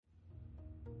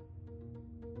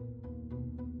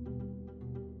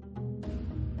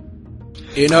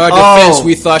In our defense,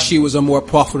 we thought she was a more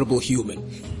profitable human.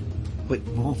 Wait,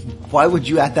 why would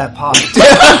you add that pot?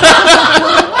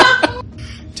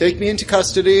 Take me into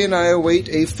custody, and I await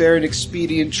a fair and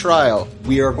expedient trial.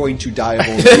 We are going to die of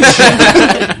old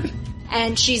age.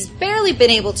 And she's barely been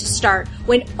able to start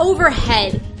when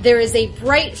overhead there is a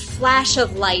bright flash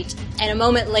of light, and a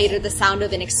moment later the sound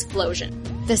of an explosion.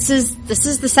 This is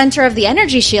the center of the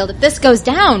energy shield. If this goes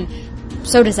down,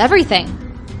 so does everything.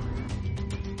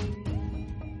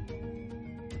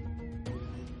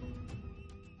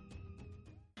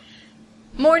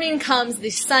 Morning comes, the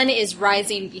sun is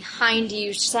rising behind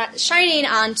you, shining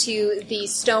onto the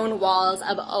stone walls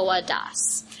of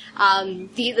Oadas.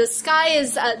 The sky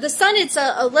is, the sun is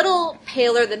a little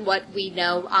paler than what we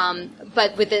know,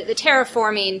 but with the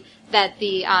terraforming that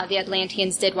the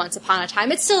Atlanteans did once upon a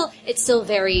time, it's still a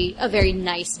very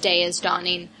nice day is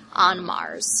dawning on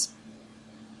Mars.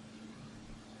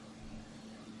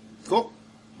 Cool.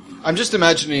 I'm just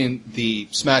imagining the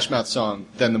Smash Mouth song,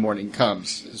 Then the Morning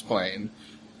Comes, is playing.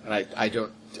 And I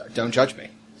don't judge me.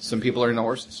 Some people are into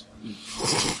horses. Do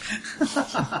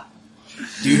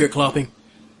you hear clopping?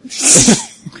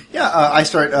 Yeah, I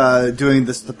start doing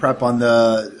the prep on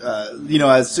the,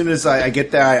 as soon as I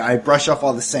get there, I brush off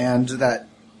all the sand that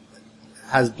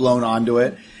has blown onto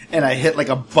it, and I hit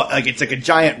it's like a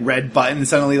giant red button, and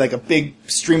suddenly like a big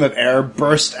stream of air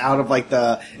burst out of like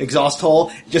the exhaust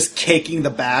hole, just caking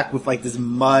the back with like this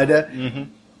mud,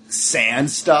 sand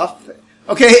stuff.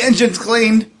 Okay, engine's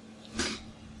cleaned.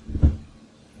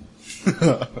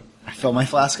 I fill my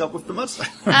flask up with the mud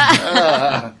stuff.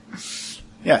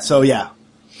 Yeah.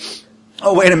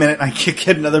 Oh, wait a minute. I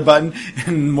hit another button,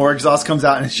 and more exhaust comes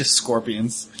out, and it's just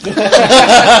scorpions.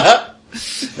 Yeah.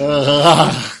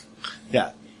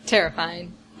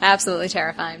 Terrifying. Absolutely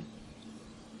terrifying.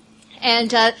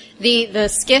 And the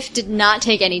skiff did not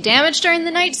take any damage during the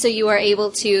night, so you are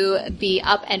able to be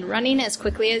up and running as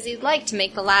quickly as you'd like to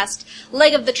make the last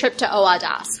leg of the trip to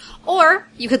Oadas. Or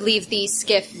you could leave the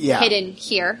skiff hidden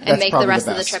here and make the rest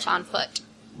of the trip on foot.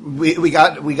 We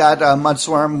got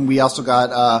Mudsworm. We also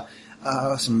got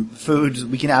some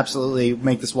food. We can absolutely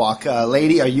make this walk.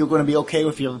 Lady, are you going to be okay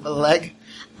with your leg?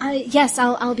 Yes,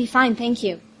 I'll be fine, thank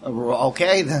you.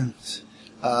 Okay, then.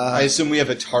 I assume we have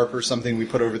a tarp or something we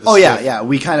put over the Oh, skiff. yeah.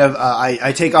 We kind of,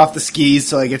 I take off the skis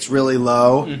so it gets really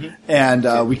low,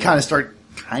 and we kind of start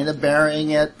kind of burying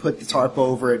it, put the tarp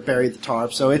over it, bury the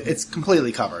tarp, so it's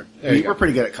completely covered. We're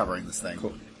pretty good at covering this thing.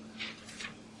 Cool.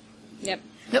 Yep.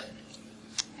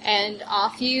 And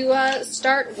off you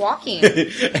start walking.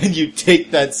 And you take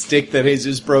that stick that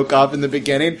Jesus broke off in the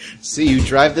beginning. See, you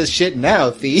drive this shit now,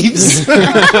 thieves. I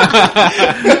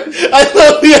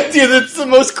love the idea that it's the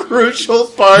most crucial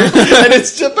part, and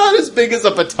it's about as big as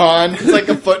a baton. It's like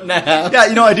a foot and a half.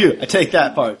 Yeah, I do. I take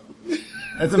that part.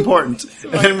 That's important.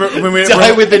 And then when we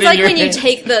die with it it's in like your when hand. you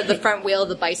take the front wheel of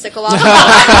the bicycle off.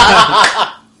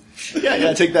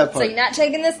 Yeah, take that part. It's like, not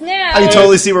taking this now. I can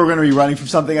totally see where we're going to be running from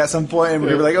something at some point, and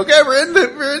we're going to be like, okay,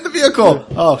 we're in the vehicle.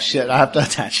 Oh shit, I have to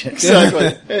attach it.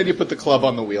 Exactly. And you put the club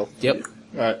on the wheel. Yep.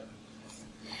 Alright.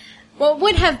 What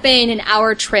would have been an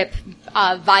hour trip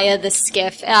via the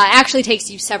skiff actually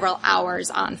takes you several hours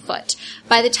on foot.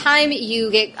 By the time you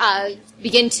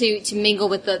begin to mingle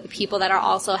with the people that are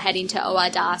also heading to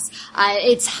Oadas,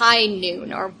 it's high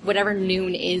noon, or whatever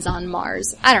noon is on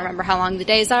Mars. I don't remember how long the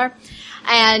days are.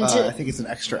 And I think it's an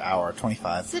extra hour,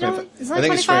 25. Is it I only think it's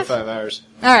 25? 25 hours.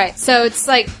 Alright, so it's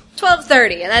like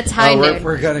 12:30, and that's high noon.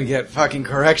 We're gonna get fucking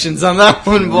corrections on that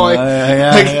one, boy.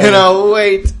 Yeah, I cannot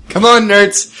wait. Come on,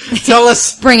 nerds. Tell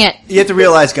us. Bring it. You have to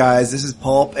realize, guys, this is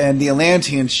Pulp, and the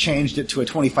Atlanteans changed it to a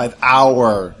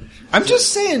 25-hour. I'm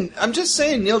just saying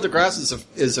Neil deGrasse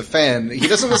is a fan. He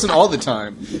doesn't listen all the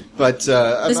time, but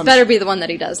This better be the one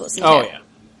that he does listen to. Oh, yeah.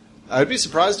 I'd be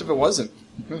surprised if it wasn't.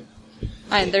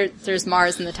 And there's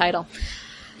Mars in the title.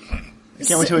 I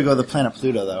can't wait till we go to the planet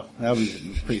Pluto, though. That would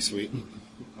be pretty sweet.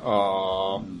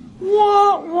 Aww.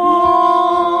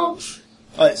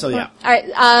 Alright, so yeah.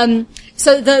 Alright,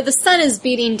 so the sun is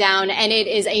beating down, and it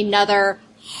is another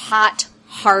hot,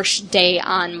 harsh day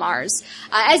on Mars.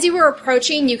 As you were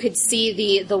approaching, you could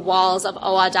see the walls of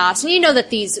Oadas, and you know that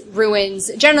these ruins,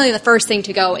 generally the first thing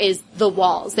to go is the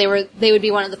walls. They would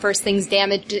be one of the first things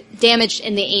damaged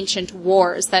in the ancient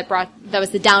wars that was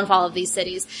the downfall of these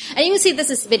cities. And you can see this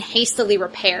has been hastily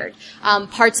repaired.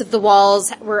 Parts of the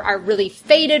walls are really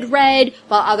faded red,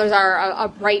 while others are a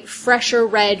bright, fresher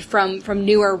red from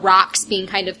newer rocks being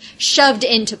kind of shoved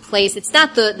into place. It's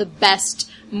not the best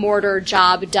mortar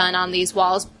job done on these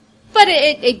walls, but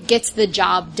it gets the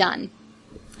job done.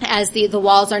 as the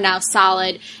walls are now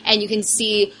solid, and you can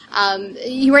see,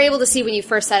 you were able to see when you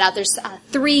first set out, there's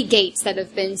 3 gates that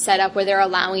have been set up where they're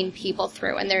allowing people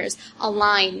through, and there's a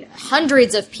line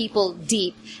hundreds of people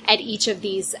deep at each of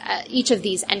these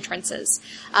entrances.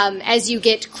 As you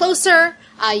get closer,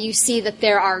 you see that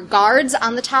there are guards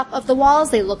on the top of the walls.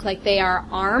 They look like they are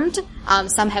armed.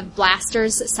 Some have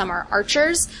blasters, some are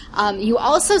archers. You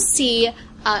also see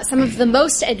some of the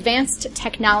most advanced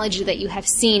technology that you have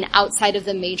seen outside of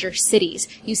the major cities.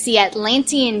 You see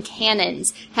Atlantean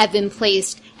cannons have been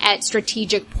placed at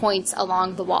strategic points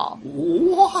along the wall.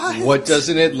 What does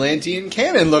an Atlantean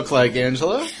cannon look like,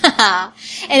 Angela? An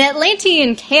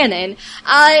Atlantean cannon,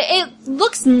 it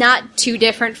looks not too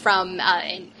different from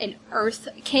an Earth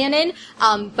cannon,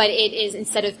 but it is,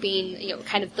 instead of being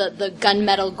kind of the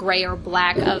gunmetal gray or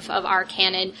black of our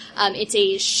cannon, it's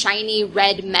a shiny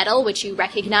red metal, which you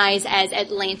recognize as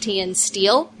Atlantean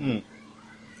steel.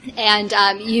 And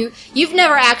you've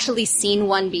never actually seen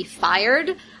one be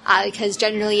fired, because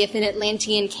generally if an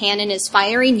Atlantean cannon is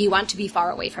firing, you want to be far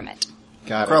away from it.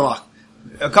 Got it. Krarlock,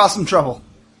 cause some trouble.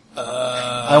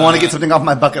 I want to get something off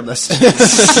my bucket list.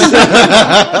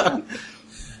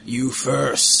 You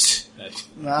first.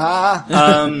 Are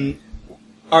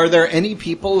there any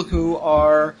people who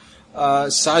are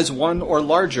size 1 or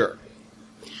larger?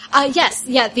 Yes,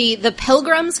 yeah. The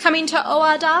pilgrims coming to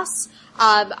Oadas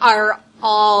are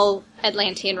all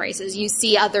Atlantean races. You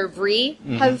see other Vree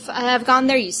have gone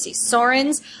there. You see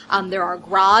Sorens. There are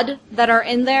Grodd that are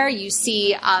in there. You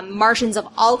see Martians of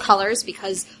all colors,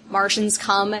 because Martians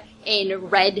come in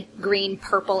red, green,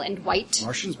 purple, and white.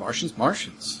 Martians.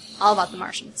 All about the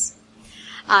Martians.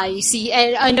 You see,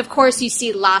 and of course you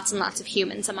see lots and lots of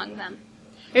humans among them.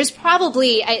 There's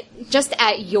probably, just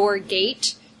at your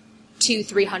gate,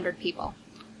 200-300 people.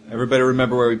 Everybody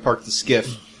remember where we parked the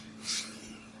skiff?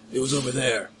 It was over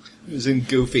there. It was in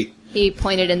Goofy. He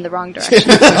pointed in the wrong direction.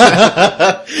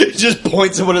 Just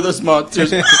points at one of those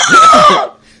monsters.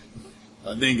 I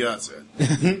think that's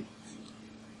it.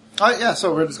 Yeah,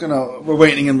 so we're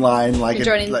waiting in line You're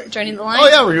joining the line? Oh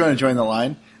yeah, we're going to join the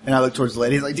line. And I look towards the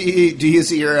lady, like, do you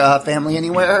see your family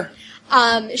anywhere?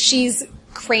 She's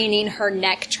craning her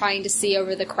neck, trying to see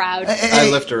over the crowd. Hey,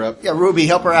 I lift her up. Yeah, Ruby,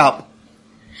 help her out.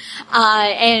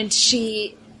 And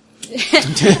she...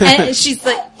 and she's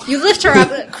like, you lift her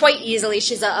up quite easily.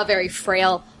 She's a very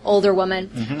frail older woman.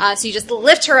 So you just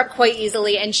lift her up quite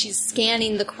easily, and she's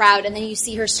scanning the crowd, and then you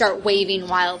see her start waving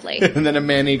wildly. And then a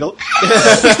man-eagle.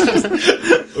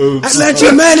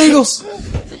 Atlantean man-eagles!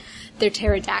 They're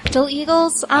pterodactyl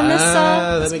eagles on this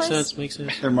that this makes place. sense, makes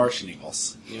sense. They're Martian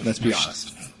eagles. Let's be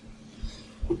honest.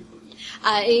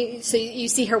 So you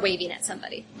see her waving at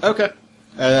somebody. Okay.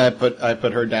 And I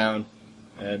put her down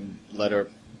and let her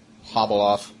hobble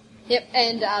off. Yep,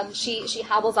 and she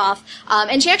hobbles off,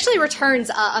 and she actually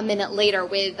returns a minute later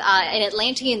with an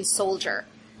Atlantean soldier.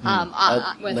 With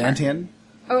her. Atlantean?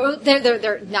 Oh,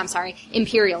 they're. No, I'm sorry,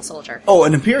 Imperial soldier. Oh,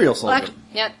 an Imperial soldier.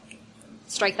 Yep,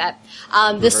 strike that.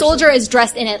 The soldier is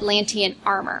dressed in Atlantean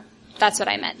armor. That's what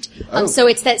I meant. So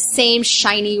it's that same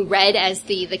shiny red as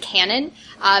the cannon,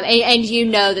 and you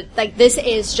know that like this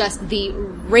is just the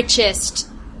richest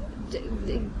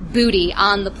booty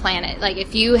on the planet. Like,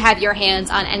 if you have your hands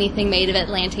on anything made of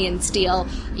Atlantean steel,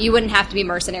 you wouldn't have to be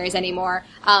mercenaries anymore.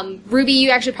 Ruby, you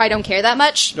actually probably don't care that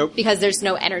much. Nope. Because there's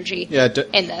no energy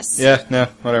in this. Yeah, no,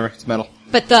 whatever. It's metal.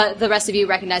 But the rest of you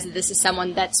recognize that this is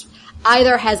someone that's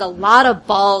either has a lot of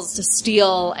balls to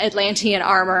steal Atlantean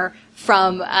armor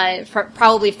from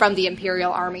probably from the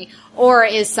Imperial Army, or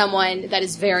is someone that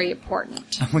is very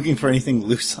important. I'm looking for anything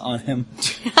loose on him.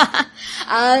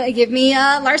 Give me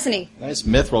larceny. Nice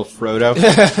mithril, Frodo.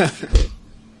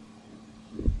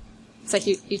 It's like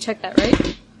you took that,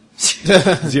 right?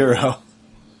 0.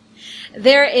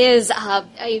 There is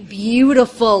a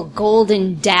beautiful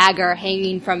golden dagger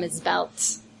hanging from his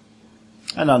belt.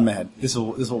 I nod my head. This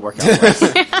will work out for us.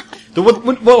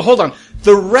 Well, hold on.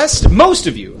 The rest, most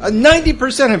of you,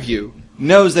 90% of you,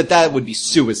 knows that would be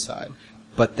suicide.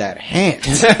 But that hand,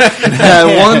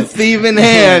 that one thieving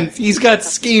hand, he's got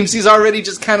schemes. He's already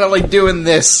just kind of like doing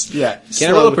this. Yeah. Can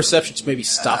I roll a perception to maybe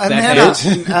stop that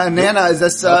hand? Nana, is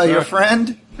this your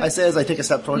friend? I say as I take a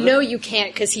step towards No, it. you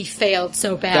can't, because he failed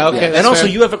so badly. Okay, And also,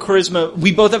 fair. you have a charisma.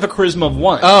 We both have a charisma of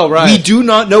 1. Oh, right. We do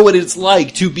not know what it's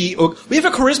like to be. We have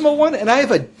a charisma of 1, and I have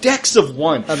a dex of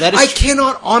 1. that is I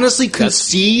cannot honestly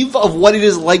conceive of what it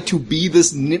is like to be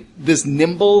this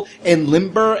nimble and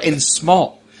limber and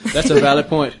small. That's a valid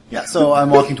point. Yeah, so I'm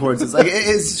walking towards this. Like,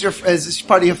 is this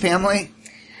part of your family?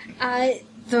 The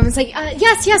woman's like,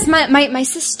 yes, my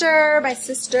sister,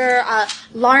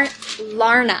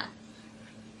 Larna.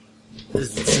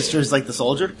 His sister's like the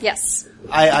soldier? Yes.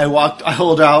 I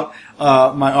hold out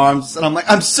my arms, and I'm like,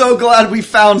 I'm so glad we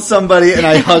found somebody, and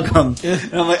I hug him.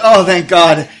 And I'm like, oh, thank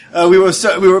God. We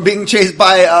were being chased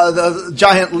by the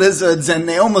giant lizards, and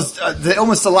they almost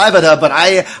salivated her, but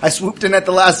I swooped in at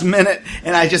the last minute,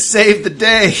 and I just saved the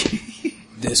day.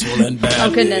 This will end badly. Oh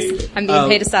goodness, I'm being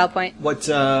paid a style point. What,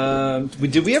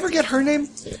 did we ever get her name?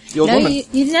 The old No, woman?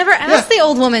 you never asked the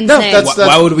old woman's No, name. that's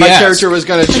Why would we my ask? character was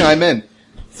going to chime in.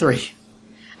 3.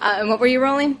 And what were you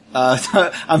rolling?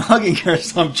 I'm hugging her,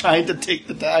 so I'm trying to take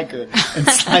the dagger and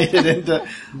slide it into...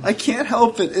 I can't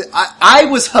help it. I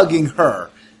was hugging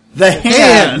her. The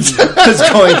hand was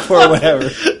going for whatever.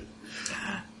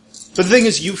 But the thing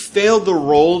is, you failed the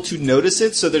roll to notice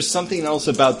it, so there's something else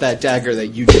about that dagger that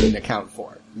you didn't account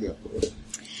for. Yeah.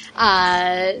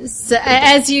 So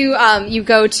as you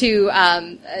go to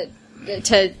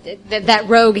that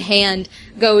rogue hand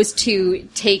goes to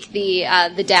take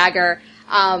the dagger.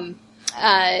 One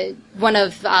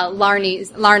of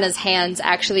Larna's hands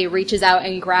actually reaches out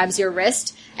and grabs your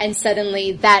wrist, and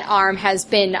suddenly that arm has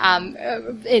been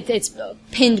it's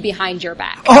pinned behind your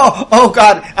back. Oh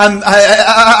God!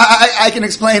 I can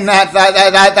explain that.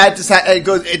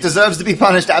 It deserves to be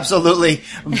punished, absolutely.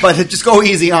 But just go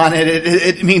easy on it.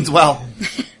 It means well.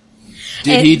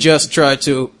 Did he just try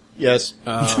to... Yes.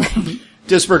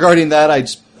 Disregarding that,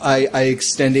 I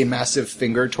extend a massive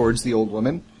finger towards the old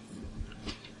woman.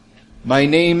 My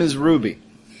name is Ruby.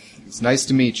 It's nice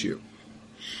to meet you.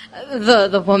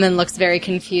 The woman looks very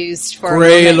confused for a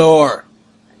Greylor.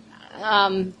 moment.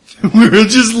 We're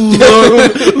just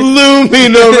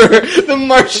looming over. The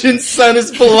Martian sun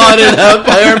is blotted out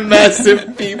by our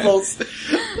massive peoples.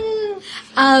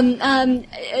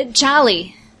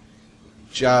 Jolly.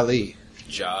 Jolly.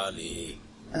 Jolly.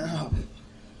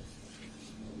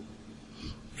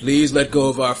 Please let go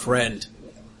of our friend.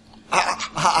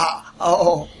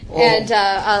 Oh. And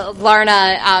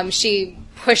Larna, she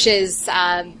pushes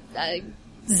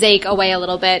Zake away a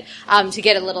little bit to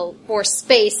get a little more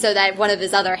space so that one of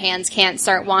his other hands can't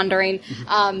start wandering.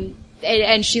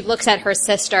 And she looks at her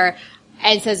sister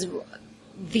and says,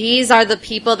 "These are the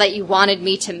people that you wanted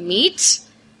me to meet?"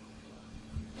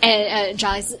 And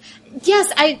Jolly says,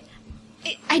 "Yes, I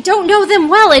don't know them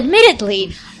well,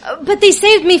 admittedly, but they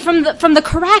saved me from the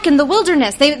Karak in the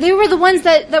wilderness. They were the ones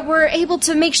that were able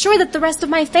to make sure that the rest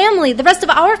of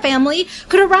our family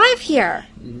could arrive here."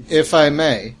 If I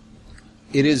may,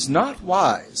 it is not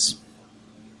wise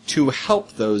to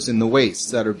help those in the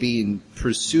wastes that are being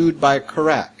pursued by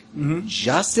Karak,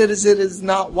 just as it is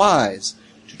not wise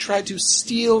to try to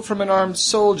steal from an armed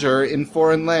soldier in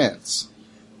foreign lands.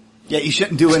 Yeah, you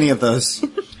shouldn't do any of those.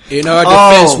 In our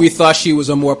defense, we thought she was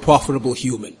a more profitable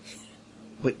human.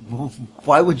 Wait,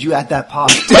 why would you add that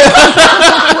part?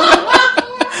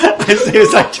 As soon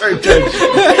as I turned to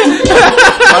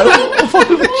why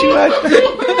would you add that?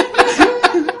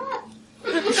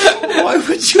 Why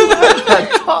would you add that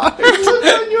part?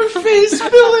 On your face,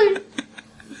 Billy.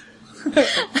 But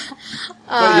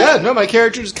yeah, no, my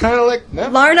character is kind of like... No.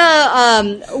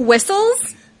 Larna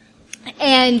whistles,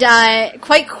 and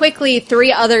quite quickly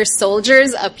 3 other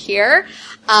soldiers appear.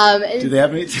 Do they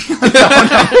have anything? No,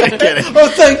 I'm kidding. Oh,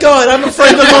 thank God, I'm a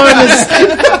friend of Larna's.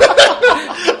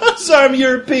 I'm sorry, I'm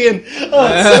European. Oh,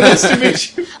 it's so nice to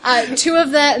meet you. 2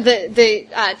 of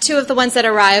two of the ones that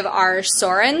arrive are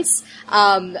Sorens,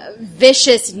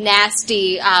 vicious,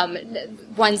 nasty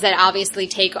ones that obviously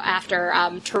take after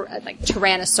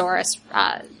Tyrannosaurus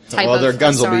type well, of their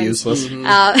guns will be Sorens. useless.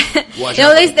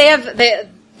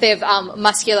 They have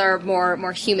muscular,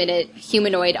 more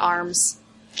humanoid arms.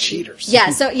 Cheaters. Yeah,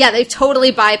 so they've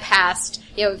totally bypassed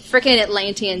frickin'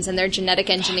 Atlanteans and their genetic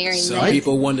engineering. Some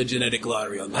people won the genetic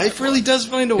lottery on that. Life really does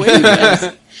find a way.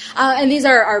 Guys. And these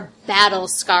are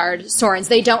battle-scarred Sorens.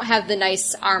 They don't have the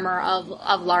nice armor of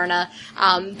Larna.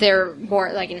 They're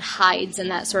more like in hides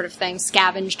and that sort of thing,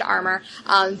 scavenged armor.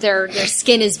 Their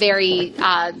skin is very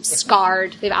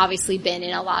scarred. They've obviously been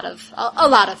in a lot of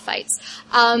fights.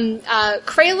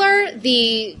 Kraler,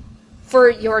 for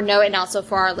your note and also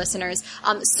for our listeners,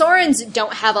 Sorens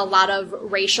don't have a lot of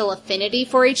racial affinity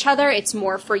for each other. It's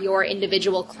more for your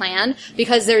individual clan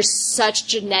because there's such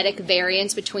genetic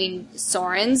variance between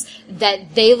Sorens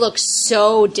that they look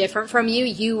so different from you.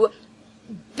 You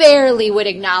barely would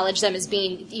acknowledge them as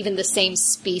being even the same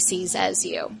species as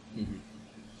you. Mm-hmm.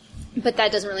 But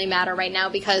that doesn't really matter right now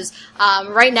because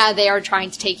right now they are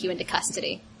trying to take you into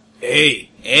custody. Hey,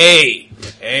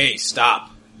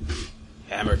 stop.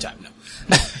 Hammer time. No.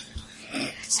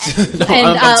 And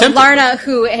I'm tempted. Larna,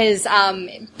 who is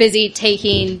busy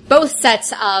taking both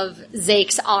sets of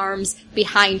Zake's arms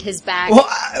behind his back,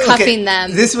 cuffing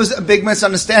them. This was a big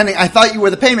misunderstanding. I thought you were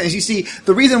the payment. As you see,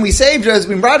 the reason we saved her as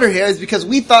we brought her here is because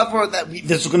we thought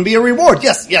this was going to be a reward.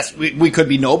 Yes, we could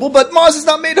be noble, but Mars is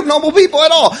not made of noble people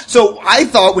at all. So I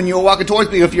thought when you were walking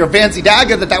towards me with your fancy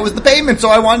dagger that was the payment. So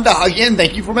I wanted to hug you and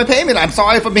thank you for my payment. I'm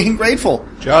sorry for being grateful.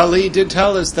 Jolly did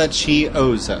tell us that she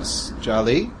owes us.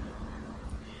 Jolly?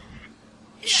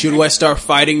 Should I start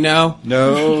fighting now?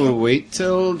 No, wait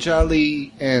till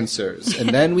Jolly answers, and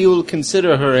then we will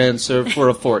consider her answer for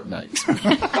a fortnight.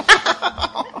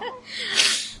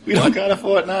 We don't got a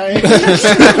fortnight.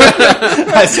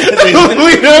 I said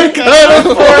We don't got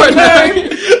a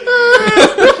fortnight!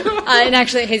 And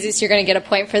actually, Jesus, you're going to get a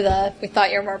point for we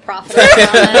thought you were more profitable on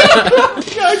that.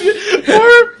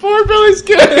 Poor Billy's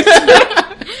good.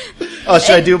 Oh,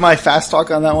 should I do my fast talk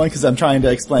on that one? Because I'm trying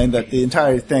to explain that the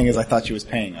entire thing is I thought she was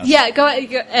paying us. Yeah, go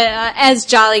as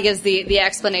Jolly gives the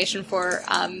explanation for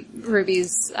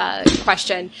Ruby's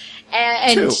question.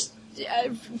 And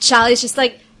Jolly's just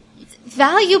like,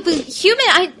 valuable human?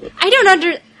 I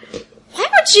don't why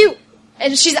would you...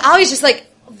 And she's always just like,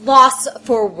 lost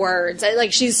for words.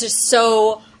 Like, she's just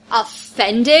so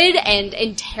offended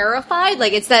and terrified.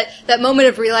 Like, it's that moment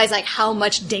of realizing like how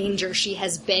much danger she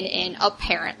has been in,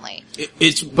 apparently.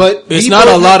 It's not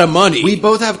a lot of money. We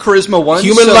both have charisma 1.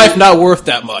 Human life not worth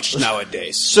that much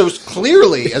nowadays. So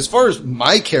clearly, as far as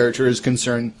my character is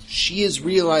concerned, she is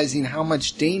realizing how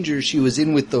much danger she was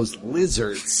in with those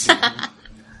lizards.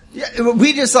 Yeah,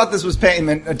 we just thought this was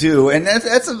payment due, and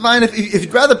that's fine. If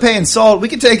you'd rather pay in salt, we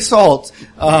can take salt.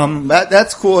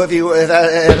 That's cool if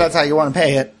that's how you want to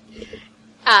pay it.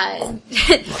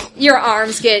 Your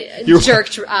arms get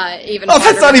jerked even harder. Oh,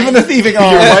 that's not even a thieving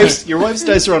arm. Your wife's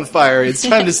dice are on fire. It's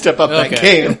time to step up that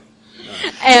game.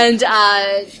 And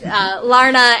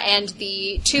Larna and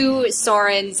the two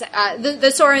Sorens,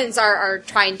 the Sorens are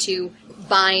trying to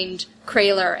bind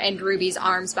Krayler and Ruby's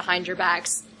arms behind your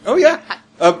backs. Oh, yeah.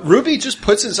 Ruby just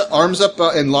puts his arms up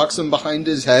and locks them behind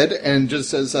his head and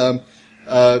just says, says,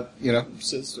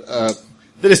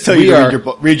 they just tell you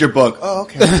to read your book. Oh,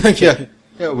 okay.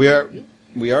 Yeah,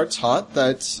 we are taught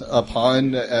that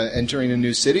upon entering a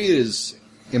new city, it is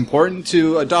important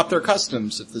to adopt their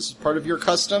customs. If this is part of your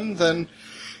custom, then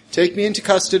take me into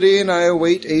custody and I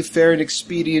await a fair and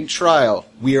expedient trial.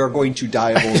 We are going to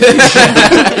die of old age.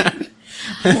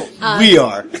 We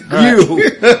are.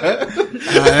 You.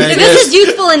 This is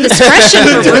youthful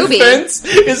indiscretion for Ruby. Defense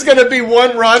is going to be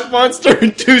 1 rock monster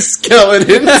and 2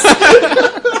 skeletons.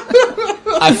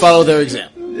 I follow their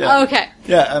example. Yeah. Okay.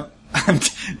 Yeah, I'm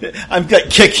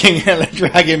kicking and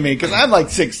dragging me because I'm like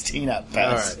 16 at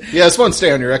best. All right. Yeah, this won't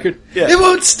stay on your record. Yeah. It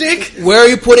won't stick. Where are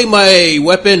you putting my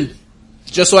weapon?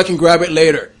 Just so I can grab it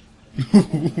later.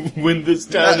 When this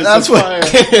town is That's on fire.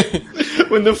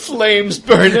 When the flames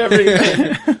burn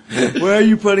everything. Where are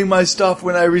you putting my stuff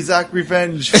when I exact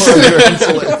revenge for your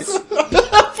insolence?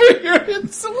 For your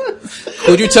insolence.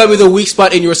 Could you tell me the weak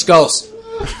spot in your skulls?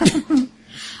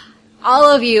 All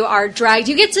of you are dragged.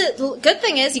 You get to, good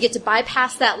thing is, you get to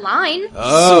bypass that line.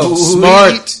 Oh, Sweet.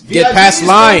 smart. Get VIP past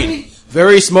line. baby.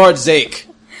 Very smart, Zake.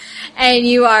 And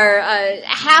you are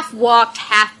half walked,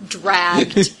 half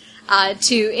dragged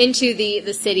into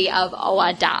the city of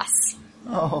Oadas.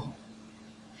 Oh.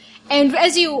 And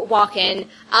as you walk in,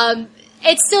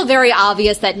 it's still very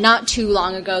obvious that not too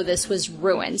long ago this was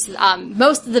ruins.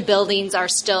 Most of the buildings are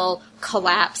still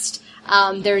collapsed.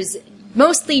 There's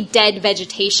mostly dead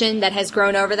vegetation that has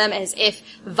grown over them, as if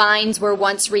vines were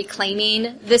once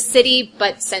reclaiming this city,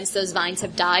 but since those vines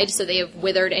have died, so they have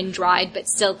withered and dried, but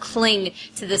still cling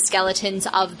to the skeletons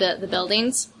of the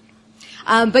buildings.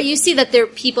 But you see that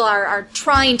people are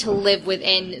trying to live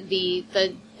within the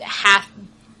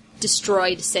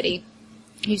half-destroyed city.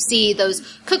 You see those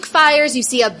cook fires, you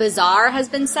see a bazaar has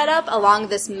been set up along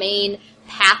this main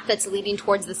path that's leading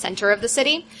towards the center of the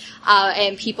city,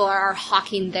 and people are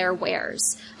hawking their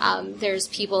wares. There's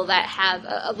people that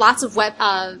have lots of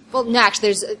the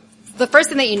first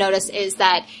thing that you notice is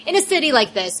that in a city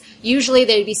like this, usually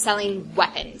they'd be selling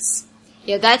weapons.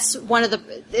 Yeah, that's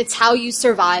it's how you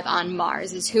survive on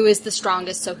Mars, is who is the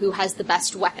strongest, so who has the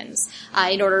best weapons,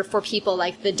 in order for people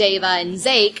like the Deva and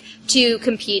Zake to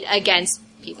compete against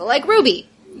people like Ruby.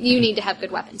 You need to have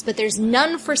good weapons, but there's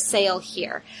none for sale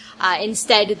here.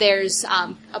 Instead, there's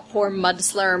a poor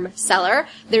mudslurm seller.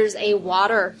 There's a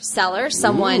water seller,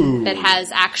 someone that has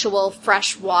actual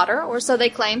fresh water, or so they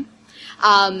claim.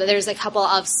 There's a couple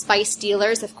of spice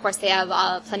dealers. Of course, they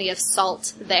have plenty of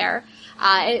salt there.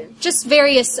 Just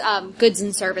various goods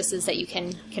and services that you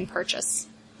can purchase.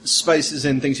 spices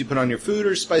in things you put on your food,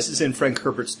 or spices in Frank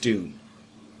Herbert's Dune?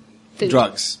 Food.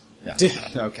 Drugs. Yeah.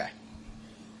 Okay.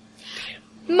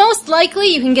 Most likely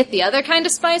you can get the other kind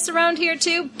of spice around here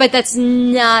too, but that's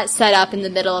not set up in the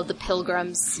middle of the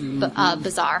Pilgrim's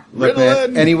Bazaar. Look,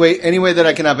 man, any way that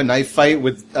I can have a knife fight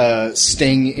with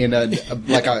Sting in a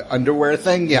underwear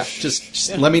thing, yeah,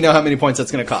 just let me know how many points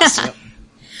that's going to cost.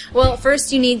 Well,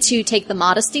 first you need to take the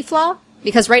modesty flaw,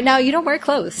 because right now you don't wear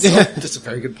clothes. That's a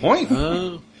very good point.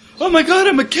 Oh my god,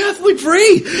 I'm a Catholic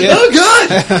free! Yeah. Oh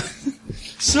god!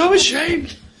 So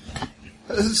ashamed.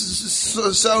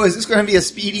 So is this going to be a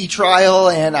speedy trial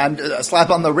and I'm a slap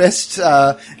on the wrist?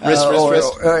 Wrist.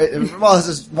 Well, this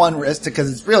is one wrist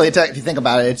because it's really, if you think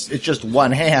about it, it's just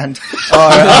one hand.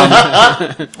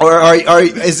 Or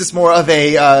is this more of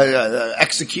a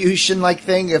execution like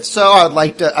thing? If so, I'd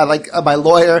like my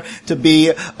lawyer to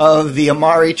be of the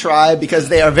Amari tribe because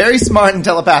they are very smart and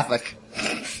telepathic.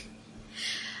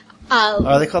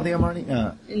 Are they called the Amari?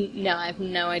 No, I have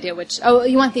no idea which. Oh,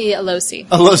 you want the Alosi.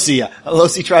 Alosi, yeah.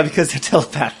 Alosi tribe because they're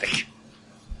telepathic.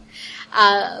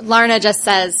 Larna just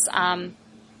says,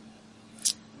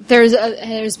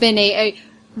 there's been a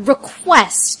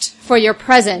request for your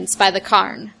presence by the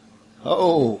Karn.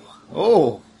 Oh,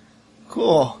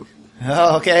 cool.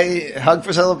 Okay, hug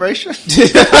for celebration?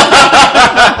 Just get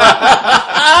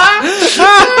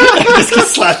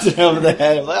slapped over the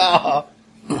head. I'm like, oh.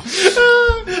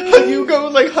 You go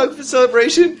hug for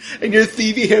celebration, and your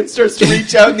thievy hand starts to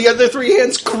reach out, and the other three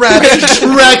hands grab it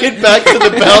and drag it back to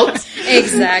the belt.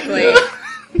 Exactly.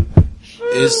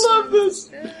 I love this.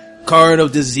 Karn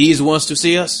of Disease wants to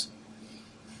see us?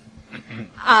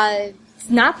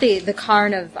 Not the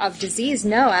Karn of disease,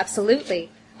 no, absolutely.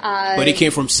 But he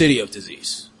came from City of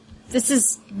Disease. This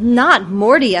is not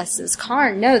Mortius's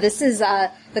Karn, no, this is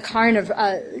the Karn of...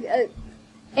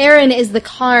 Erin is the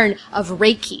Karn of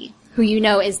Reiki, who you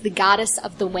know is the goddess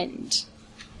of the wind.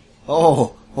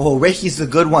 Oh, Reiki's the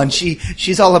good one.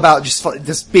 She's all about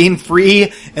just being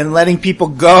free and letting people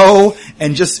go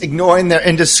and just ignoring their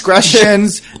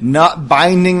indiscretions, not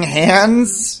binding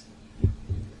hands.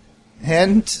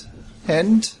 Hand.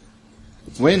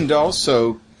 Wind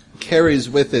also carries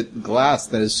with it glass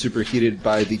that is superheated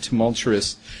by the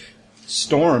tumultuous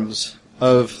storms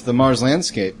of the Mars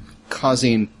landscape,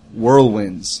 causing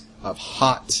whirlwinds of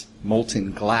hot,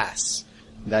 molten glass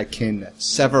that can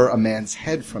sever a man's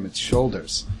head from its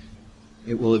shoulders.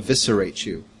 It will eviscerate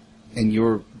you, and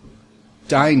your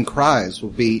dying cries will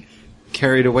be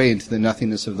carried away into the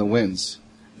nothingness of the winds.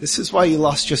 This is why you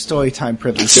lost your storytime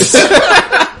privileges.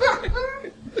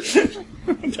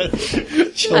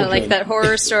 I like that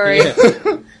horror story.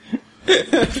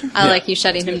 I like you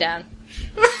shutting him down.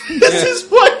 This is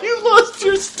why you lost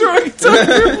your storytime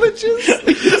privileges.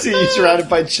 See, you're surrounded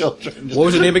by children. What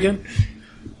was her name again?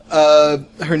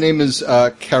 Her name is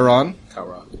Charon.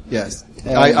 Charon. Yes,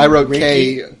 I wrote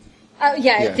Reiki.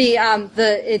 K.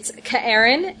 It's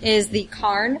Erin is the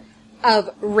Karn of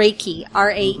Reiki,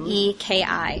 Raeki.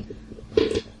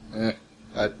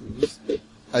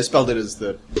 I spelled it as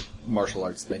the martial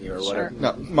arts thing or whatever. Sure.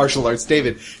 No, martial arts,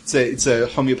 David. It's a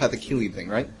homeopathic healing thing,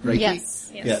 right? Reiki?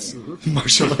 Yes. Mm-hmm.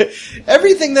 Martial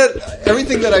everything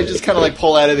that I just kind of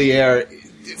pull out of the air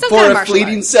for a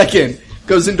fleeting second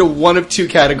goes into one of two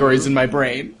categories in my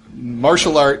brain: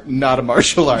 martial art, not a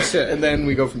martial art, and then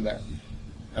we go from there.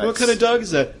 What kind of dog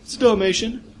is that? It's a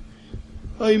Dalmatian.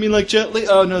 Oh, you mean like Jet Li?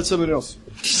 Oh no, it's someone else.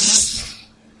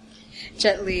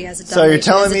 Jet Li has a Dalmatian. So you're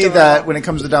telling me that when it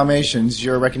comes to Dalmatians,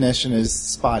 your recognition is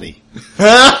spotty.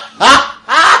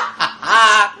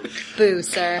 Boo,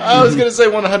 sir. I was going to say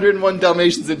 101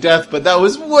 Dalmatians of Death, but that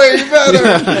was way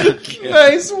better.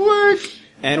 Nice work.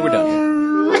 And we're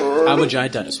done. I'm a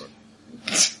giant dinosaur.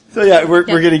 So yeah, we're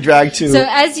getting dragged to... So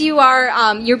as you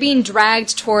are, you're being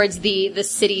dragged towards the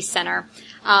city center.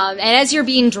 And as you're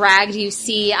being dragged, you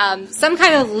see some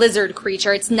kind of lizard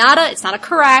creature. It's not a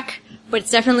Karak, but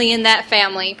it's definitely in that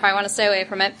family. You probably want to stay away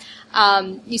from it.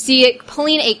 You see it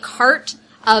pulling a cart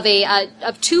of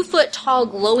 2 foot tall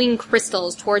glowing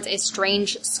crystals towards a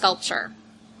strange sculpture.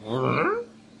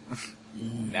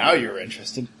 Now you're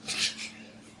interested.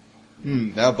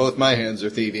 Now both my hands are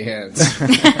thievy hands.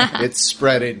 It's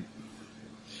spreading.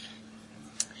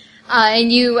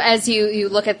 And as you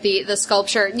look at the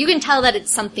sculpture, you can tell that it's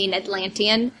something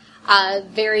Atlantean,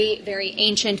 very, very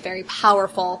ancient, very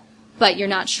powerful, but you're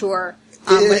not sure.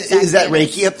 Is that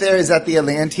Reiki up there? Is that the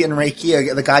Atlantean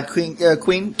Reiki, the God King?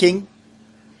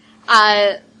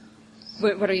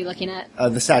 What are you looking at?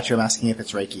 The statue. I'm asking if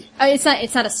it's Reiki.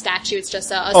 It's not a statue. It's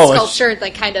just a sculpture,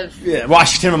 kind of. Yeah,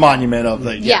 Washington Monument of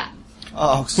the. Yeah.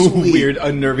 Oh, sweet. Weird,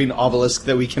 unnerving obelisk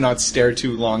that we cannot stare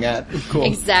too long at. Cool.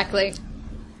 Exactly.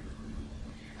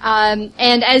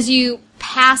 And as you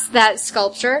pass that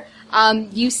sculpture,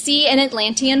 you see an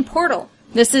Atlantean portal.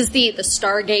 This is the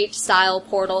Stargate style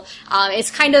portal.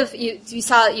 It's kind of, you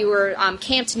saw that you were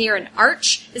camped near an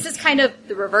arch. This is kind of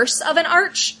the reverse of an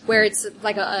arch, where it's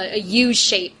like a U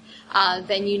shape.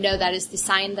 Then you know that is the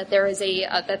sign that there is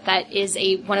that is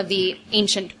one of the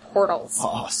ancient portals.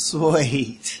 Oh,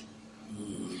 sweet.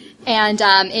 And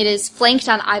it is flanked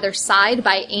on either side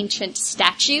by ancient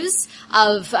statues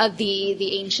of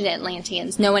the ancient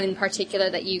Atlanteans. No one in particular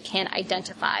that you can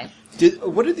identify.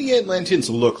 What did the Atlanteans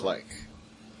look like?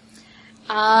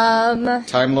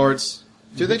 Time Lords?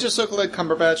 Do they just look like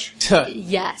Cumberbatch?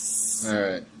 Yes. All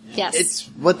right. Yes. It's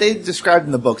what they described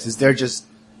in the books is they're just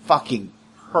fucking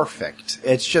perfect.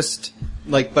 It's just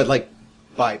But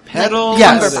bipedal?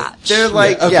 yes, Cumberbatch. they're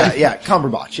like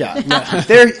Cumberbatch. Yeah.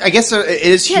 They're I guess it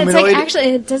is Yeah, it's humanoid. like actually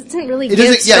it doesn't really It give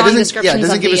doesn't. Yeah, strong it descriptions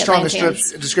doesn't of give the a strong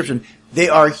Atlanteans. description. They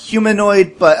are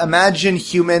humanoid, but imagine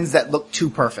humans that look too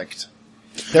perfect.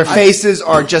 Their faces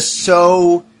are just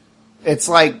so. It's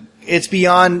like it's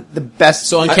beyond the best.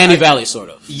 So Uncanny Valley, sort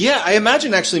of. Yeah, I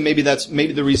imagine actually maybe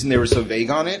the reason they were so vague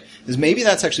on it is maybe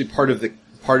that's actually part of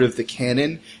the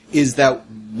canon is that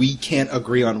we can't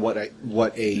agree on what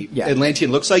a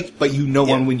Atlantean looks like, but you know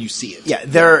one when you see it. Yeah,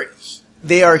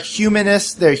 they are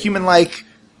humanist. They're human-like,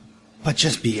 but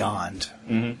just beyond.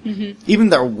 Mm-hmm. Mm-hmm. Even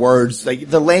their words, like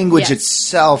the language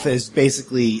itself, is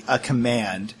basically a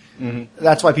command. Mm-hmm.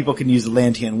 That's why people can use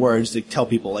Atlantean words to tell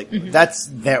people, like, that's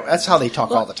how they talk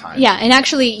all the time. Yeah, and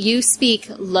actually you speak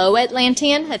Low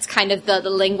Atlantean. It's kind of the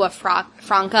lingua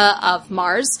franca of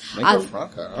Mars. Lingua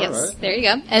franca, yes, all right. there you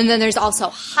go. And then there's also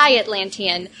High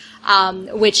Atlantean,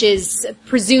 which is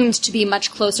presumed to be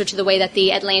much closer to the way that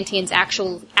the Atlanteans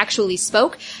actually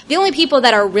spoke. The only people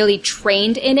that are really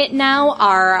trained in it now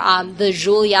are the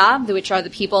Julia, which are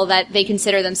the people that they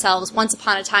consider themselves. Once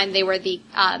upon a time, they were the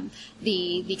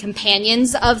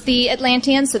companions of the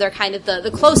Atlanteans, so they're kind of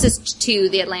the closest to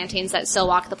the Atlanteans that still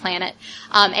walk the planet.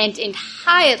 And in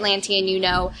High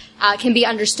Atlantean, can be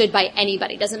understood by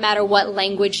anybody. Doesn't matter what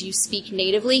language you speak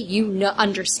natively,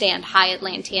 understand High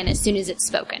Atlantean as soon as it's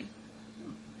spoken.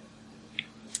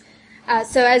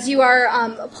 So as you are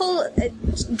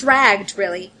dragged,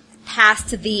 really, past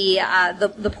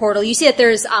the portal, you see that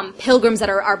there's pilgrims that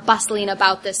are bustling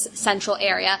about this central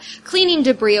area, cleaning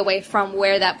debris away from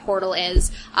where that portal is.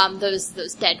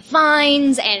 Those dead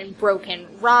vines and broken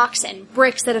rocks and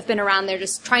bricks that have been around there,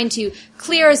 just trying to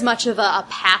clear as much of a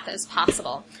path as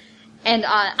possible. And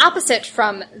opposite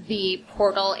from the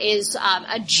portal is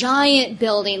a giant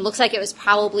building. Looks like it was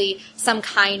probably some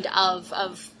kind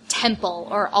of temple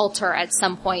or altar at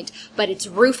some point, but its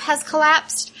roof has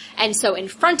collapsed, and so in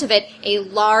front of it, a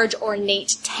large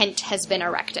ornate tent has been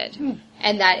erected.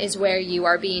 And that is where you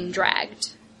are being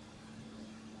dragged.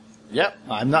 Yep,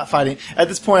 I'm not fighting. At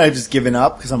this point, I've just given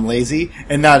up because I'm lazy,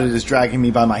 and now it is dragging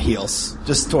me by my heels,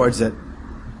 just towards it.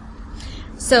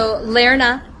 So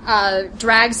Lerna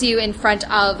drags you in front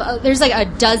of, there's like a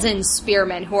dozen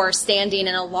spearmen who are standing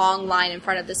in a long line in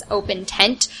front of this open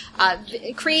tent,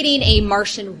 creating a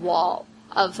Martian wall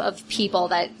of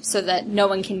people so that no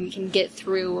one can get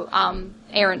through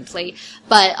errantly.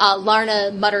 But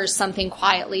Larna mutters something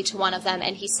quietly to one of them,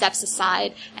 and he steps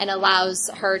aside and allows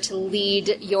her to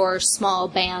lead your small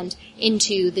band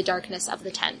into the darkness of the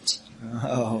tent.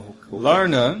 Oh, cool.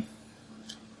 Larna,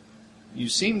 you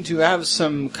seem to have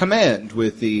some command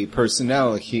with the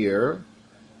personnel here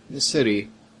in the city.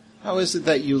 How is it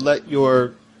that you let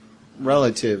your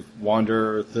relative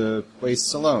wander the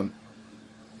wastes alone?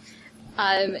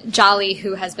 Jolly,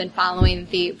 who has been following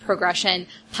the progression,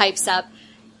 pipes up,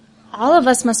 "All of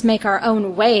us must make our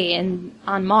own way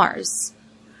on Mars."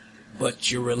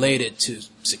 But you're related to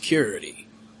security.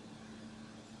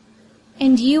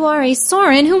 And you are a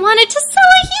Soren who wanted to sell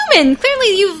a human.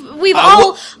 Clearly,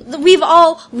 we've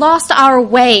all lost our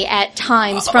way at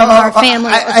times from our family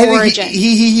I origin. think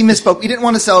he misspoke. We didn't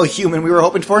want to sell a human. We were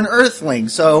hoping for an Earthling.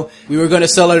 So We were going to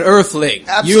sell an Earthling.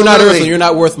 Absolutely. You're not Earthling. You're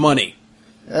not worth money.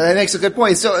 that makes a good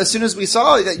point. So as soon as we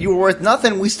saw that you were worth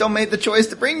nothing, we still made the choice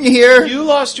to bring you here. You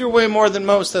lost your way more than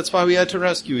most, that's why we had to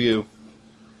rescue you.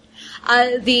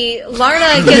 The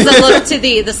Larna gives a look to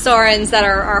the Sorens that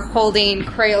are holding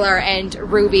Kraler and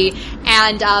Ruby,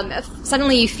 and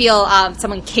suddenly you feel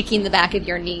someone kicking the back of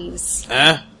your knees.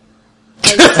 Huh?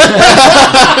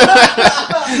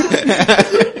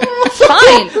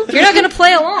 Fine, you're not going to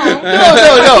play along. No,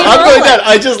 I'm going down.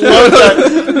 I just love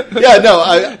that. Yeah,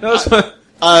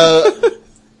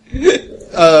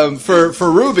 no,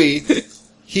 for Ruby,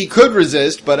 he could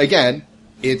resist, but again,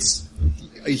 it's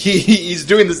he's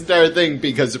doing this entire thing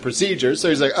because of procedure, so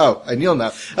he's like, oh, I kneel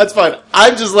now. That's fine.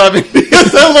 I'm just laughing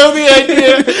because I love the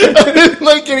idea of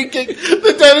like getting kicked,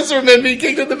 the dinosaur man being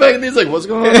kicked in the back, and he's like, what's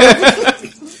going on?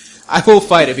 I will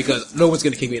fight it because no one's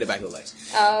going to kick me in the back of the legs.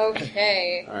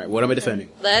 Okay. All right, what am I defending?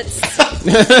 Let's.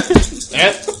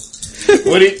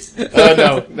 Woody?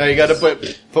 No, you gotta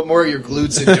put more of your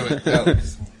glutes into it. No.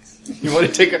 You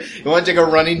want to take a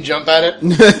running jump at it?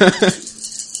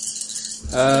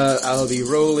 I'll be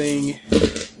rolling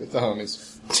With the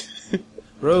homies.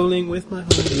 rolling with my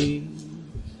homie.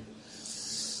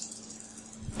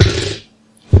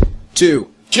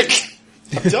 2.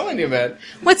 I'm telling you, man.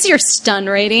 What's your stun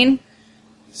rating?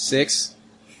 6.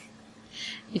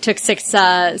 You took 6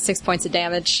 points of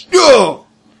damage. Oh!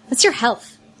 What's your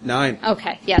health? 9.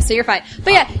 Okay, yeah, so you're fine.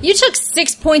 But yeah, you took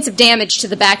 6 points of damage to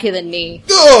the back of the knee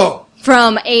Oh!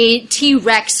 from a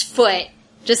T-Rex foot,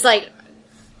 just like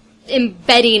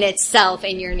embedding itself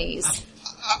in your knees.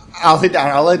 I'll lay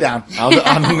down.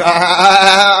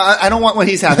 I don't want what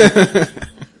he's having.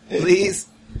 Please.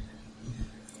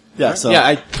 Yeah, so. Yeah,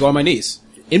 I go on my knees.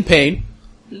 In pain.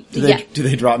 Do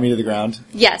they drop me to the ground?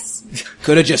 Yes.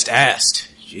 Could have just asked.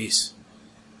 Jeez.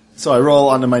 So I roll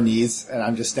onto my knees, and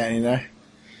I'm just standing there.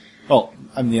 Oh,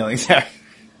 I'm kneeling there.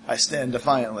 I stand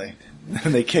defiantly.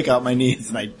 And they kick out my knees,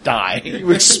 and I die.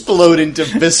 You explode into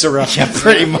viscera. Yeah,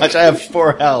 pretty much. I have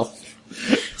 4 health.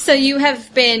 So you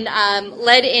have been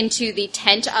led into the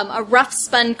tent. A rough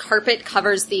spun carpet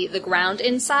covers the ground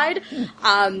inside,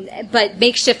 but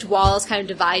makeshift walls kind of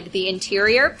divide the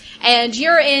interior. And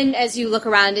you're in, as you look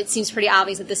around, it seems pretty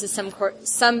obvious that this is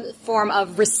some form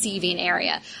of receiving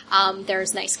area.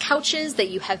 There's nice couches that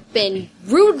you have been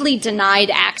rudely denied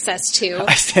access to.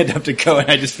 I stand up to go, and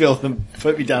I just feel them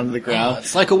put me down to the ground.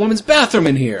 It's like a woman's bathroom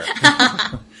in here.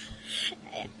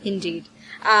 Indeed.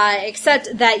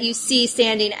 Except that you see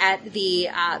standing at the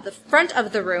front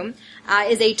of the room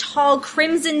is a tall,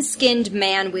 crimson-skinned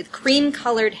man with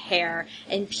cream-colored hair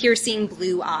and piercing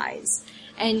blue eyes.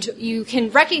 And you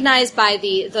can recognize by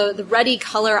the ruddy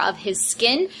color of his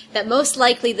skin that most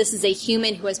likely this is a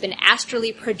human who has been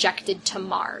astrally projected to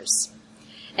Mars.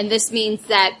 And this means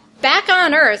that back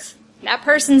on Earth, that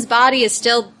person's body is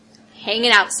still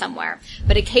hanging out somewhere.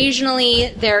 But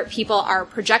occasionally people are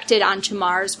projected onto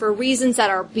Mars for reasons that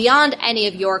are beyond any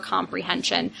of your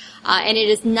comprehension. And it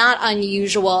is not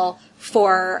unusual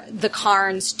for the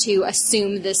Karns to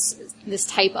assume this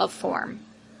type of form.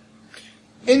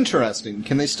 Interesting.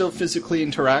 Can they still physically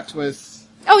interact with...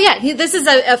 Oh yeah, this is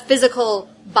a physical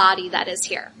body that is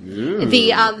here. Ooh.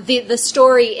 The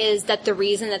story is that the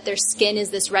reason that their skin is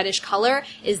this reddish color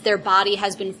is their body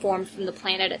has been formed from the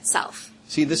planet itself.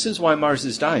 See, this is why Mars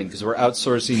is dying, because we're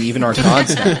outsourcing even our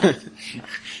gods now.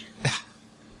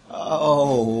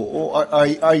 Oh,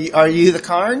 are you the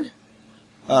Karn?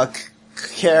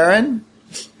 Karen?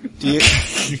 Do you...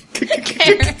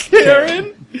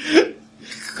 Karen?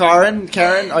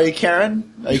 Are you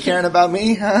Karen? Are you caring about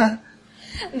me? Huh?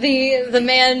 The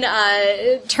man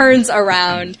turns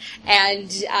around,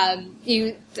 and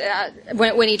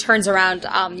when he turns around,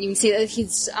 you can see that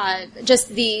he's just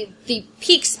the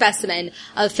peak specimen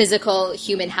of physical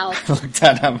human health. I look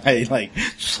down at my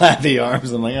flabby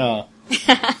arms. I'm like, oh.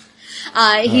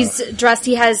 He's dressed.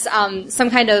 He has some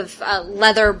kind of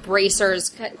leather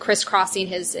bracers crisscrossing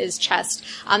his chest.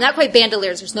 Not quite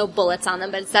bandoliers. There's no bullets on them,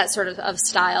 but it's that sort of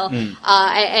style.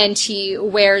 And he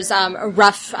wears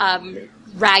rough,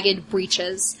 ragged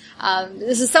breeches.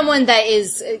 This is someone that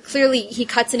is clearly, he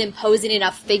cuts an imposing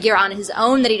enough figure on his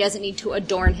own that he doesn't need to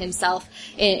adorn himself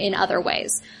in other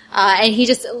ways. And he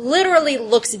just literally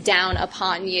looks down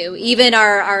upon you, even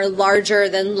our larger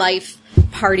than life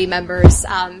party members,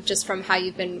 just from how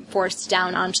you've been forced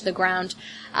down onto the ground.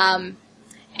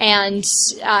 And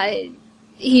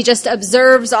he just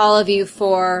observes all of you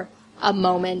for a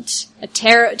moment, a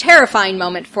terrifying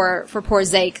moment for poor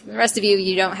Zake. The rest of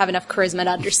you don't have enough charisma to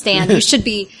understand. You should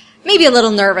be maybe a little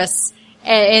nervous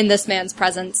in this man's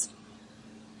presence.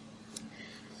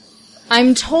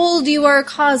 I'm told you are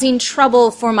causing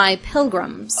trouble for my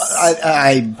pilgrims.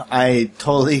 I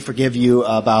totally forgive you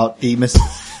about the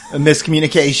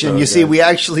miscommunication. You see, we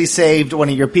actually saved one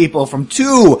of your people from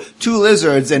two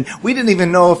lizards, and we didn't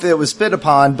even know if it was spit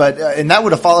upon, but and that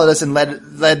would have followed us and led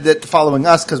it to following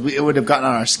us, because it would have gotten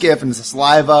on our skiff and the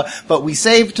saliva. But we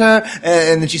saved her,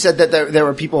 and then she said that there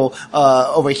were people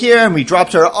over here, and we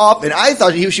dropped her off, and I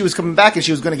thought she was coming back and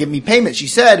she was going to give me payment. She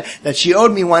said that she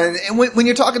owed me one, and when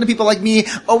you're talking to people like me,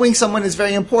 owing someone is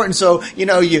very important. So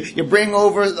you bring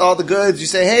over all the goods, you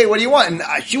say, hey, what do you want? And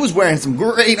she was wearing some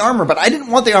great armor, but I didn't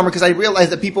want the armor. armor because I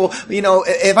realized that people,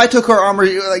 if I took her armor,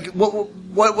 like,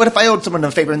 what if I owed someone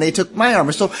a favor and they took my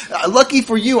armor? So, lucky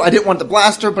for you, I didn't want to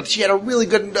blast her, but she had a really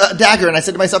good dagger, and I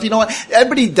said to myself, you know what?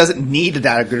 Everybody doesn't need a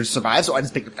dagger to survive, so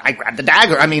I grabbed the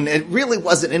dagger. I mean, it really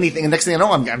wasn't anything, and next thing I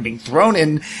know, I'm being thrown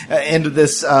into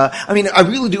this, I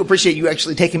really do appreciate you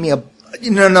actually taking me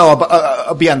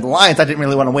beyond the lines. I didn't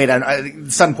really want to wait on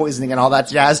sun poisoning and all that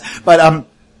jazz, but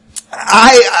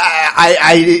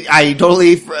I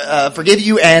totally forgive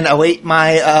you and await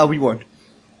my reward.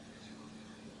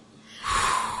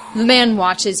 The man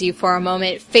watches you for a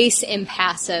moment, face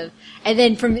impassive, and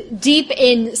then from deep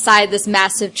inside this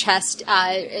massive chest,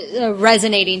 a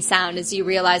resonating sound as you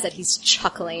realize that he's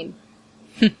chuckling.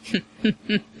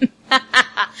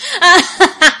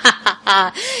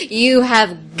 You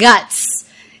have guts,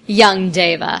 young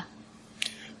Deva.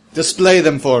 Display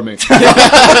them for me.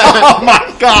 Oh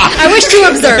my God! I wish to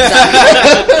observe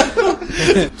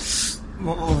them.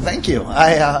 Well, thank you.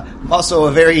 I'm also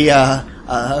a very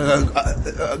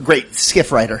great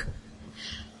skiff writer.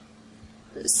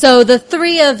 So the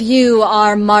three of you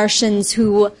are Martians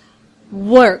who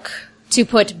work to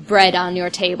put bread on your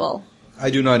table. I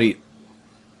do not eat.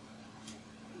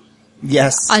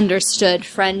 Yes. Understood,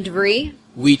 friend Vree.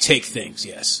 We take things,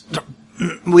 yes.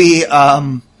 We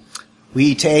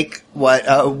take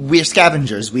we're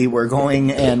scavengers. We were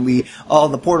going and all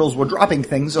the portals were dropping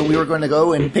things, so we were going to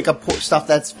go and pick up stuff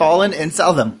that's fallen and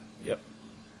sell them. Yep.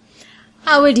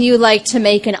 How would you like to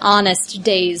make an honest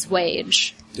day's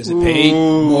wage? Does it pay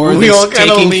more We than all kind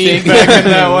of taking lean things? back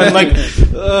in that one. Like,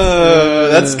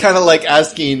 that's kind of like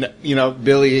asking,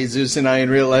 Billy, Jesus, and I in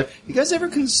real life, you guys ever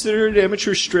considered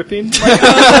amateur stripping?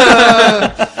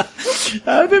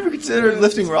 I've ever considered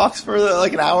lifting rocks for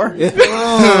like an hour.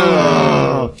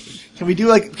 Can we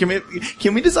do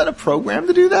can we design a program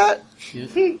to do that?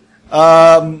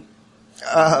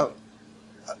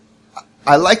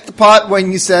 I like the part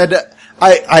when you said,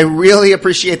 I really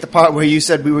appreciate the part where you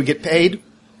said we would get paid.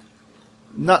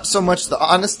 Not so much the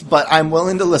honest, but I'm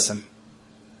willing to listen.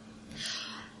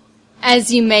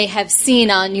 As you may have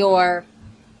seen on your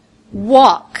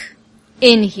walk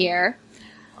in here,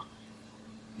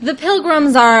 the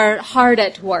pilgrims are hard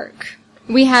at work.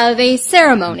 We have a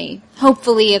ceremony,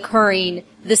 hopefully occurring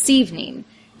this evening,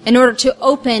 in order to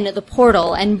open the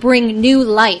portal and bring new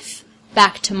life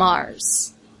back to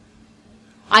Mars.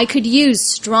 I could use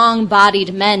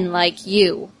strong-bodied men like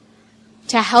you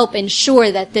to help ensure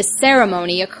that this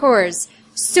ceremony occurs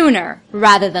sooner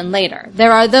rather than later.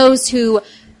 There are those who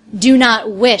do not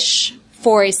wish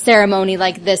for a ceremony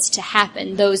like this to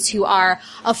happen, those who are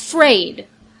afraid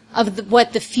of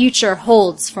what the future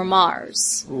holds for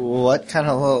Mars. What kind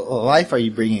of life are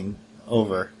you bringing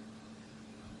over?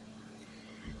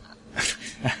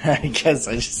 I guess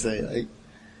I should say,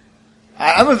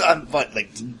 I'm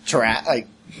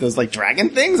those dragon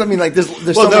things? I mean, there's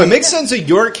Well, so no, many. it makes sense that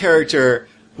your character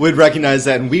would recognize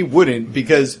that and we wouldn't,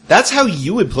 because that's how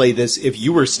you would play this if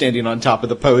you were standing on top of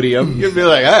the podium. You'd be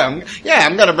like, I'm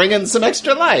gonna bring in some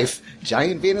extra life.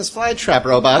 Giant Venus flytrap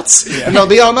robots, and they'll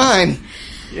be all mine.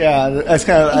 Yeah, that's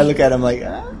kind of, I look at him like,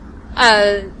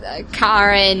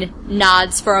 Karen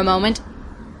nods for a moment.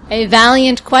 A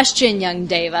valiant question, young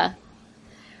Deva.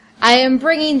 I am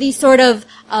bringing the sort of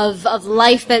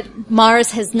life that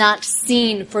Mars has not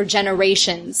seen for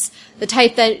generations. The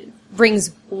type that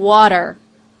brings water,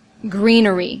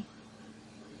 greenery,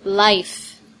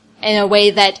 life, in a way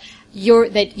that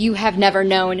you have never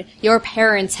known, your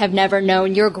parents have never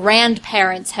known, your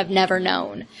grandparents have never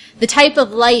known. The type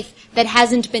of life that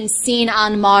hasn't been seen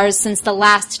on Mars since the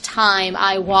last time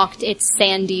I walked its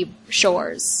sandy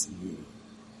shores.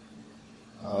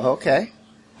 okay.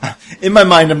 In my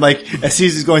mind, I'm like, as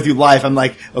he's going through life, I'm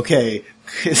like, okay,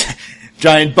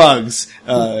 giant bugs,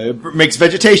 makes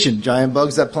vegetation, giant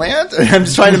bugs that plant. And I'm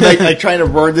just trying to trying to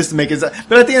word this to make it,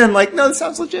 but at the end I'm like, no, this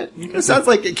sounds legit. It sounds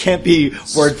like it can't be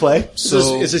wordplay.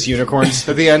 So is this unicorns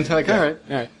at the end? Like, all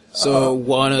right. So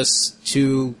want us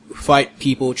to fight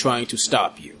people trying to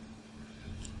stop you?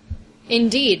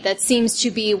 Indeed, that seems to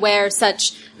be where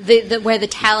where the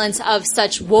talents of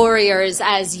such warriors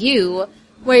as you,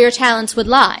 where your talents would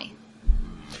lie.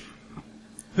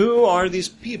 Who are these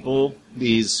people,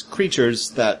 these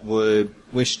creatures that would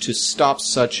wish to stop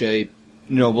such a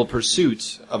noble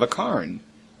pursuit of a Karn?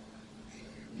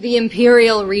 The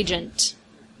Imperial Regent.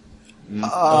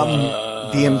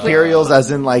 The Imperials,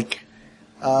 as in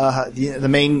the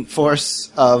main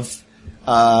force of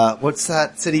what's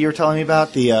that city you were telling me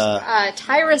about? The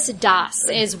Tyrus Das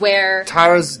is where...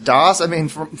 Tyrus Das. I mean,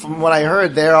 from what I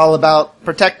heard, they're all about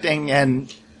protecting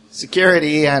and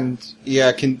security and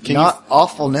can not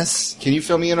awfulness. Can you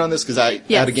fill me in on this? Because I,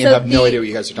 Yeah, out of game, so have no idea what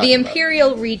you guys are talking The about.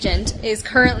 Imperial Regent is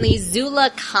currently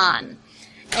Zula Khan.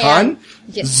 Khan? And-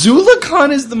 yes. Zula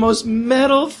Khan is the most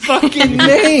metal fucking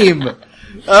name.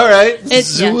 All right,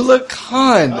 Zula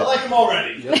Khan. I like him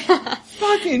already.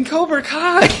 Fucking Cobra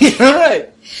Kai. All right.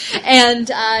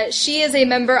 And she is a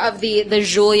member of the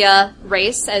Julia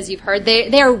race, as you've heard.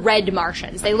 They are red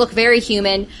Martians. They look very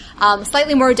human,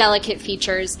 slightly more delicate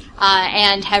features,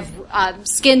 and have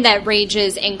skin that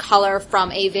ranges in color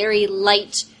from a very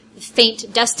light,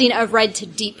 faint dusting of red to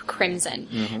deep crimson.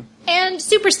 Mm-hmm. And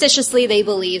superstitiously, they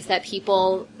believe that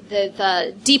people,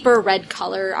 the deeper red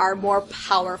color, are more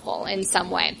powerful in some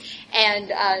way.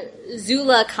 And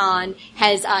Zula Khan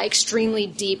has extremely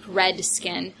deep red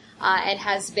skin. And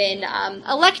has been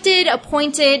elected,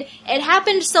 appointed. It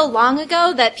happened so long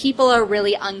ago that people are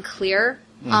really unclear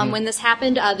when this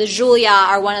happened. The Julia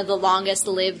are one of the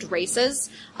longest-lived races.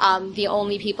 The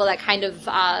only people that kind of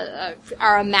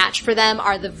are a match for them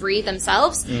are the Vree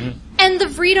themselves. Mm-hmm. And the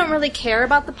Vree don't really care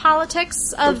about the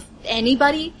politics of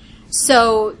anybody.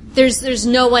 So there's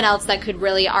no one else that could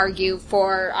really argue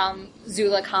for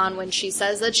Zula Khan when she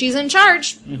says that she's in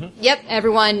charge. Mm-hmm. Yep,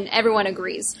 everyone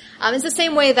agrees. It's the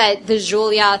same way that the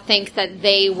Julia think that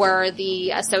they were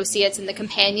the associates and the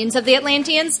companions of the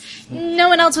Atlanteans. Mm-hmm. No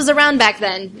one else was around back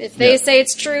then. If they say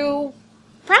it's true,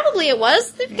 probably it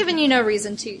was. They've given you no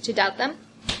reason to doubt them.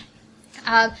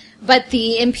 But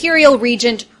the Imperial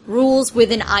Regent rules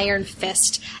with an iron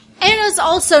fist, and is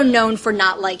also known for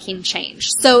not liking change.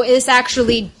 So this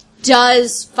actually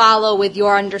does follow with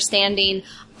your understanding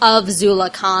of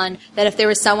Zula Khan, that if there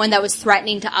was someone that was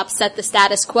threatening to upset the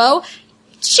status quo,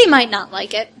 she might not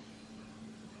like it.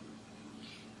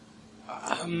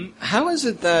 How is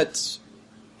it that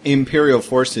Imperial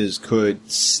forces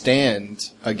could stand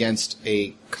against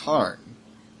a Karn?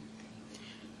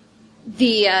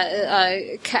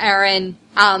 The Karen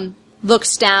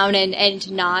looks down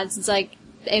and nods. It's like,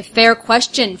 a fair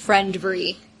question, friend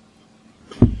Vree.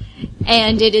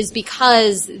 And it is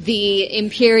because the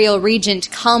Imperial Regent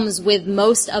comes with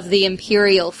most of the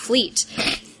Imperial fleet.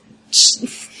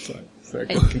 Sorry,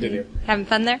 continue. Having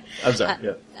fun there? I'm sorry,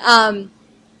 yeah.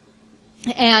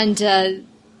 And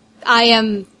I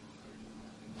am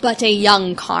but a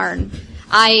young Karn.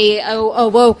 I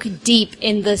awoke deep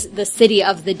in the city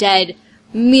of the dead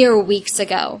mere weeks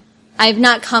ago. I have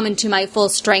not come into my full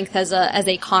strength as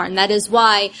a Karn. That is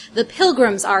why the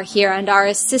pilgrims are here and are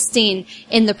assisting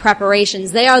in the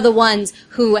preparations. They are the ones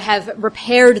who have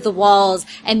repaired the walls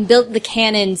and built the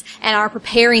cannons and are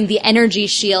preparing the energy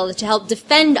shield to help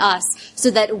defend us so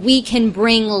that we can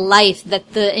bring life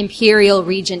that the Imperial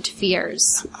Regent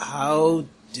fears. How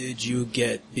did you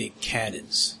get big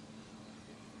cannons?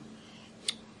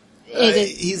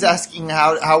 He's asking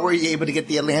how were you able to get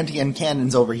the Atlantean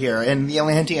cannons over here and the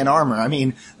Atlantean armor? I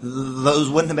mean, those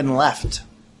wouldn't have been left.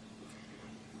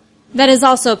 That is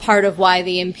also part of why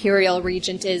the Imperial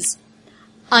Regent is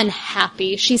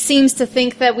unhappy. She seems to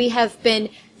think that we have been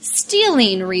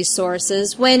stealing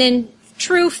resources when in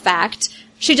true fact,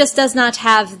 she just does not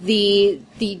have the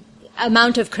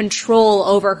amount of control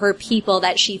over her people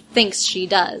that she thinks she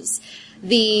does.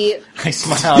 I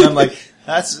smile and I'm like,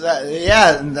 and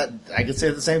I could say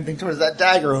the same thing towards that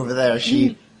dagger over there.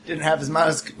 She didn't have as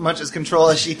much as control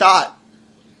as she thought.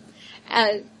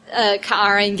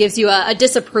 Karen gives you a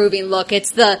disapproving look.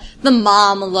 It's the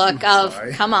mom look of,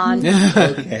 come on,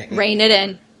 Okay. rein it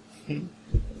in.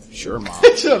 Sure, Mom.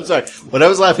 I'm sorry. What I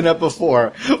was laughing at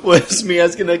before was me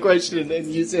asking that question and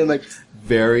you saying like,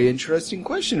 very interesting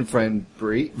question, friend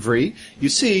Vree. You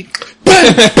see,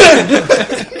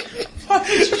 Why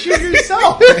did you shoot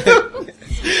yourself?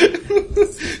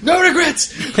 no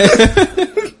regrets.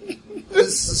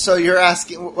 So you're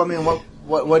asking, I mean,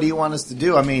 what do you want us to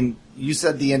do? I mean, you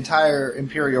said the entire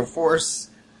Imperial force,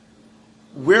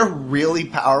 we're really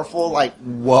powerful, like,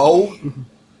 whoa.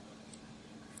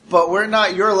 But we're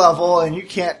not your level, and you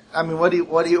can't, I mean, what do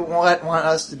you want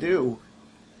us to do?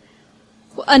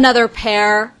 Another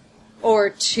pair or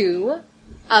two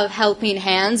of helping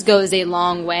hands goes a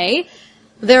long way.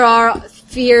 There are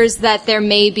fears that there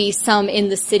may be some in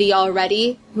the city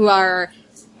already who are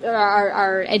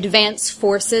advanced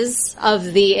forces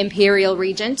of the Imperial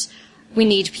Regent. We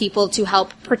need people to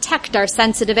help protect our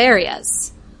sensitive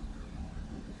areas.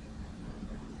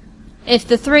 If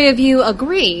the three of you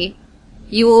agree,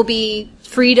 you will be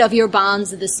freed of your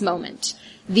bonds this moment.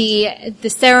 The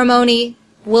ceremony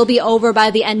will be over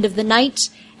by the end of the night,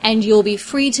 and you'll be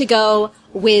free to go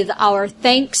with our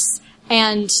thanks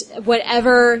and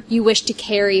whatever you wish to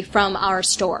carry from our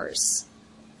stores.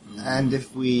 And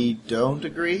if we don't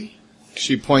agree?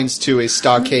 She points to a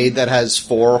stockade that has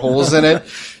 4 holes in it.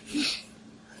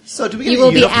 So do we get You a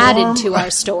will be uniform? added to our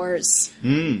stores.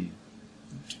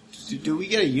 Do we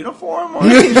get a uniform or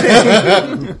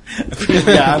anything?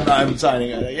 Yeah, I'm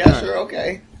signing on it. Yeah, sure,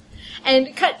 okay.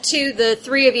 And cut to the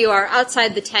 3 of you are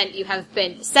outside the tent. You have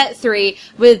been set 3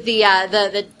 with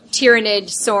the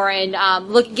Tyrannid Soren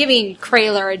giving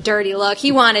Kraler a dirty look.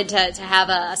 He wanted to have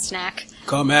a snack.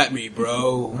 Come at me,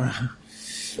 bro.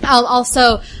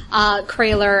 Also,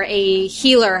 Kraler, a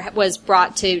healer was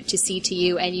brought to see to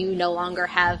you, and you no longer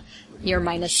have your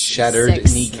minus Shattered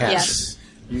 6. kneecaps.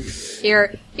 Yes.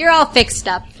 You're all fixed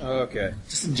up. Okay.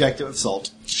 Just inject it with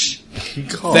salt.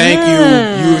 Thank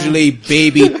you. Usually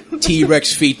baby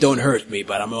T-Rex feet don't hurt me,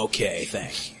 but I'm okay.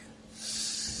 Thank you.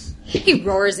 He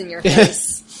roars in your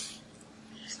face.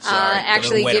 Sorry,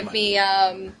 Actually, got a little give me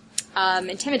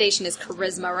intimidation is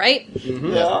charisma, right?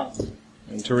 Yeah.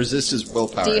 And to resist is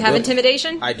willpower. Do you have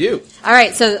intimidation? I do. All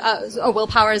right, so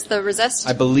willpower is the resist.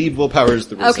 I believe willpower is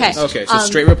the resist. Okay. Okay, so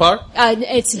straight willpower?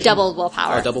 It's double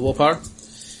willpower. Or double willpower?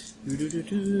 So,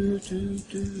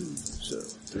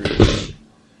 3.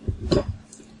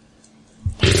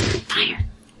 Fire.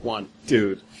 1.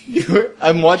 Dude.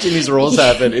 I'm watching these rolls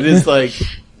happen. It is like...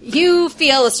 You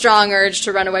feel a strong urge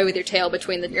to run away with your tail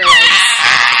between your legs.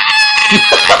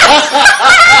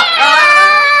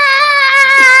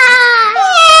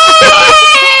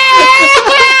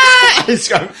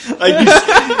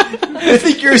 I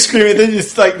think you're screaming, then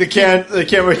it's like the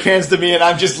camera cans to me, and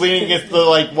I'm just leaning against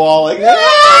the wall, like.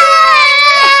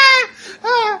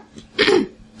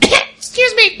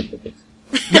 Excuse me.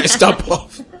 Stop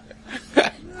off.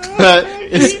 That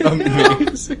is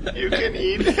amazing. You can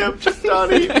eat him, just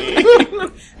don't eat me.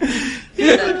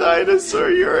 He's a dinosaur,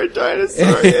 you're a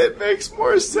dinosaur. It makes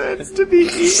more sense to be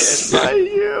eaten by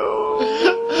you.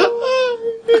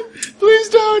 Please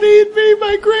don't eat me.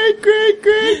 My great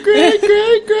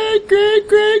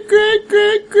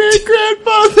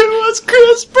grandfather was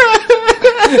Chris Pratt.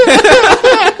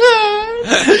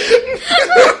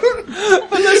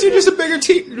 Unless you're just a bigger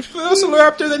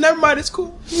Velociraptor, then never mind, it's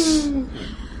cool.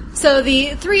 So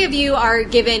the 3 of you are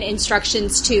given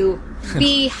instructions to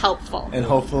be helpful. And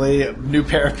hopefully a new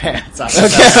pair of pants. And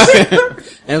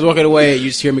as walking away, you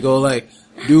just hear me go like,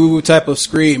 new type of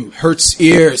scream, hurts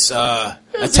ears,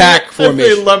 attack They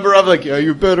formation. lumber up like, yeah,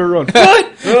 you better run.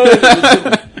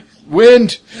 What?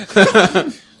 Wind.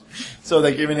 So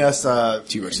they're giving us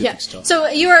T-Rex Yeah. stuff. So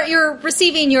you're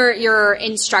receiving your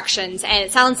instructions, and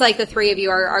it sounds like the 3 of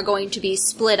you are going to be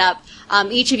split up.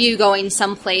 Each of you going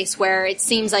someplace where it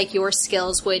seems like your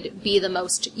skills would be the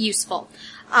most useful.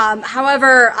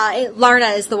 However,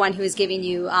 Larna is the one who is giving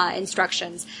you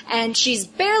instructions, and she's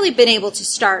barely been able to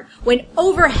start when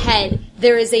overhead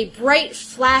there is a bright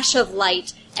flash of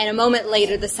light, and a moment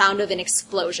later the sound of an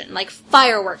explosion, like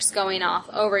fireworks going off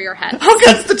over your head. oh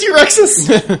god, it's the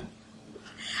T-Rexes!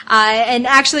 And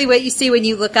actually what you see when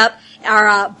you look up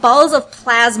are balls of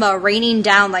plasma raining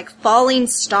down like falling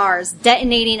stars,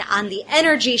 detonating on the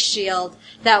energy shield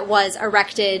that was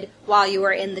erected while you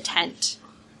were in the tent.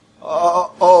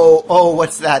 Oh,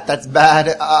 what's that? That's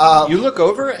bad. You look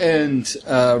over and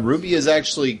Ruby has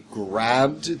actually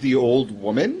grabbed the old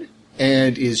woman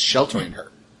and is sheltering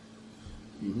her.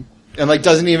 Mm-hmm. And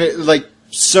doesn't even,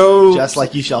 so... Just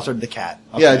like you sheltered the cat.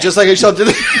 Okay. Yeah, just like I sheltered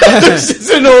the cat. There's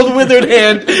just an old withered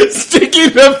hand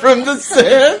sticking up from the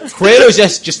sand.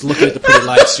 Kratos just looking at the pretty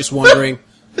lights, just wondering.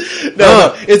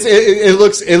 No,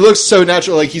 it looks so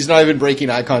natural, like he's not even breaking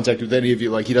eye contact with any of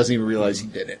you, like he doesn't even realize he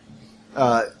did it.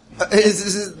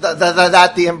 Is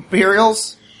that the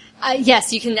Imperials?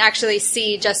 Yes, you can actually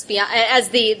see just beyond, as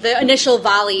the initial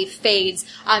volley fades,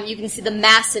 you can see the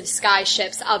massive sky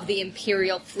ships of the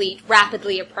Imperial fleet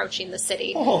rapidly approaching the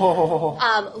city.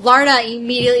 Larna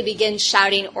immediately begins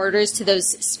shouting orders to those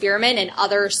spearmen and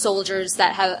other soldiers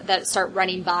that start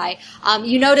running by.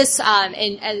 You notice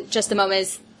in just a moment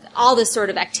as all this sort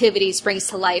of activity springs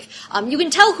to life. You can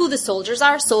tell who the soldiers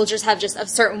are. Soldiers have just a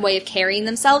certain way of carrying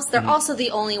themselves. They're also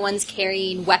the only ones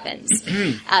carrying weapons.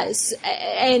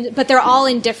 But they're all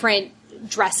in different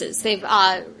dresses. They've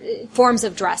forms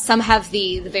of dress. Some have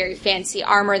the very fancy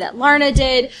armor that Larna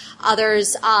did.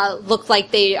 Others look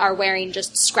like they are wearing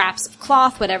just scraps of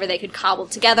cloth, whatever they could cobble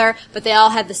together. But they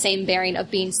all have the same bearing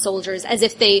of being soldiers, as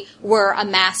if they were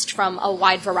amassed from a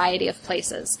wide variety of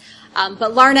places.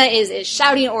 But Larna is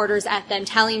shouting orders at them,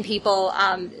 telling people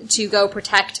to go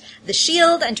protect the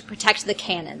shield and to protect the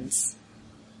cannons.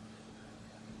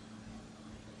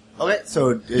 Okay,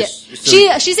 so...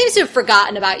 She seems to have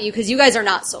forgotten about you because you guys are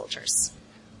not soldiers.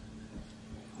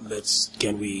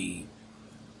 Can we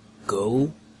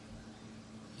go?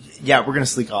 Yeah, we're gonna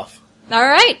sneak off. All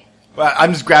right.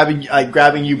 I'm just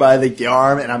grabbing you by the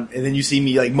arm, and then you see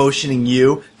me like motioning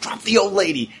you. Drop the old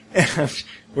lady.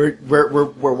 we're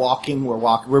walking.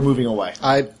 We're moving away.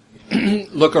 I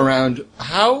look around.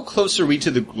 How close are we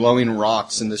to the glowing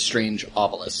rocks and the strange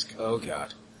obelisk? Oh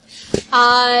God.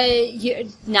 You're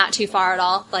not too far at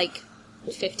all. Like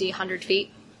 50, 100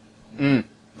 feet.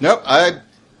 Nope.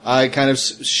 I kind of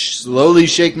slowly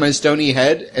shake my stony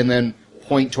head and then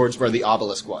point towards where the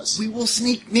obelisk was. We will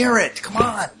sneak near it. Come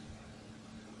on.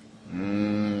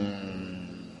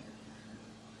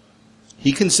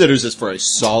 He considers this for a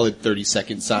solid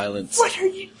 30-second silence. What are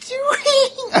you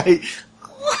doing?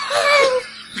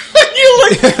 You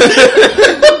like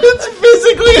it's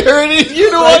physically hurting you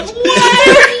to watch.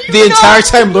 The entire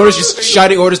time, Lona's just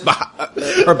shouting orders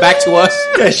her back to us.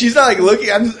 Yeah, she's not like looking.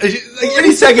 Like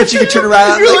any second she could turn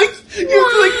around. You're like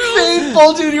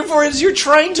painful, dude. Your foreheads. You're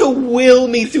trying to will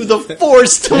me through the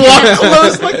force to walk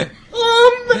close. Like,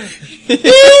 here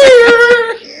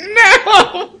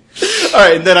now. All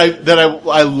right, and then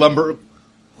I lumber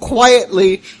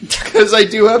quietly because I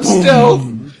do have stealth.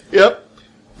 Yep.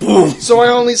 So I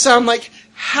only sound like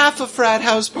half a frat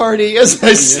house party as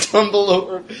I stumble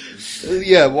over.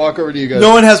 Walk over to you guys.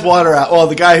 No one has water out. Well,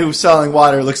 the guy who's selling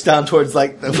water looks down towards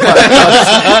like the water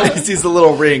house. He sees the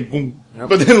little ring. Boom.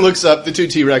 But then looks up. The two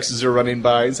T-Rexes are running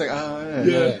by. It's like,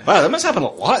 yeah. Wow, that must happen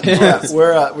a lot. Yeah,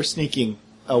 we're sneaking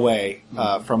away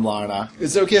from Lana.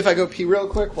 Is it okay if I go pee real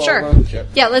quick? Sure.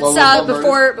 Yeah, let's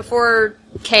before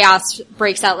chaos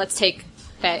breaks out. Let's take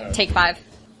 5.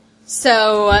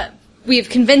 So we've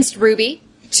convinced Ruby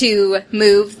to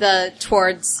move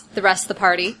towards the rest of the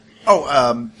party.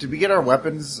 Oh, did we get our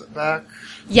weapons back?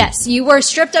 Yes, you were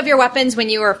stripped of your weapons when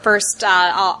you were first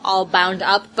all bound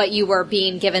up, but you were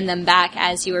being given them back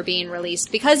as you were being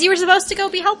released because you were supposed to go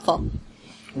be helpful.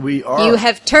 We are. You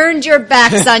have turned your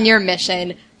backs on your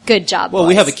mission. Good job, Well, boys.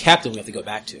 we have a captain we have to go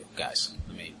back to, guys.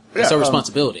 I mean, that's our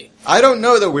responsibility. I don't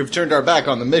know that we've turned our back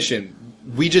on the mission.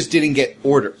 We just didn't get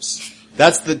orders.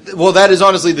 That is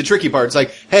honestly the tricky part. It's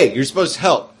like, hey, you're supposed to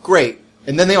help. Great.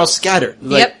 And then they all scattered.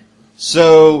 Yep.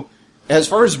 So, as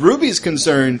far as Ruby's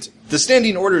concerned, the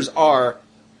standing orders are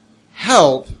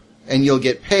help and you'll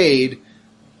get paid,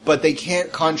 but they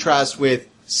can't contrast with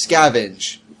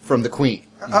scavenge from the Queen.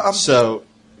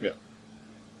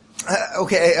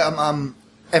 Okay,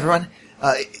 everyone,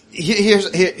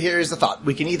 here's the thought.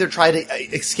 We can either try to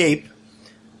escape,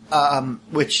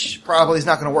 which probably is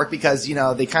not going to work because,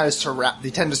 they kind of they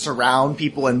tend to surround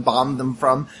people and bomb them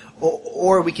from,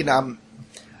 or we can, I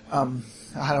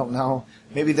don't know,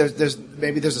 maybe there's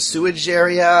a sewage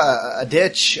area, a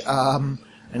ditch, an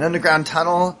underground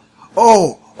tunnel.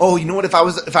 Oh, you know what? If I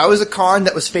was a Karn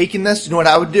that was faking this, you know what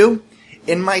I would do?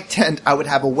 In my tent, I would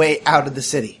have a way out of the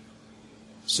city.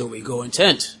 So we go in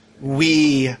tent.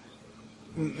 A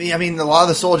lot of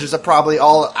the soldiers are probably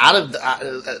all out of,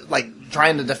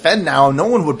 trying to defend now. No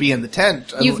one would be in the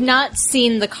tent. You've not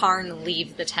seen the Karn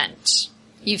leave the tent.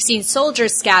 You've seen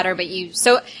soldiers scatter, and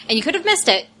you could have missed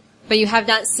it, but you have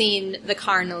not seen the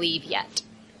Karn leave yet.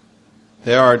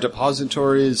 There are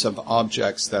depositories of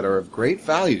objects that are of great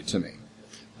value to me,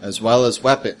 as well as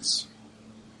weapons.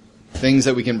 Things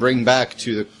that we can bring back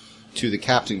to the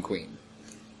Captain Queen.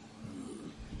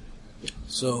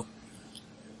 So,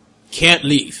 can't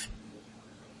leave.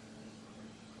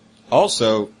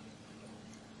 Also,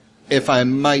 if I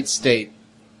might state,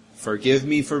 forgive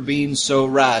me for being so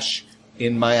rash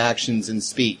in my actions and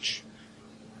speech.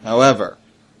 However,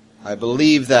 I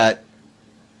believe that,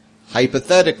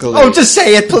 hypothetically... Oh, just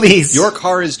say it, please! Your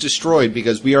car is destroyed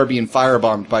because we are being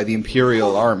firebombed by the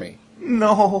Imperial Army.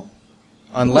 No.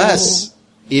 Unless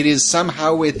it is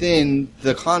somehow within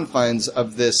the confines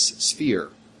of this sphere.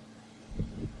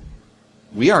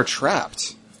 We are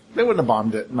trapped. They wouldn't have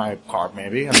bombed it in my car,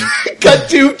 maybe. Cut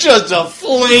to just a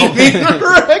flaming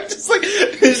wreck.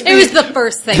 It was the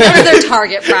first thing. That was their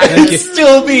target practice.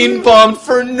 Still being bombed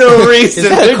for no reason. Is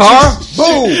that a car?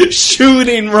 Boom!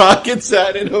 Shooting rockets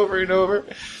at it over and over.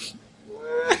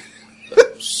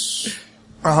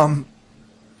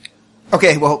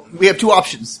 Okay, well, we have two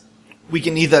options. We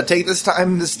can either take this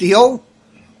time to steal,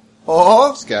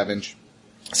 or... Scavenge.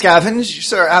 Scavenge,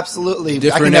 sir, absolutely.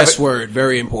 Different S word,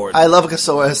 very important. I love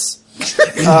Casoas.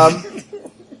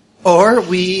 Or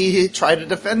we try to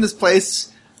defend this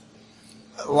place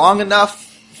long enough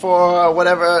for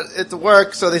whatever it to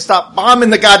work, so they stop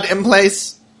bombing the goddamn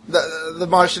place, the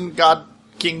Martian god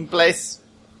king place.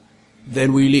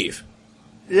 Then we leave.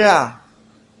 Yeah.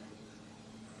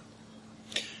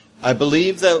 I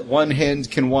believe that one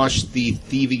hand can wash the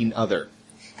thieving other.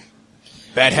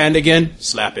 Bad hand again?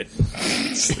 Slap it.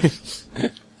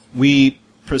 We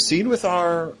proceed with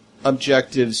our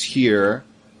objectives here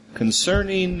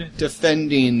concerning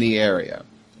defending the area.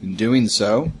 In doing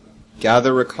so,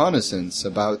 gather reconnaissance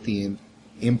about the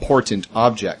important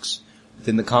objects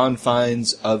within the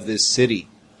confines of this city.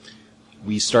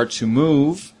 We start to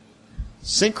move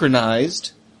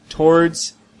synchronized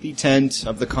towards the tent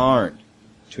of the Karn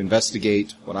to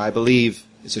investigate what I believe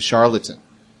is a charlatan.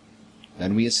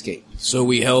 Then we escape. So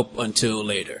we help until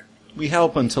later. We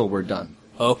help until we're done.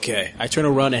 Okay. I turn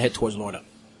around and head towards Lorna.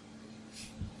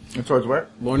 And towards where?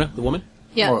 Lorna, the woman?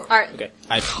 Yeah. Oh, All right. Okay.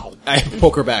 I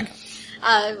poke her back.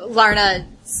 Larna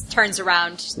turns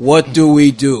around. What do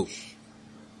we do?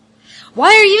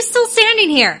 Why are you still standing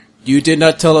here? You did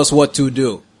not tell us what to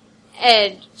do.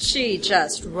 And she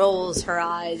just rolls her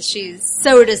eyes. She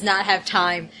so does not have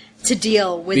time to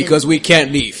deal with Because we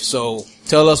can't leave, so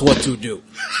tell us what to do.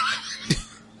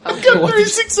 I've got 3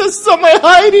 successes on my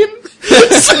hiding.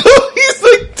 So he's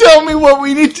like, tell me what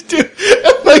we need to do.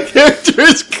 And my character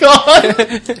is gone.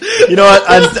 You know what?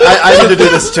 I need to do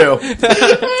this too.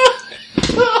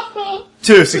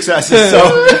 2 successes,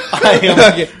 so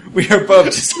we are both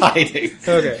just hiding.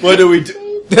 Okay. What do we do?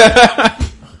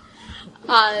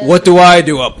 What do I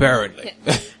do, apparently?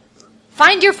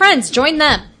 Find your friends. Join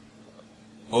them.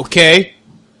 Okay.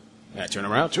 I turn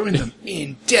around. Join them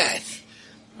in death.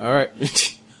 All right.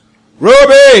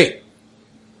 Ruby!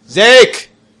 Zake!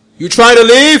 You trying to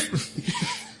leave?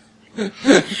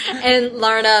 And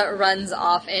Larna runs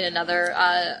off in another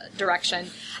direction.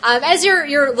 As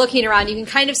you're looking around, you can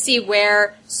kind of see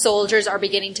where soldiers are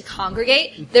beginning to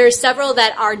congregate. There are several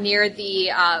that are near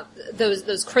the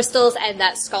those crystals and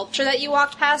that sculpture that you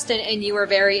walked past, and you were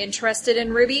very interested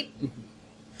in, Ruby.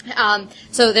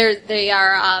 So they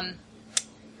are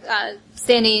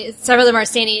standing. Several of them are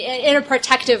standing in a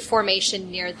protective formation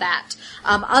near that.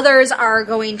 Others are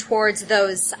going towards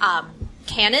those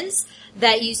cannons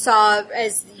that you saw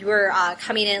as you were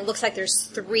coming in. It looks like there's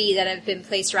 3 that have been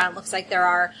placed around. It looks like there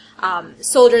are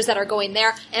soldiers that are going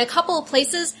there. In a couple of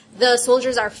places, the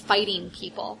soldiers are fighting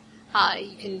people.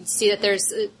 You can see that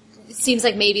there's. It seems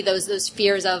like maybe those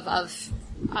fears of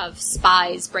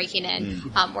spies breaking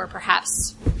in were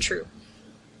perhaps true.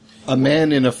 A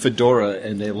man in a fedora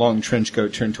and a long trench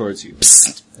coat turned towards you.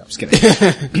 Psst. No, I'm just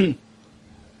kidding.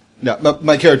 No,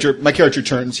 my character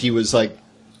turns. He was like,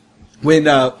 when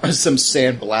some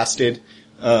sand blasted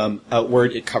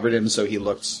outward, it covered him, so he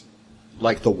looked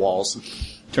like the walls.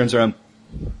 Turns around.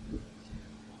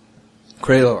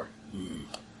 Kraylor,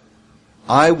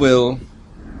 I will,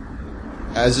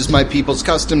 as is my people's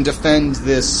custom, defend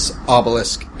this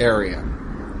obelisk area.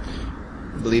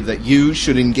 I believe that you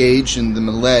should engage in the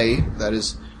melee that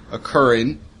is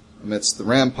occurring amidst the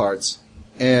ramparts,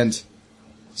 and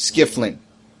Skiffling.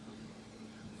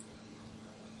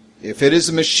 If it is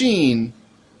a machine,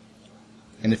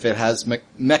 and if it has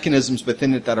mechanisms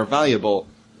within it that are valuable,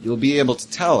 you'll be able to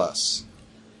tell us.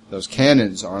 Those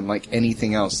cannons are unlike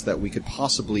anything else that we could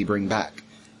possibly bring back.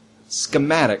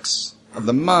 Schematics of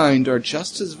the mind are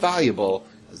just as valuable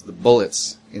as the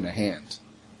bullets in a hand.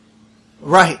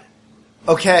 Right.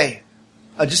 Okay.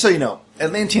 Just so you know,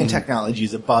 Atlantean technology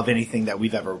is above anything that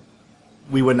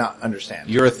we would not understand.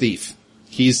 You're a thief.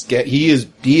 He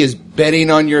is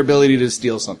betting on your ability to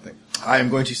steal something. I am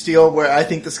going to steal where I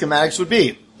think the schematics would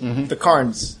be. The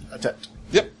Karn's attempt.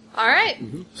 Yep. All right.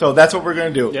 So that's what we're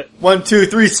going to do. Yep. 1, 2,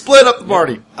 3, split up the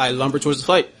party. I lumber towards the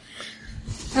fight.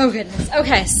 Oh goodness.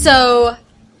 Okay, so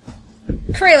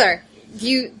Kraylor,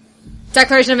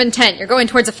 declaration of intent. You're going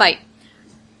towards a fight.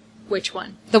 Which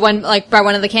one? The one like by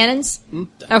one of the cannons?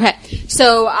 Okay.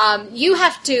 So you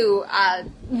have to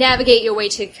navigate your way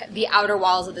to the outer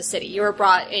walls of the city. You are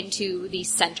brought into the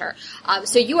center.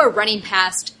 So you are running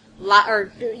past,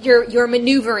 or you're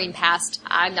maneuvering past.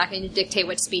 I'm not going to dictate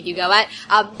what speed you go at.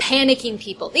 Panicking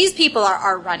people. These people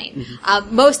are running.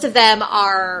 Most of them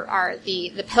are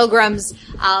the pilgrims.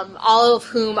 All of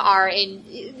whom are in.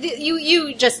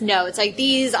 You just know it's like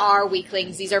these are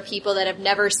weaklings. These are people that have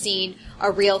never seen a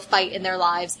real fight in their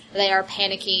lives. They are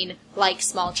panicking like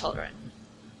small children.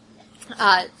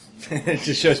 It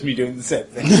just shows me doing the same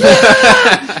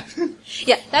thing.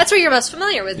 Yeah, that's where you're most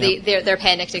familiar with their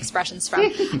panicked expressions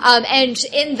from. And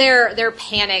in their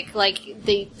panic, like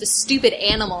the stupid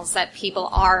animals that people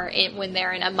are when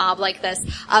they're in a mob like this,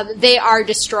 they are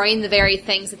destroying the very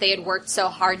things that they had worked so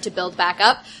hard to build back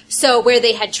up. So where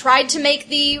they had tried to make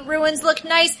the ruins look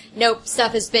nice, nope,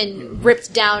 stuff has been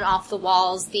ripped down off the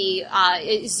walls.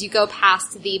 As you go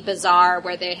past the bazaar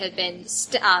where there had been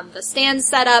the stands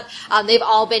set up, they've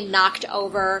all been knocked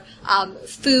over.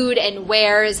 Food and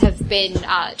wares have been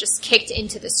just kicked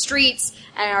into the streets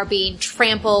and are being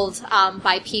trampled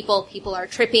by people. People are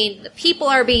tripping. The people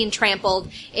are being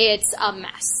trampled. It's a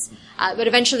mess. But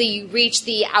eventually you reach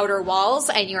the outer walls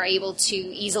and you're able to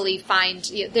easily find,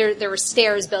 there were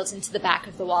stairs built into the back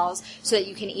of the walls so that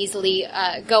you can easily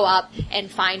go up and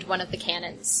find one of the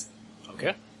cannons.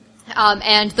 Okay.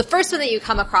 And the first one that you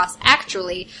come across,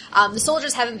 actually, the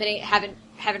soldiers haven't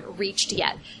reached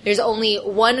yet. There's only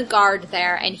one guard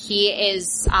there, and he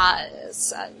is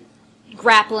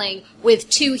grappling with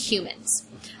 2 humans.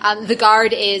 The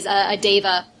guard is a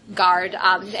Deva guard,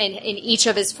 and in each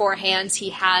of his 4 hands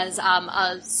he has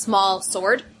a small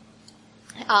sword.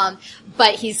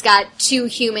 But he's got 2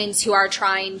 humans who are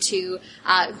trying to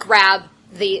grab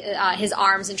his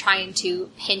arms and trying to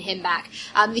pin him back.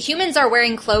 The humans are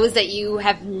wearing clothes that you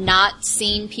have not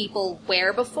seen people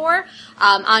wear before.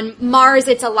 On Mars,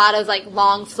 it's a lot of like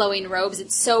long flowing robes.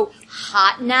 It's so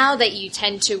hot now that you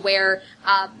tend to wear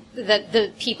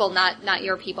the people, not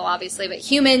your people obviously, but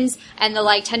humans and the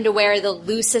like tend to wear the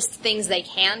loosest things they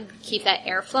can, keep that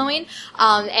air flowing.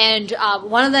 And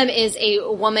one of them is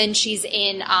a woman. She's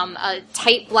in a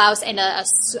tight blouse and a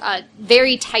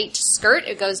very tight skirt.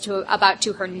 It goes about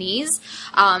to her knees.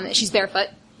 She's barefoot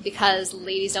because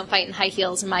ladies don't fight in high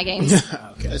heels in my games.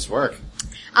 Okay. Nice work.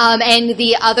 And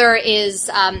the other is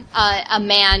a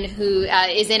man who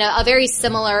is in a very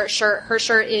similar shirt. Her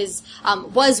shirt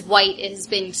was white. It has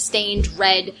been stained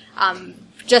red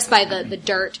just by the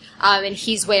dirt. And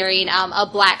he's wearing a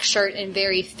black shirt and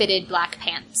very fitted black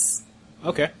pants.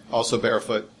 Okay. Also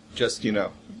barefoot, just,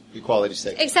 equality's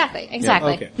sake. Exactly. Yeah,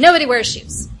 okay. Nobody wears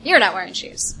shoes. You're not wearing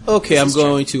shoes. Okay, I'm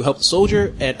going to help the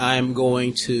soldier, and I'm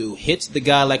going to hit the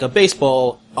guy like a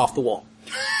baseball off the wall.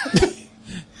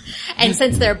 And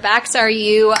since their backs are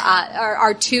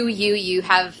to you, you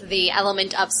have the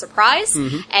element of surprise,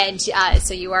 and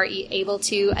so you are able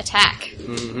to attack.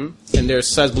 Mm-hmm. And there's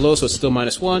size below, so it's still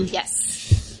 -1.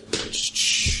 Yes.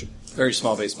 Very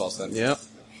small baseballs then. Yep.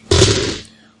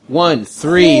 1,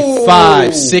 3,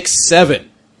 5, 6, 7.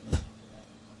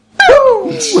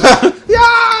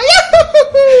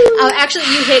 Actually,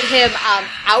 you hit him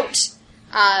out.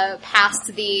 Past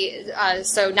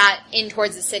so not in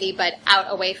towards the city, but out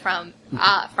away from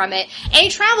it. And he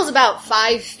travels about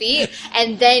 5 feet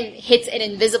and then hits an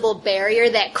invisible barrier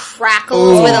that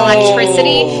crackles with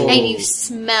electricity, and you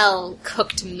smell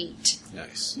cooked meat.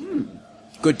 Nice.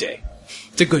 Good day.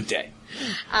 It's a good day.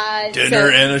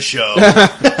 Dinner and a show.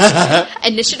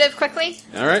 Initiative quickly.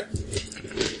 All right.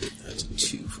 That's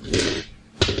 2.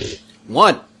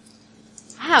 1.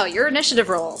 Wow, your initiative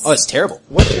rolls. Oh, it's terrible.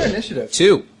 What's your initiative?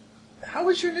 2. How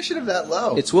is your initiative that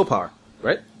low? It's willpower,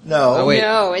 right? No. Oh, wait.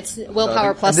 No, it's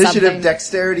willpower plus Initiative, something.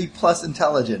 dexterity plus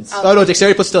intelligence. Oh, no,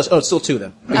 dexterity plus intelligence. Oh, it's still 2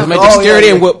 then. Because my Oh, dexterity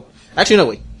yeah, and yeah. will. Actually, no,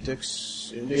 wait.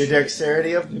 Your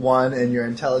dexterity of 1 and your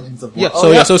intelligence of 1.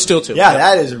 Yeah, so it's still 2. Yeah,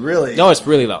 that is really... No, it's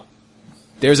really low.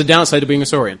 There's a downside to being a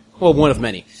Saurian. Well, one of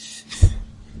many.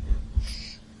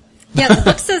 Yeah, the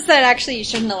book says that actually you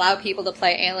shouldn't allow people to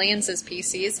play aliens as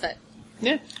PCs, but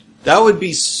Yeah. That would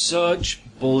be such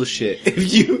bullshit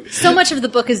if you... so much of the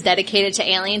book is dedicated to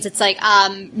aliens. It's like,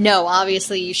 no,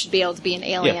 obviously you should be able to be an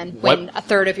alien Yeah, when a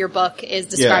third of your book is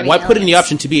describing Why aliens. put in the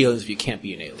option to be aliens if you can't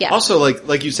be an alien? Yeah. Also,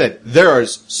 like you said, there are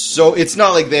so... It's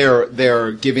not like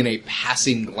they're giving a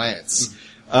passing glance.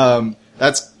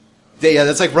 That's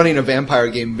like running a vampire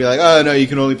game and be like, oh no, you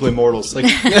can only play mortals. Like,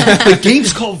 the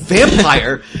game's called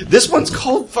Vampire. This one's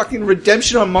called fucking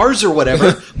Redemption on Mars or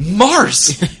whatever.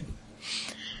 Mars!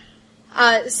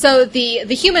 So the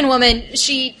human woman,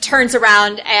 she turns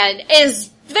around and is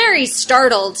very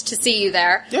startled to see you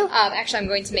there. Yeah. Actually, I'm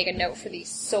going to make a note for the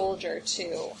soldier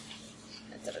too.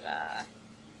 Da-da-da.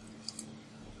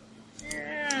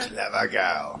 Clever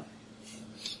girl.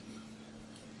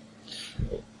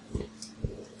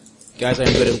 Guys, I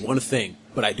am good at one thing,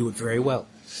 but I do it very well.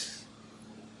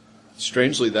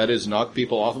 Strangely, that is knock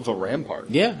people off of a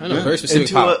rampart. Yeah, I know. Very specific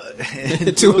Into power.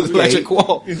 Into a magic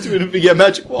wall. Into a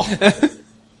magic wall.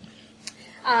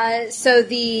 So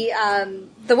the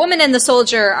woman and the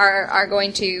soldier are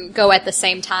going to go at the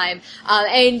same time,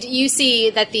 and you see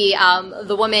that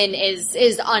the woman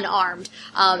is unarmed,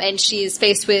 and she is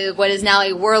faced with what is now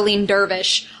a whirling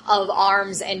dervish of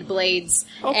arms and blades,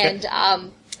 Okay.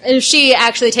 and she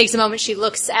actually takes a moment. She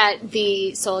looks at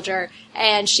the soldier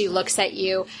and she looks at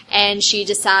you, and she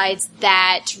decides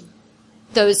that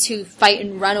those who fight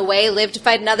and run away live to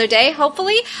fight another day,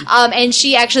 hopefully. And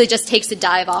she actually just takes a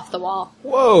dive off the wall.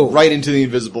 Whoa. Right into the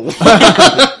invisible wall.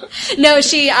 No,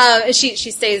 she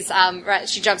stays,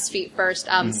 she jumps feet first,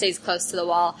 stays close to the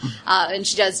wall, and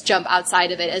she does jump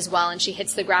outside of it as well, and she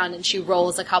hits the ground and she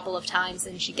rolls a couple of times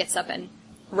and she gets up and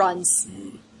runs.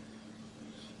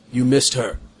 You missed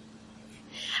her.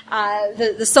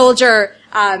 The soldier,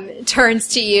 turns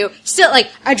to you, still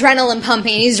like adrenaline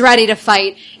pumping. He's ready to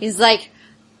fight. He's like,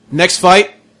 Next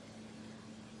fight?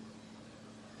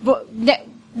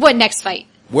 what next fight?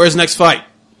 Where's next fight?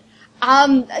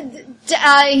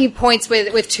 He points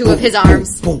with two of his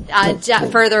arms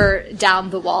further down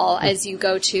the wall as you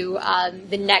go to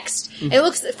the next. It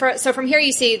looks so from here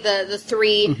you see the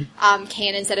three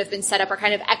cannons that have been set up are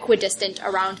kind of equidistant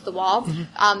around the wall,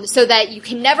 so that you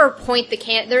can never point the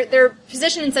can. They're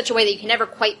positioned in such a way that you can never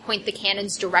quite point the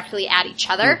cannons directly at each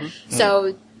other.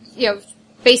 So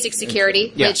basic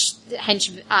security, which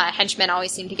henchmen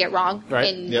always seem to get wrong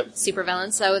in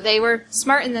supervillains. So they were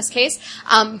smart in this case.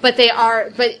 But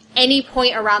any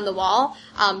point around the wall,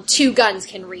 two guns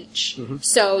can reach.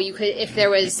 So you could, if there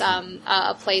was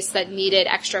a place that needed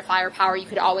extra firepower, you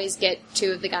could always get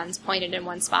two of the guns pointed in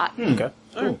one spot. Okay.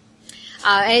 All right.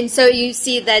 And so you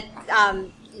see that,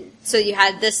 so you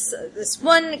had this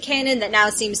one cannon that now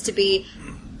seems to be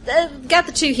got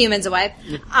the two humans away,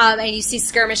 and you see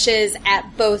skirmishes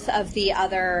at both of the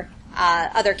other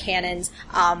cannons.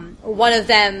 One of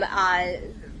them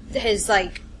is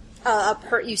like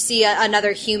you see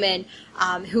another human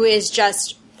who is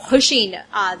just pushing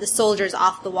the soldiers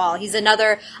off the wall. He's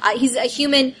a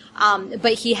human,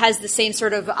 but he has the same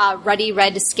sort of ruddy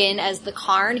red skin as the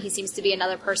Karn. He seems to be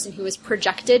another person who was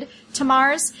projected to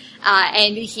Mars,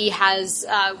 and he has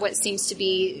what seems to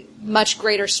be much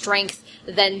greater strength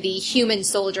than the human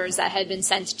soldiers that had been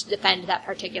sent to defend that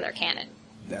particular cannon.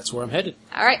 That's where I'm headed.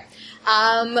 All right.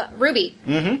 Ruby,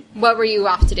 what were you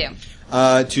off to do?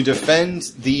 To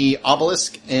defend the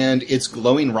obelisk and its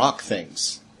glowing rock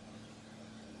things.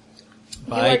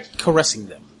 By caressing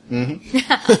them.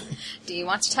 Do you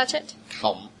want to touch it?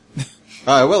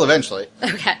 I will eventually.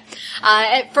 Okay.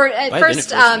 At first,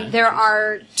 there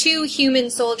are two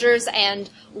human soldiers and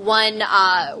one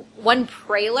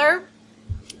Praelar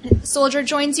soldier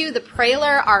joins you. The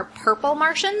Praelar are purple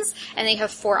Martians, and they have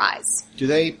 4 eyes. Do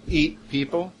they eat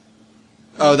people?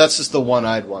 Oh, that's just the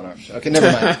one-eyed one. Okay,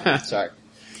 never mind. Sorry.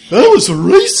 That was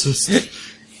racist.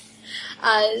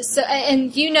 So,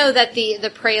 and you know that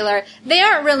the Praelar, they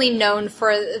aren't really known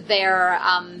for their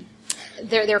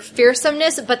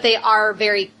fearsomeness, but they are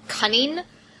very cunning.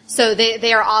 So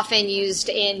they are often used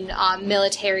in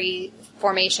military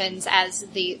formations as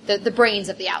the brains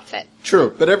of the outfit.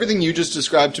 True, but everything you just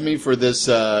described to me for this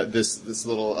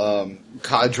little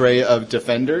cadre of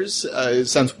defenders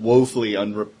sounds woefully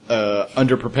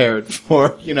underprepared for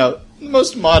the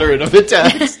most moderate of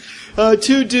attacks.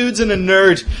 2 dudes and a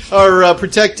nerd are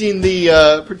protecting the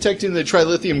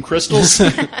trilithium crystals.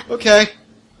 Okay,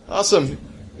 awesome.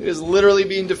 It is literally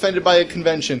being defended by a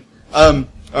convention. All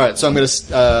right, so I'm going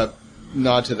to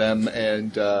nod to them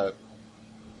and.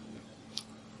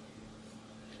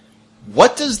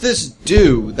 What does this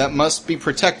do that must be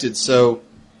protected? So,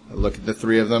 I look at the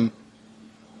 3 of them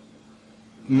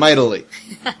mightily.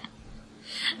 I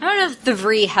don't know if the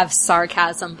Vree have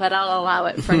sarcasm, but I'll allow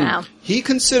it for now. He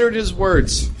considered his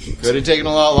words. Could have taken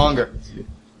a lot longer.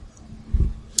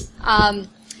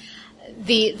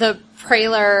 The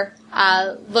Praelar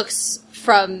looks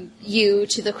from you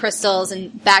to the crystals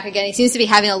and back again. He seems to be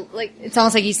having it's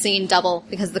almost like he's seeing double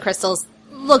because the crystals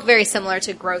look very similar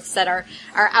to growths that are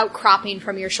outcropping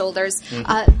from your shoulders.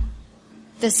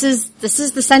 This is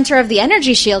the center of the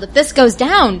energy shield. If this goes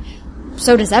down,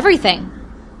 so does everything.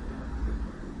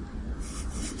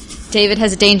 David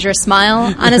has a dangerous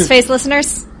smile on his face,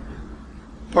 listeners.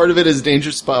 Part of it is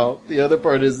dangerous smile. The other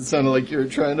part is it sounded like you were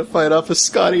trying to fight off a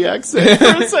Scotty accent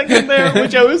for a second there,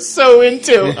 which I was so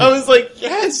into. I was like,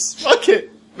 yes, fuck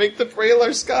it. Make the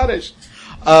Praelar Scottish.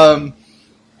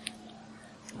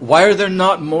 Why are there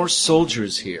not more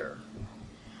soldiers here?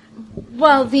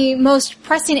 Well, the most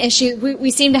pressing issue, we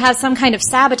seem to have some kind of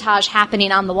sabotage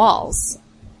happening on the walls.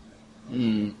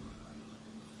 On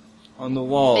the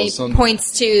walls. It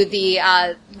points to the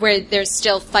where there's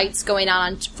still fights going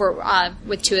on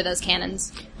with 2 of those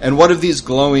cannons. And what of these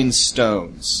glowing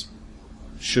stones?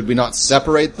 Should we not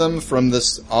separate them from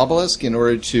this obelisk in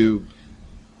order to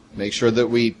make sure that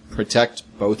we protect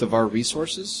both of our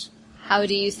resources? How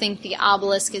do you think the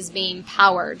obelisk is being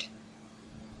powered?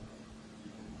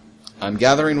 I'm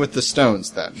gathering with the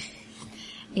stones, then.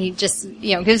 He just,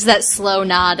 gives that slow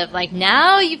nod of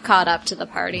now you've caught up to the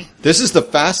party. This is the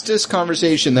fastest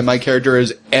conversation that my character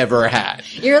has ever had.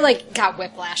 You're got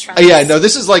whiplash from Yeah, no,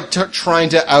 this is trying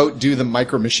to outdo the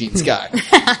Micro Machines guy.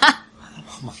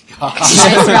 Oh my god.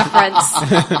 Nice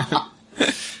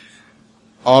reference.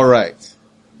 All right.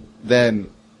 Then,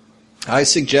 I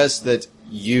suggest that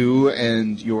you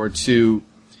and your 2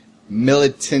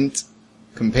 militant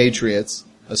compatriots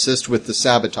assist with the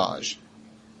sabotage.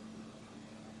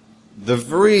 The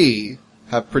Vree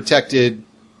have protected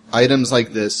items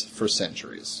like this for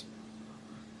centuries.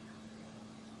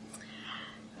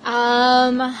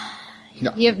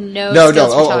 No. You have no No,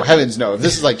 skills for oh, talking. heavens no. If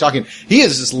this is like talking, he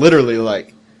is just literally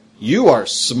like, you are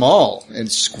small and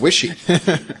squishy.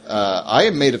 I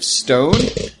am made of stone.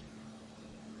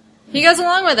 He goes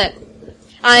along with it.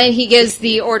 And he gives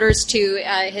the orders to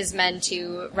his men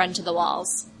to run to the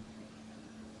walls.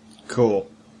 Cool.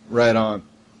 Right on.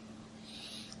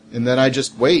 And then I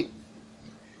just wait.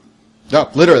 No,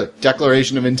 literally,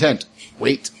 declaration of intent.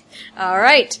 Wait. All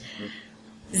right.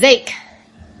 Zake.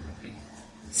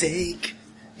 Zeke,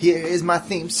 here is my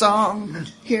theme song.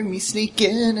 Hear me sneak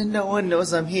in and no one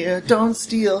knows I'm here. Don't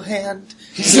steal hand.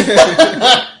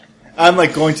 I'm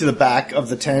like going to the back of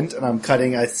the tent and I'm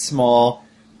cutting a small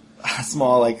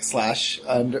like slash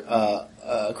under,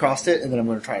 across it, and then I'm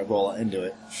going to try to roll into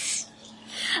it.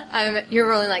 You're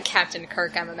rolling like Captain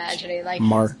Kirk, I'm imagining. Like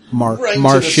Right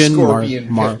Martian, to the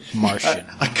scorpion Martian.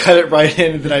 I cut it right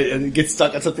in, and then I get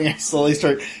stuck on something. I slowly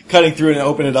start cutting through it and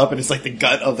open it up, and it's like the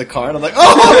gut of the car. And I'm like,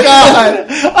 oh god,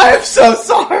 I'm so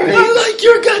sorry. I like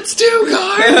your guts too,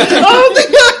 Gar. Oh, the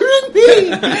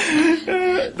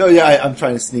iron me. No, yeah, I'm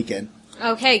trying to sneak in.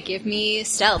 okay, give me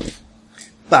stealth.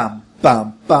 Bum,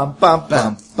 bum, bum, bum,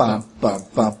 bum, bum, bum,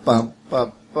 bum, bum,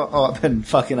 bum. Oh, I've been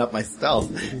fucking up my stealth.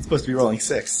 It's supposed to be rolling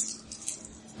 6.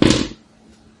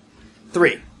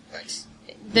 3. Nice.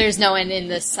 There's no one in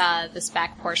this this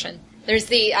back portion. There's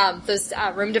the those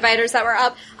room dividers that were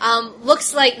up.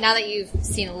 Looks like, now that you've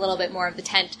seen a little bit more of the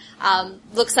tent,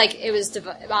 looks like it was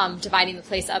dividing the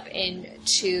place up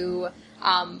into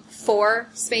 4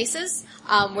 spaces,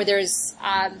 where there's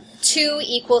 2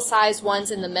 equal-sized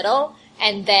ones in the middle,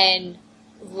 and then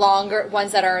longer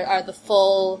ones that are the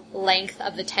full length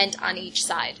of the tent on each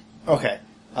side. Okay.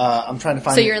 I'm trying to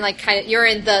find... So you're in you're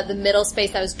in the middle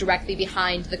space that was directly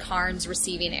behind the Karn's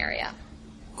receiving area.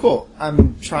 Cool.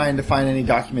 I'm trying to find any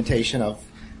documentation of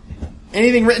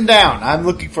anything written down. I'm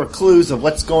looking for clues of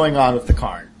what's going on with the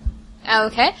Karn.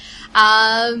 Okay.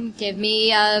 Give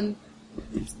me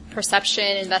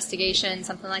perception, investigation,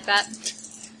 something like that.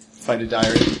 Find a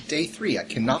diary. Day 3. I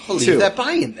cannot believe 2. that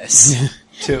buying this.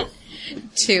 2.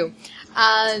 2.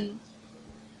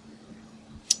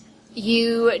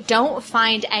 You don't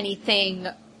find anything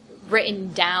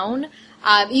written down.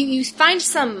 You find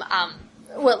some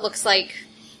what looks like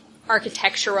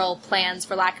architectural plans,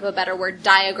 for lack of a better word,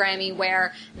 diagramming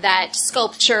where that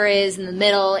sculpture is in the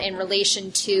middle in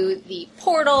relation to the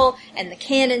portal and the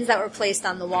cannons that were placed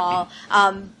on the wall.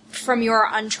 From your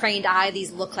untrained eye,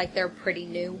 these look like they're pretty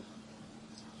new.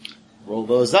 Roll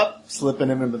those up, slipping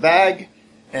them in the bag,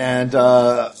 and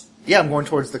I'm going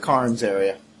towards the Karn's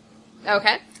area.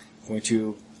 Okay. I'm going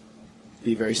to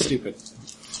be very stupid.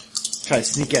 Try to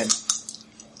sneak in.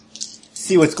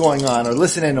 See what's going on, or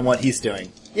listen in on what he's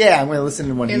doing. Yeah, I'm going to listen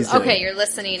in on what he's doing. Okay, you're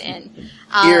listening in.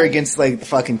 Ear against, like, the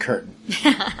fucking curtain.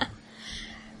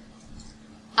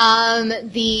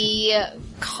 The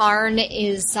Karn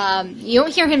is, you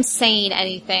don't hear him saying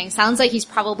anything. Sounds like he's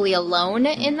probably alone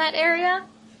in that area.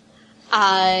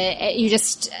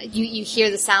 You hear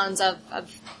the sounds of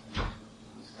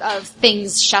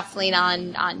things shuffling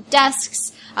on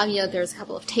desks. There's a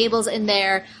couple of tables in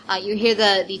there. You hear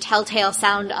the telltale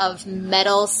sound of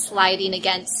metal sliding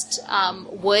against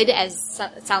wood, as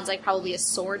it sounds like probably a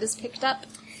sword is picked up.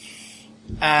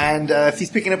 And if he's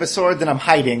picking up a sword, then I'm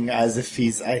hiding, as if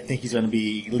I think he's going to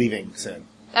be leaving soon.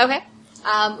 Okay.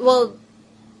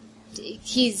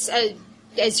 He's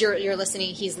as you're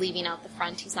listening, he's leaving out the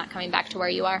front. He's not coming back to where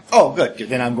you are. Oh, good.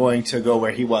 Then I'm going to go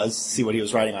where he was, see what he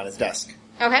was writing on his desk.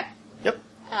 Okay. Yep.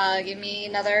 Give me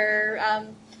another,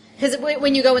 because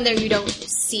when you go in there, you don't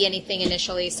see anything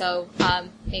initially, so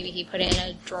maybe he put it in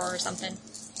a drawer or something.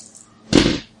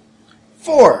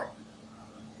 4.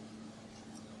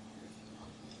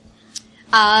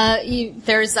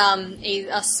 There's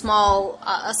a small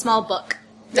book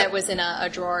that was in a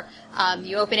drawer.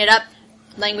 You open it up,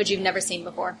 language you've never seen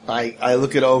before. I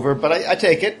look it over, but I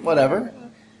take it, whatever.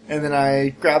 And then I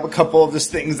grab a couple of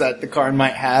just things that the Karn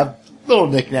might have, little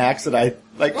knickknacks that I,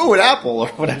 like, oh, an apple or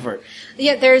whatever.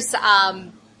 Yeah, there's,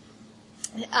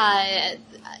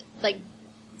 like,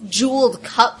 jeweled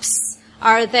cups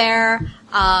are there.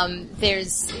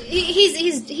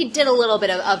 He did a little bit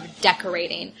of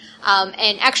decorating.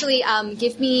 And actually,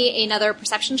 give me another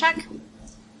perception check.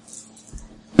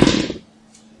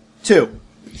 2.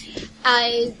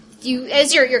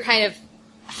 As you're kind of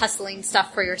hustling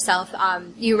stuff for yourself,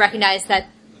 you recognize that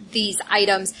these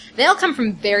items, they all come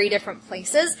from very different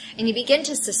places, and you begin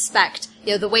to suspect,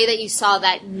 the way that you saw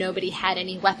that nobody had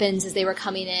any weapons as they were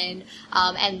coming in,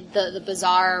 and the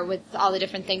bazaar with all the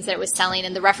different things that it was selling,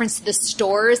 and the reference to the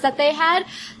stores that they had,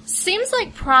 seems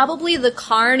like probably the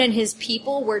Karn and his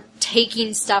people were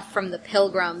taking stuff from the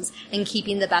pilgrims and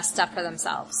keeping the best stuff for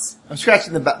themselves. I'm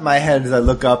scratching the back of my head as I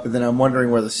look up, and then I'm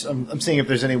wondering I'm seeing if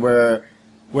there's anywhere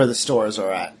where the stores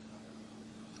are at.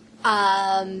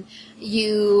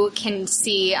 You can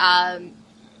see,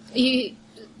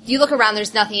 you look around,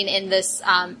 there's nothing in this,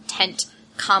 tent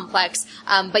complex,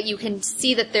 but you can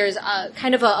see that there's a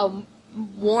kind of a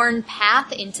worn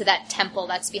path into that temple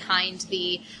that's behind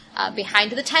the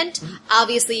tent. Mm-hmm.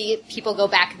 Obviously, people go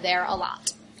back there a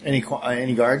lot. Any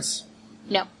guards?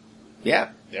 No. Yeah,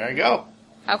 there I go.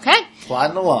 Okay.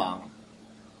 Plodding along.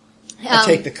 I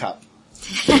take the cup.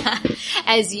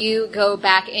 As you go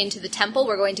back into the temple,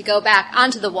 we're going to go back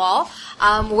onto the wall,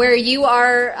 where you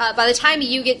are, by the time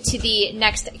you get to the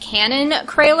next cannon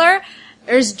Krayler,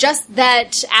 there's just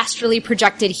that astrally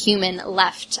projected human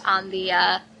left on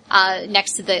the,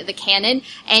 next to the cannon,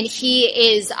 and he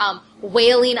is,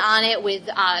 wailing on it with,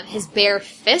 his bare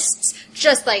fists,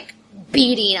 just like,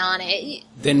 beating on it.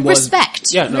 Then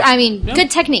respect. Yeah, no, I mean,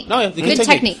 good technique. No, yeah, good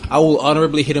technique. I will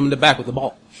honorably hit him in the back with the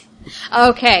ball.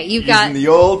 Okay, you've got using the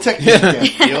old technique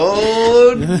again. The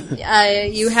old.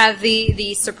 You have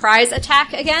the surprise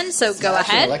attack again. So go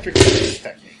ahead. Electric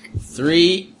technique.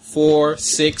 3, 4,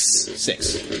 6,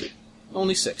 6.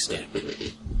 Only 6. Damn.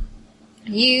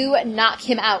 You knock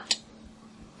him out.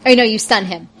 Oh no, you stun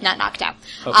him, not knocked out.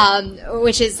 Okay.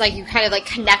 Which is like you kind of like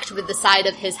connect with the side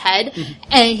of his head,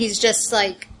 and he's just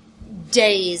like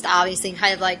dazed, obviously,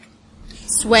 kind of like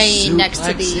swaying next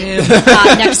to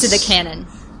the cannon.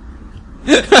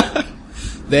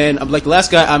 Then, like the last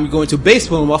guy, I'm going to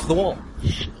baseball him off the wall.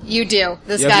 You do.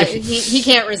 This guy, he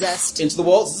can't resist. Into the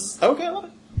walls. Okay, I love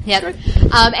it. Yep.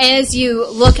 As you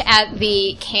look at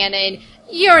the cannon,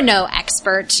 you're no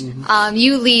expert. Mm-hmm.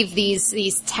 You leave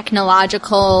these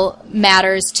technological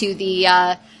matters to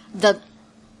the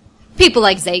people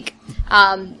like Zake.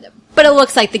 But it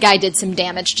looks like the guy did some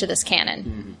damage to this cannon.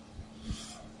 Mm-hmm.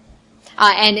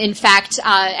 And in fact,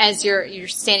 as you're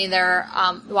standing there,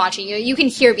 watching, you can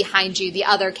hear behind you the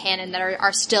other cannon that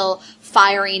are still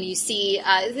firing. You see,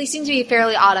 they seem to be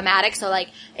fairly automatic, so like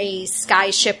a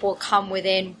sky ship will come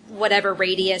within whatever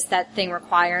radius that thing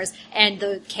requires, and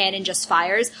the cannon just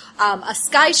fires. A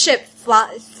sky ship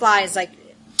flies like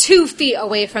 2 feet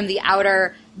away from the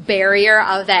outer barrier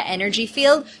of that energy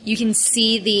field. You can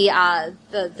see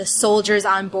the soldiers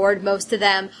on board. Most of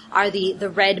them are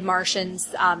the red Martians,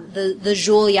 the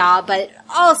Julia, but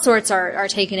all sorts are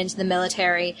taken into the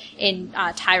military in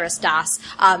Tyrus Das.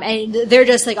 And they're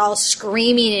just like all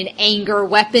screaming in anger,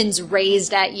 weapons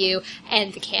raised at you,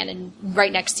 and the cannon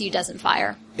right next to you doesn't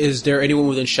fire. Is there anyone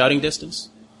within shouting distance?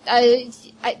 Yeah.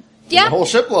 The whole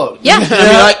shipload. Yeah.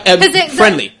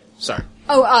 Friendly. Sorry.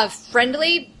 Oh,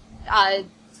 friendly?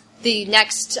 The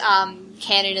next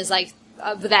cannon is like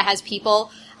that has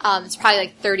people. It's probably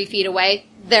like 30 feet away.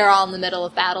 They're all in the middle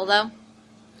of battle, though.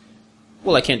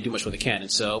 Well, I can't do much with a cannon,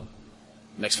 so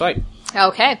next fight.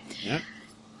 Okay.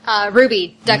 Yeah.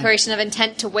 Ruby, declaration of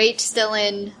intent to wait, still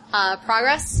in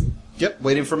progress. Yep,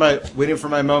 waiting for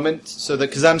my moment, so that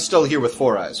because I'm still here with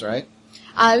Four Eyes, right?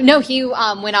 No, he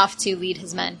went off to lead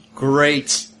his men.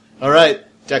 Great. All right,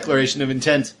 declaration of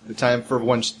intent. The time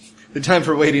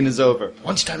for waiting is over.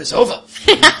 Lunchtime is over.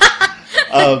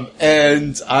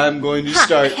 And I'm going to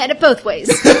start. Had it both ways.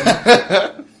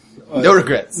 No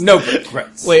regrets. No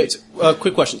regrets. Wait,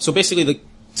 quick question. So basically,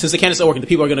 since the cannon's not working, the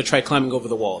people are going to try climbing over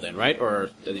the wall then, right? Or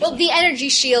well, the energy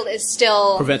shield is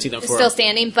still preventing them from still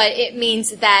standing, but it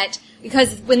means that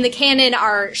because when the cannon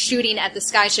are shooting at the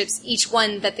skyships, each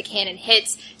one that the cannon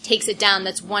hits takes it down.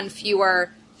 That's one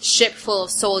fewer ship full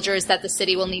of soldiers that the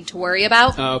city will need to worry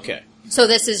about. Okay. So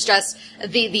this is just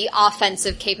the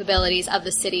offensive capabilities of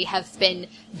the city have been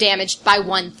damaged by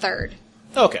 1/3.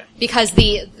 Okay. Because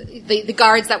the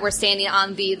guards that were standing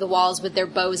on the walls with their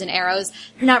bows and arrows,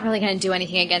 they're not really going to do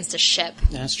anything against a ship.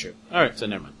 That's true. All right, so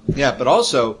never mind. Yeah, but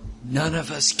also, none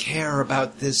of us care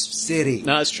about this city.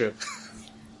 No, that's true.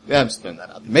 Yeah, I'm just throwing that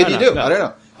out. Maybe No, you do.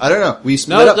 no. I don't know. We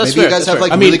split No, up. that's Maybe fair, you guys that's have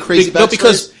fair. really crazy backstories.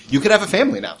 because you could have a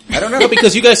family now. I don't know. No,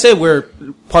 because you guys said we're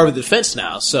part of the defense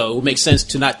now, so it would make sense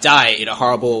to not die in a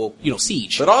horrible,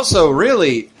 siege. But also,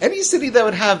 really, any city that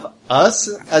would have us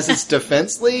as its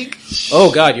defense league.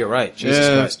 Oh God, you're right. Jesus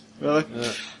Christ. Really?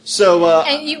 So,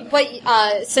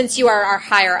 And since you are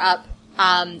higher up,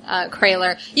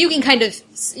 Krayler, you can kind of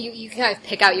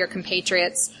pick out your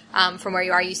compatriots from where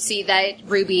you are. You see that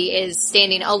Ruby is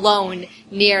standing alone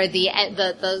near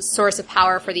the source of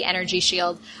power for the energy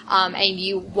shield, and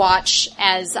you watch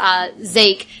as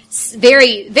Zake,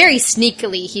 very very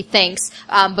sneakily, he thinks,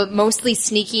 but mostly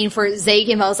sneaking for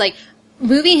Zake, and I was like,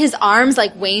 moving his arms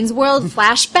like Wayne's World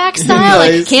flashback style.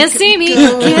 Nice. Like, can't see me,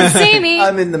 can't see me.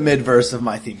 I'm in the mid-verse of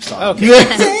my theme song.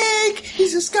 Okay. Zeke,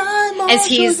 he's a sky marshal, As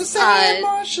he's, a sky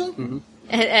marshal.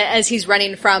 As he's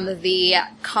running from the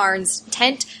Karn's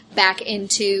tent back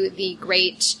into the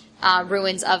great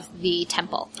ruins of the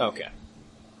temple. Okay.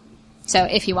 So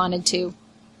if you wanted to,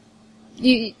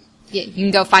 you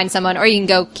can go find someone, or you can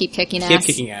go keep kicking ass.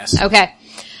 Keep kicking ass. Okay.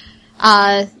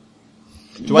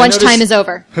 Do I Lunchtime notice- is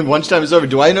over. Lunchtime is over.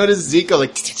 Do I notice Zeke go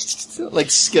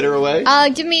like skitter away?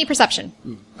 Give me perception.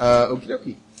 Okie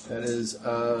dokie. That is,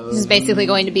 This is basically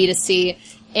going to be to see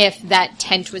if that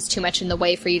tent was too much in the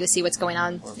way for you to see what's going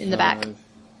on in the back.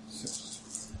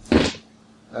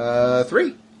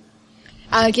 3.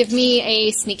 Give me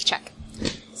a sneak check.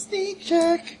 Sneak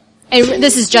check. And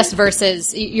this is just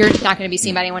versus, you're not going to be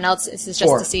seen by anyone else. This is just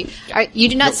 4. to see. Alright, you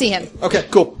do not see him. Okay,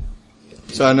 cool.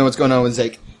 So I know what's going on with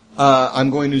Zeke. I'm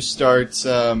going to start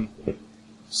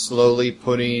slowly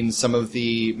putting some of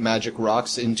the magic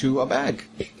rocks into a bag.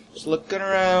 Just looking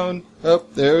around. Oh,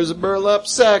 there's a burlap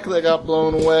sack that got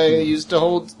blown away. I used to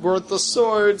hold worthless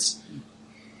swords.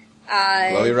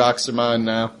 Glowy rocks are mine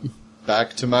now.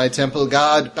 Back to my temple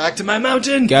god. Back to my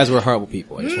mountain. Guys, we're horrible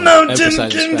people. I just want to Mountain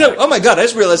emphasize this kingdom. fact. Oh my god, I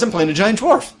just realized I'm playing a giant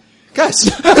dwarf. Guys.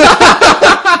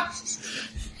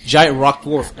 Giant rock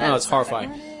dwarf. Oh, it's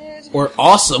horrifying. Or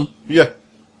awesome. Yeah.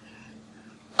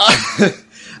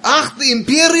 The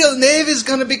Imperial Navy is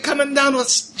gonna be coming down with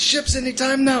ships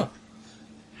anytime now.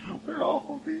 We're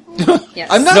awful people. Yes.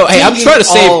 I'm not. No, hey, I'm taking trying to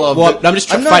save- all of well, the- I'm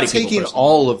just I'm not fighting people taking first.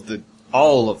 all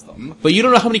of them, But you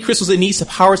don't know how many crystals it needs to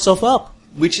power itself up.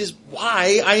 which is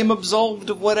why I am absolved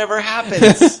of whatever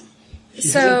happens.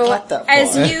 So got that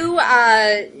as far. you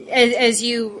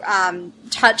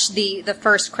touch the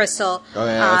first crystal, Oh,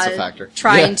 yeah, that's a factor.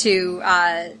 Trying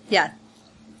Yeah. to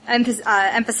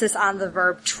emphasis on the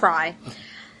verb try.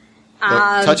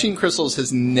 Look, touching crystals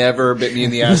has never bit me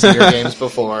in the ass in your games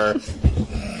before.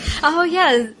 Oh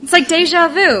yeah, it's like deja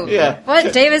vu. Yeah.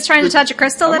 What? David's trying to touch a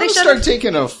crystal I'm that he gonna shouldn't. start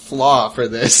taking a flaw for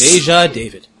this. Deja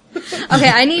David. Okay,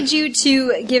 I need you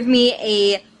to give me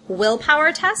a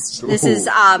willpower test. This is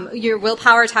your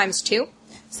willpower times 2,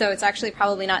 so it's actually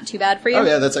probably not too bad for you. Oh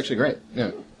yeah, that's actually great. Yeah.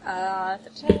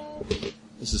 Ta-ta.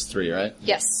 This is 3, right?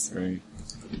 Yes. 3,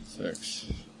 6.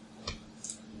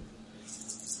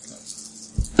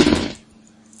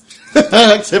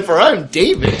 Except for I'm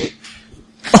David.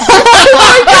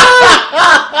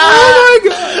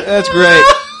 That's great.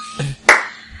 Okay.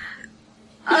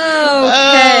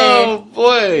 Oh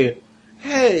boy.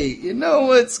 Hey, you know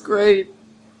what's great?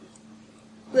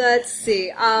 Let's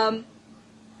see.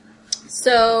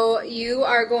 So you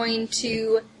are going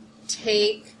to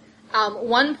take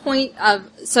 1 point of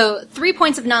 3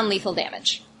 points of non-lethal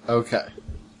damage Okay.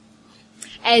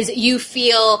 as you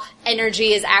feel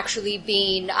energy is actually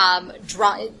being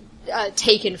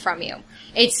taken from you.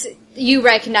 You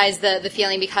recognize the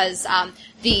feeling because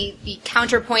the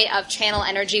counterpoint of channel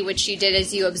energy, which you did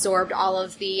as you absorbed all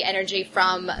of the energy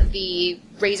from the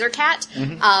Razor Cat.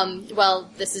 Well,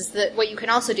 this is what you can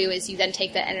also do is you then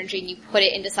take that energy and you put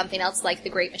it into something else like the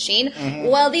Great Machine.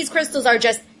 Well, these crystals are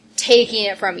just taking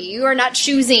it from you. You are not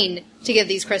choosing to give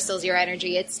these crystals your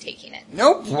energy; it's taking it.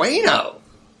 No bueno.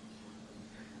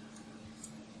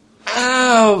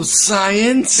 Ow,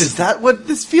 science. Is that what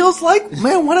this feels like?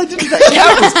 Man, what I did to that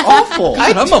cat was awful.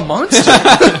 God, I'm a monster.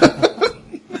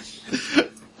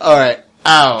 Alright.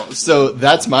 Ow. So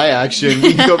that's my action.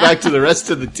 We can go back to the rest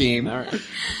of the team. All right.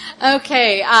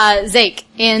 Okay, Zake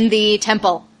in the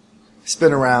temple.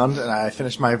 Spin around, and I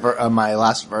finish my my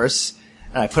last verse,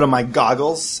 and I put on my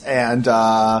goggles and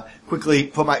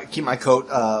quickly keep my coat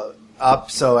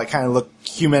up so I kind of look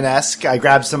human-esque. I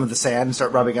grab some of the sand and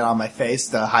start rubbing it on my face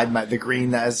to hide the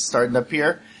green that is starting to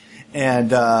appear. And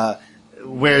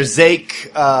where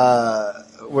Zake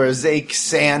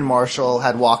Sand Marshal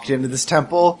had walked into this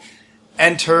temple,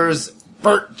 enters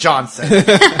Bert Johnson.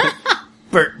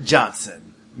 Bert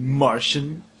Johnson,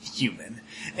 Martian human.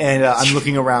 And I'm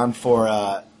looking around for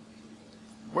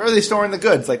where are they storing the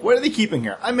goods? Like, what are they keeping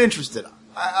here? I'm interested.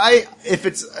 If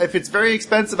it's very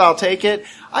expensive, I'll take it.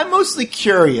 I'm mostly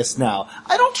curious now.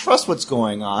 I don't trust what's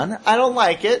going on. I don't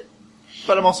like it,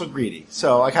 but I'm also greedy.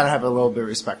 So I kind of have a little bit of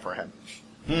respect for him.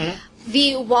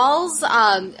 The walls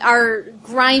are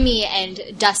grimy and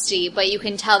dusty, but you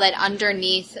can tell that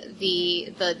underneath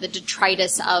the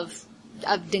detritus of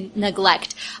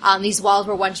neglect. These walls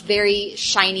were once very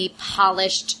shiny,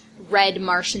 polished, red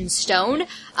Martian stone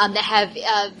that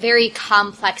have very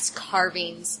complex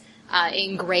carvings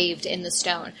engraved in the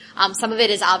stone. Some of it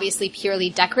is obviously purely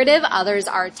decorative. Others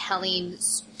are telling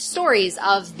stories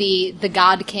of the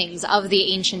god kings of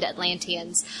the ancient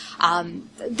Atlanteans.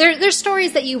 They're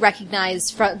stories that you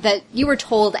recognize that you were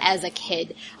told as a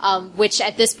kid, which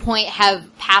at this point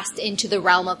have passed into the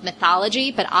realm of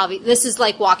mythology. But this is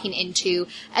like walking into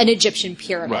an Egyptian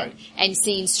pyramid and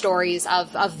seeing stories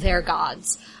of their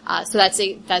gods. So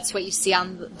that's what you see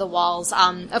on the walls.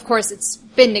 Of course, it's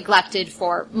been neglected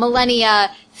for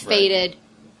millennia, faded.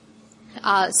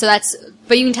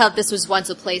 But you can tell that this was once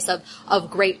a place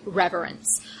of great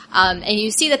reverence. And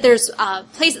you see that there's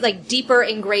places like deeper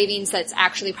engravings that's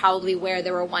actually probably where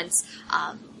there were once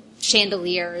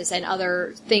chandeliers and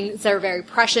other things that are very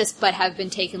precious but have been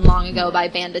taken long ago by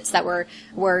bandits that were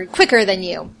quicker than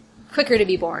you, quicker to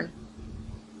be born.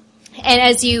 And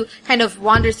as you kind of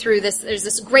wander through this, there's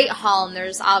this great hall, and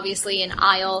there's obviously an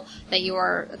aisle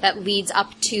that leads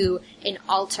up to an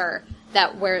altar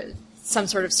where some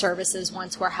sort of services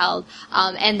once were held.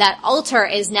 And that altar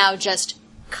is now just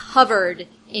covered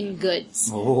in goods.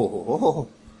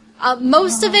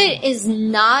 Most of it is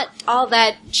not all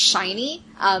that shiny.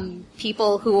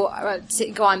 People who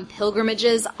go on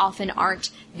pilgrimages often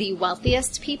aren't the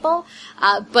wealthiest people.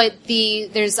 But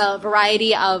there's a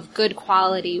variety of good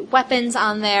quality weapons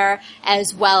on there,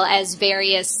 as well as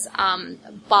various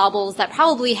baubles that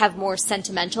probably have more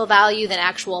sentimental value than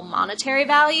actual monetary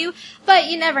value.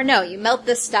 But you never know. You melt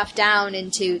this stuff down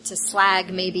into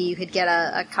slag, maybe you could get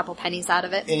a couple pennies out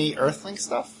of it. Any Earthling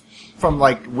stuff? From,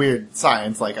 like, weird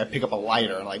science, like, I pick up a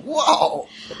lighter and, like, whoa!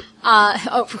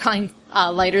 We're calling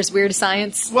lighters weird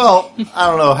science? Well, I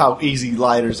don't know how easy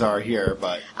lighters are here,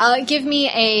 but... Give me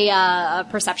a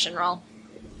perception roll.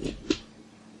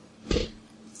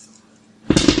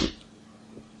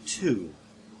 2.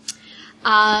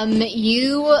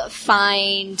 You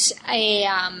find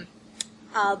a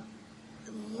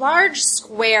large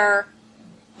square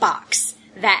box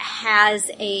that has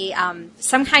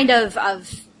some kind of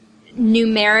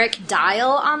numeric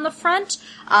dial on the front,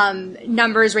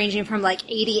 numbers ranging from like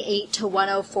 88 to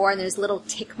 104, and there's little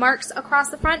tick marks across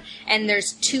the front, and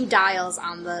there's 2 dials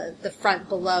on the front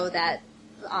below that,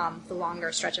 the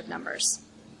longer stretch of numbers.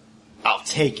 I'll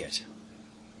take it.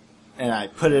 And I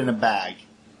put it in a bag.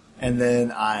 And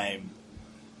then I'm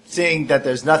seeing that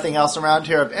there's nothing else around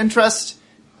here of interest.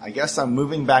 I guess I'm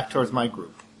moving back towards my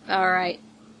group. Alright.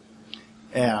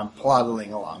 And I'm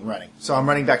plodding along, running. So I'm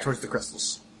running back towards the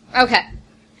crystals. Okay.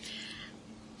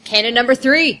 Cannon number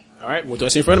 3. Alright, what do I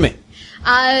see in front of me?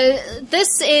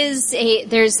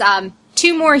 There's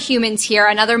 2 more humans here,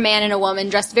 another man and a woman,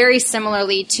 dressed very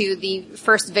similarly to the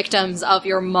first victims of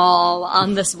your maul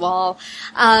on this wall.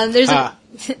 There's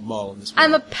maul on this wall.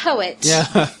 I'm a poet.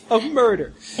 Yeah, of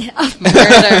murder. Of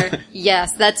murder.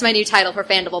 Yes, that's my new title for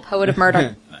Fandible, Poet of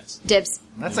Murder. Nice. Dibs.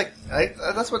 That's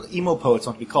that's what emo poets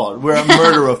want to be called. We're a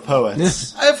murder of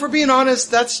poets. If we're being honest,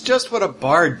 that's just what a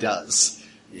bard does.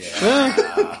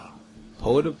 Yeah.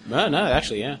 Poet of... No,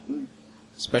 actually, yeah.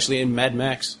 Especially in Mad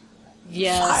Max.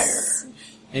 Yes. Fire.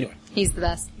 Anyway. He's the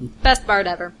best. Best bard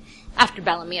ever. After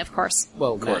Bellamy, of course.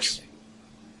 Well, of course.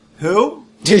 Who?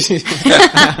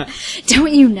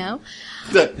 Don't you know?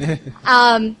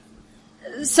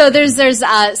 So there's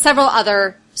several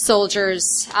other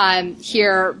soldiers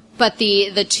here, but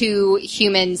the 2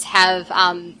 humans have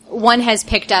one has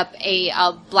picked up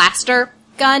a blaster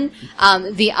gun,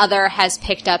 the other has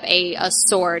picked up a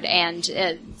sword, and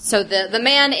so the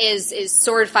man is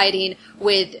sword fighting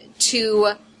with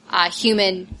 2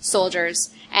 human soldiers,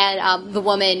 and the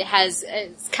woman has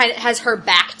her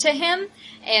back to him,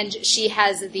 and she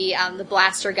has the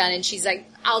blaster gun, and she's like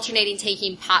alternating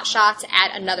taking pot shots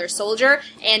at another soldier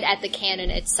and at the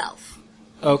cannon itself.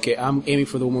 Okay, I'm aiming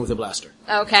for the woman with the blaster.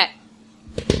 Okay.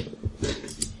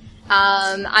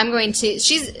 I'm going to...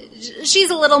 She's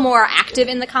a little more active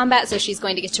in the combat, so she's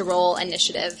going to get to roll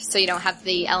initiative, so you don't have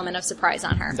the element of surprise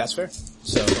on her. That's fair.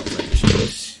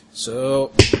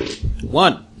 So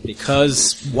 1,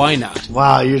 because why not?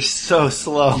 Wow, you're so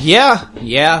slow. Yeah, I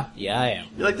am.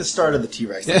 You're like the start of the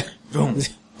T-Rex. Boom,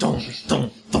 dum,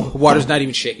 dum, dum. Water's not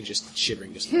even shaking, just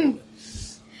shivering just a little bit.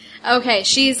 Okay,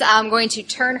 she's going to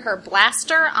turn her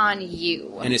blaster on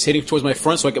you. And it's hitting towards my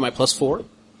front, so I get my +4,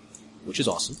 which is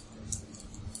awesome.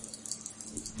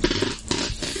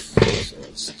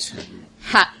 So it's 10.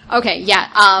 Ha. Okay,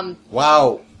 yeah.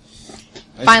 Wow.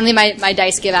 Finally, my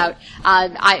dice give out.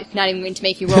 I'm not even going to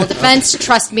make you roll defense.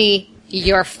 Trust me,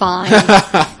 you're fine.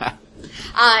 The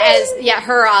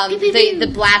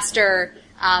blaster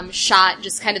shot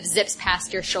just kind of zips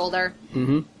past your shoulder.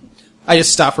 I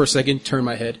just stop for a second, turn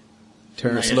my head,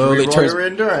 turn slowly, Reroll turns. your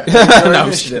endurance. No,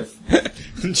 Initiative.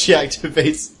 She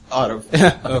activates auto.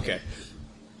 Okay.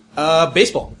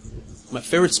 Baseball. My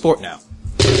favorite sport now.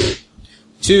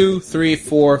 2, 3,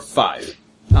 4, 5.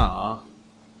 Aww.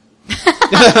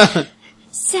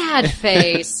 Sad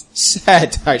face.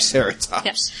 Sad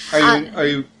Triceratops. Are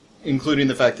you including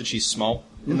the fact that she's small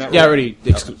in that? Yeah, I roll? already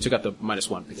took out the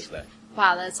 -1 because of that.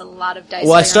 Wow, that's a lot of dice.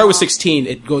 Well, I for start your with roll. 16.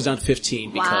 It goes down to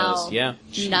 15 because, Wow. yeah.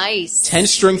 Nice. 10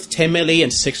 strength, 10 melee,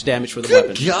 and 6 damage for the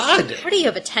weapon. God. How do you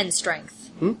have a 10 strength?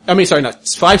 I mean, sorry, no.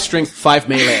 It's 5 strength, 5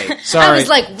 melee. Sorry. I was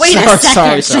like, wait a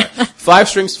Sorry. second. 5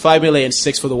 strength, 5 melee, and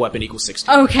 6 for the weapon equals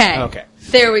 16. Okay. Okay.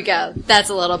 There we go. That's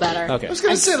a little better. Okay. I was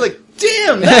gonna say, like,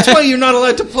 damn, that's why you're not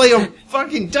allowed to play a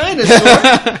fucking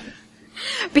dinosaur.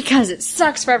 Because it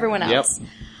sucks for everyone Yep. else.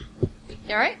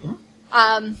 All right.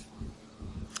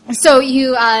 So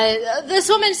you, this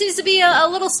woman seems to be a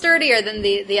little sturdier than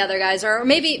the other guys, or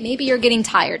maybe you're getting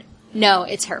tired. No,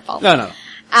 it's her fault. No.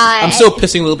 I'm still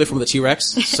pissing a little bit from the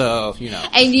T-Rex, so, you know.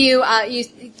 And you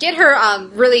get her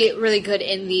really really good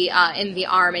in the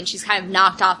arm, and she's kind of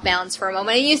knocked off balance for a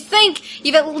moment. And you think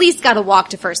you've at least got to walk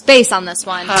to first base on this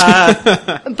one,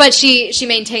 but she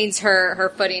maintains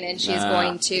her footing, and she's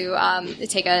going to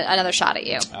take another shot at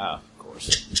you. Of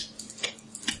course.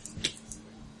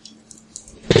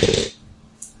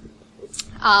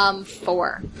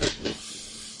 4.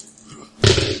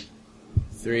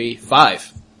 3,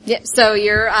 5. Yeah, so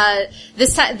you're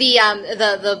this time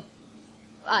it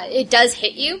does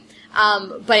hit you,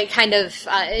 but it kind of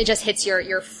it just hits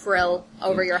your frill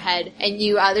over your head, and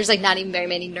you there's like not even very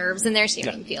many nerves in there, so you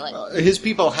don't even feel it. His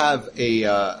people have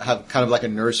have kind of like a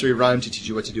nursery rhyme to teach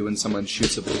you what to do when someone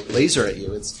shoots a laser at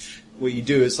you. It's what you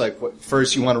do is like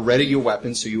first you want to ready your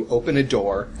weapon, so you open a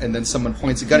door, and then someone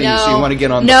points a gun at you, so you want to get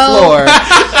on the floor,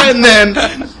 and then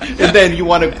you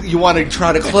want to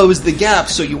try to close the gap,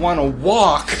 so you want to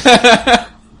walk.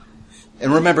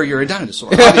 And remember, you're a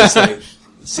dinosaur, obviously.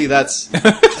 See, that's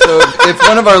so. If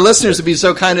one of our listeners would be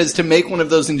so kind as to make one of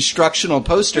those instructional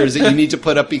posters that you need to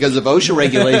put up because of OSHA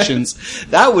regulations,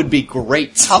 that would be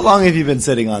great. How long have you been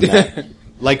sitting on that?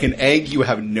 Like an egg, you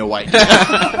have no idea.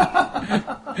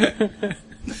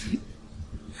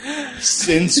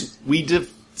 Since we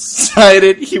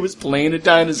decided he was playing a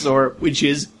dinosaur, which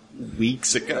is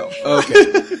weeks ago.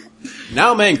 Okay.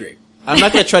 Now I'm angry. I'm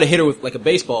not going to try to hit her with like a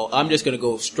baseball. I'm just going to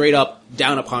go straight up,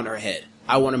 down upon her head.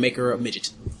 I want to make her a midget.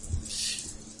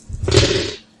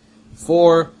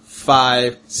 4,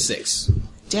 5, 6.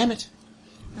 Damn it.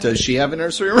 Does she have a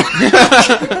nursery rhyme?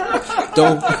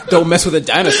 Don't mess with a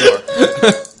dinosaur.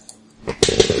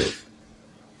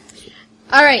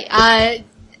 All right,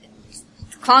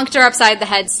 clonked her upside the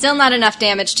head. Still not enough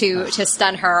damage to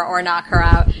stun her or knock her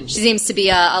out. She seems to be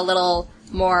a little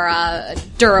more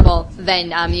durable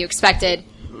than you expected,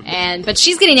 but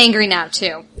she's getting angry now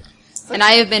too. And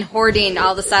I have been hoarding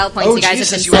all the style points you guys have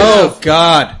been sending. Oh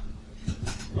God.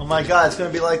 Oh my god, it's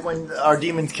going to be like when our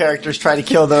demon characters try to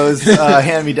kill those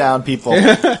hand-me-down people.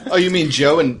 Oh, you mean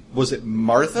Joe and, was it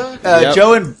Martha? Yep.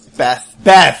 Joe and Beth.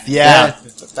 Beth, yeah.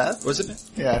 Beth? Was it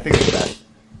Beth? Yeah, I think it's Beth.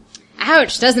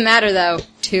 Ouch, doesn't matter though.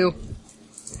 2.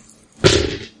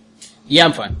 Yeah,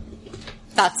 I'm fine.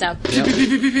 Thought so. Pew, pew, pew,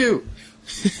 pew, pew, pew.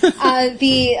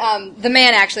 The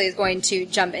man actually is going to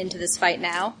jump into this fight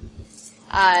now.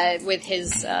 With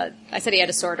his, I said he had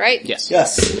a sword, right? Yes.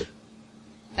 Yes.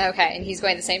 Okay, and he's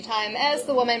going the same time as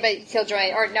the woman, but he'll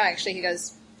join, or no, actually he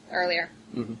goes earlier.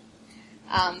 Mm-hmm.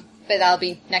 But that'll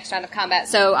be next round of combat.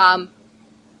 So,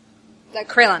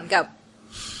 Kralon, go.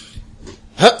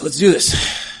 Huh, let's do this.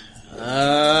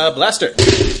 Blaster.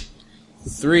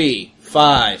 3,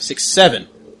 5, 6, 7.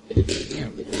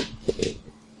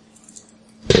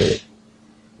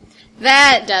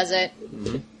 That does it.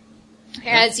 Mm-hmm.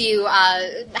 As you,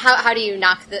 how do you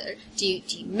knock do you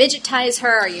midgetize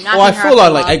her? Are you knocking Oh, I her full off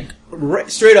on, the like,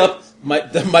 straight up,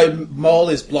 my maul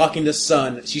is blocking the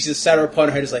sun. She just sat her upon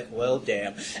her head, is like, well,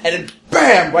 damn. And then,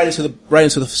 bam! Right into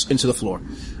the floor.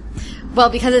 Well,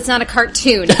 because it's not a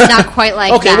cartoon, it's not quite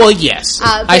like Okay, that. well, yes.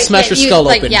 But I smash her you, skull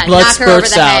like, open. Yeah, Blood knock her over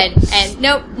spurts the out. head, and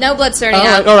no blood spurting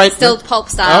out. All right. Still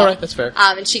pulps out. All right, that's fair.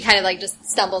 And she kind of like just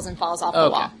stumbles and falls off the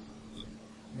Okay. wall.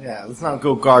 Yeah, let's not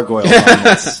go gargoyle on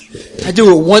this. I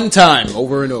do it one time,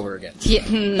 over and over again.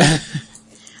 Yeah.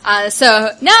 So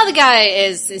now the guy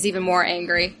is even more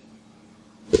angry.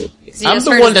 He I'm just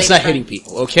the heard one his that's not lady hitting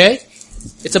people, okay?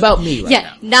 It's about me right Yeah,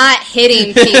 now. not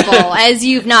hitting people. As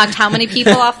you've knocked how many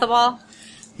people off the wall?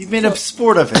 You've made a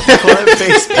sport of it. You call it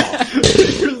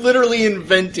baseball. You're literally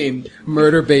inventing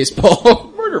Murder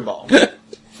baseball. murder ball.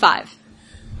 5.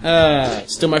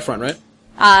 Still my front, right?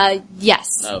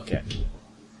 Yes. Okay.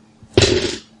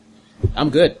 I'm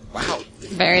good. Wow.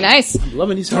 Very nice. I'm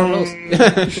loving these hard rolls.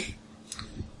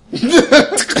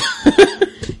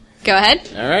 Go ahead.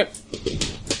 All right.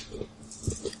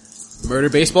 Murder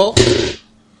baseball.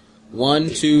 1,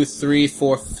 2, 3,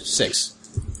 4, 6.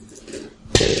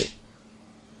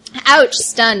 Ouch,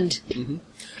 stunned.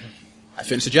 I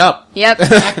finished the job. Yep.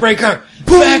 Backbreaker!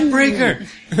 Backbreaker!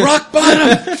 Rock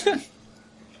bottom!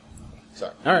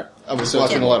 Sorry. All right. I was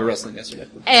watching a lot of wrestling yesterday.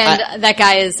 And that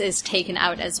guy is taken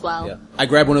out as well. Yeah. I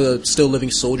grabbed one of the still living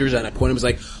soldiers and I pointed him. Was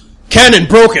like, "Cannon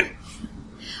broken.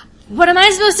 What am I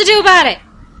supposed to do about it?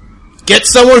 Get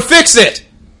someone fix it."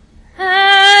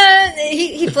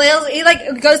 He flails. He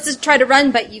goes to try to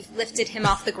run, but you've lifted him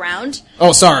off the ground,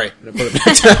 Oh, sorry. I put it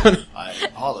back down. I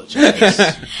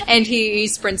apologize. and he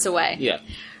sprints away. Yeah.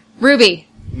 Ruby,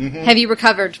 have you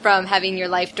recovered from having your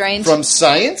life drained? From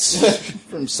science?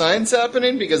 From science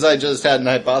happening? Because I just had an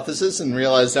hypothesis and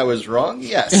realized I was wrong?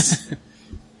 Yes.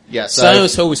 Yes.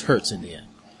 Silence always hurts in the end.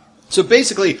 So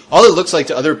basically, all it looks like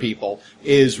to other people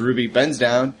is Ruby bends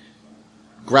down,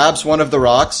 grabs one of the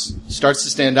rocks, starts to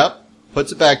stand up,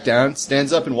 puts it back down,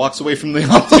 stands up, and walks away from the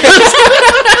office.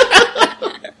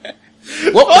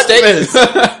 What mistake?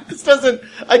 This doesn't...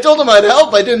 I told him I'd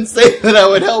help. I didn't say that I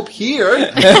would help here.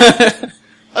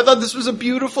 I thought this was a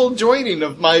beautiful joining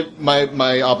of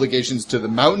my obligations to the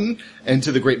mountain, and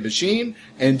to the great machine,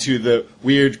 and to the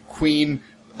weird queen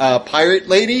pirate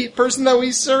lady person that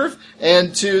we serve,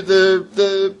 and to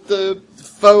the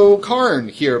faux Karn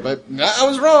here. But I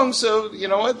was wrong, so you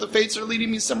know what? The fates are leading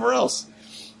me somewhere else.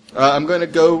 I'm going to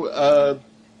go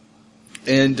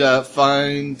and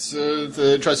find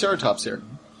the Triceratops here.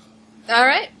 All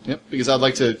right. Yep, because I'd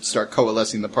like to start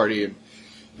coalescing the party and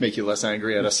make you less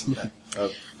angry at us.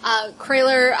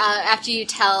 Kraler, after you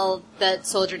tell the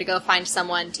soldier to go find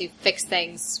someone to fix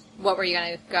things, what were you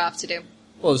going to go off to do?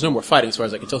 Well, there's no more fighting as far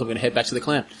as I can tell. So I'm going to head back to the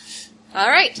clan. All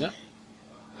right. Yeah.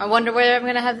 I wonder what's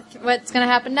going to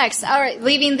happen next. All right,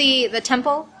 leaving the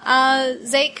temple,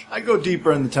 Zake. I go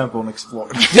deeper in the temple and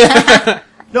explore.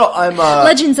 No, I'm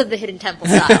Legends of the Hidden Temple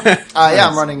style. yeah,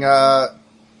 I'm running.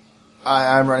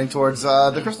 I'm running towards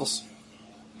the crystals.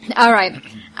 All right.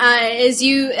 As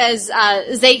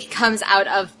Zake comes out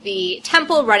of the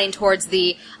temple, running towards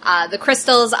the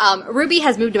crystals, Ruby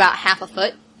has moved about half a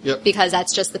foot. Yep. Because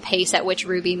that's just the pace at which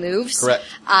Ruby moves. Correct.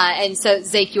 And so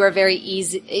Zake,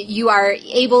 you are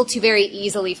able to very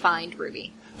easily find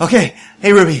Ruby. Okay,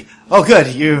 hey Ruby. Oh, good.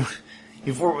 You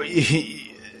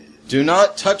Do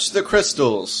not touch the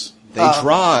crystals. They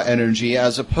draw energy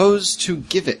as opposed to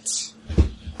give it.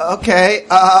 Okay.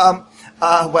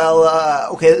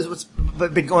 Okay. This is what's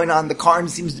been going on. The Karn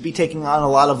seems to be taking on a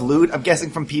lot of loot. I'm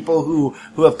guessing from people who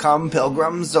have come,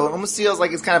 pilgrims. So it almost feels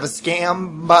like it's kind of a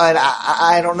scam, but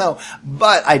I don't know.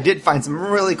 But I did find some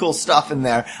really cool stuff in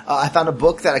there. I found a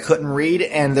book that I couldn't read,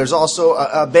 and there's also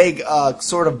a big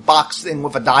sort of box thing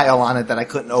with a dial on it that I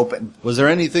couldn't open. Was there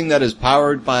anything that is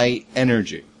powered by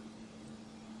energy?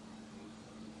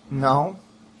 No.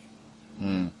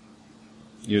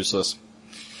 Useless.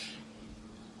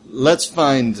 Let's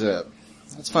find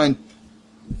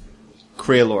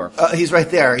Kraylor. He's right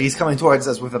there. He's coming towards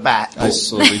us with a bat. I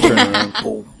slowly turn around.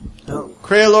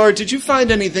 Kraylor, did you find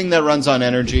anything that runs on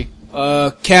energy?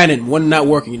 Cannon. One not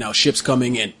working now. Ship's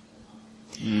coming in.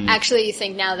 Actually, you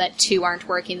think now that two aren't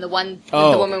working. The one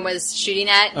that the woman was shooting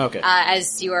at,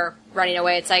 as you were running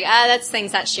away, it's like, that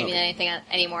thing's not shooting anything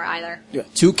anymore either. Yeah.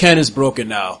 2 cannons broken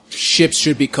now. Ships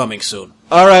should be coming soon.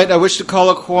 All right, I wish to call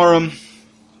a quorum.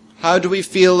 How do we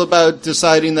feel about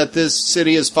deciding that this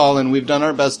city has fallen? We've done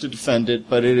our best to defend it,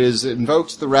 but it has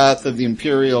invoked the wrath of the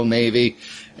Imperial Navy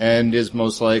and is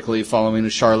most likely following a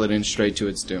charlatan straight to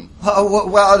its doom.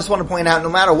 Well, I just want to point out, no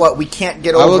matter what, we can't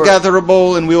get over... I will gather a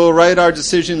bowl and we will write our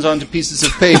decisions onto pieces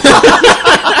of paper.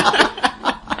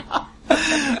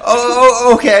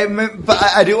 Okay, but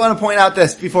I do want to point out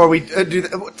this before we do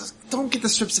that. Don't get the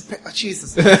strips of paper.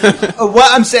 Jesus.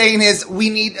 What I'm saying is we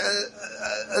need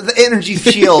the energy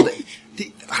shield.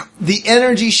 The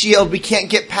energy shield, we can't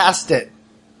get past it.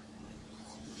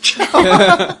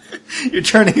 You're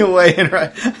turning away, and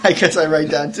I guess I write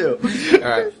down too. All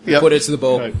right. Yep. Put it to the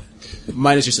bowl. Right.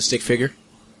 Mine is just a stick figure.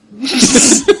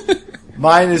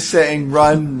 Mine is saying,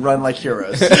 run like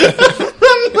heroes.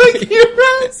 Run like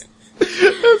heroes!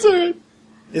 That's alright.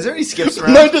 Is there any skips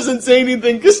around? Mine doesn't say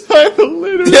anything because I'm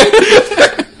illiterate.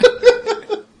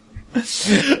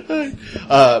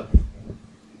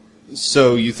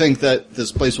 So you think that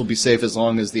this place will be safe as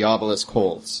long as the obelisk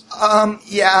holds?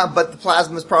 Yeah, but the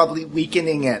plasma's probably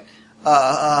weakening it.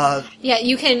 Yeah,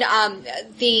 you can,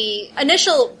 the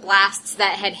initial blasts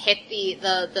that had hit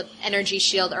the energy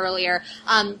shield earlier,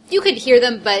 you could hear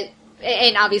them,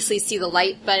 and obviously see the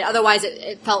light, but otherwise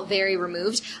it felt very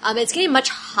removed. It's getting much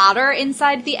hotter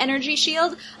inside the energy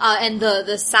shield, and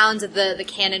the sounds of the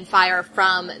cannon fire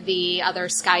from the other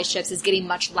sky ships is getting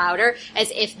much louder,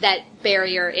 as if that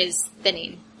barrier is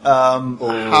thinning. I'm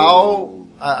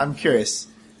curious,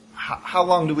 how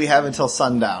long do we have until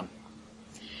sundown?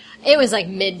 It was like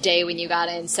midday when you got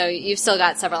in, so you've still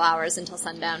got several hours until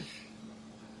sundown.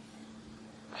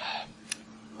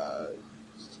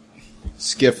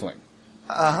 Skiffling.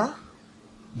 Uh-huh.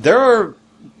 There are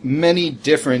many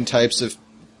different types of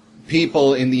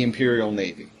people in the Imperial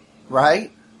Navy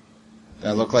Right?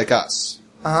 that look like us.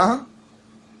 Uh-huh.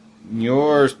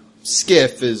 Your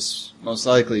skiff is most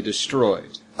likely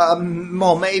destroyed.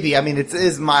 Well, maybe. I mean, it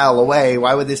is a mile away.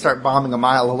 Why would they start bombing a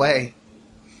mile away?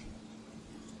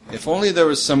 If only there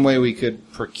was some way we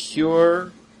could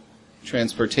procure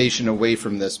transportation away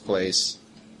from this place.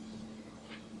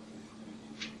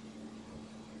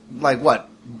 Like what?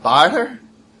 Barter?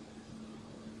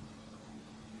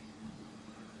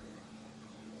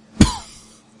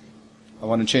 I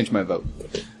want to change my vote.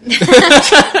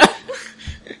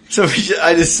 So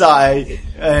I just sigh,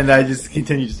 and I just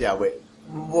continue to say, yeah, wait.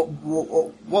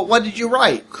 What did you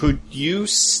write? Could you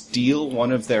steal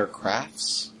one of their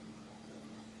crafts?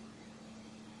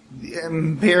 The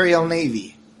Imperial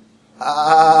Navy.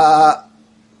 Yeah,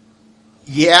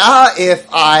 if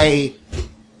I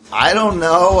don't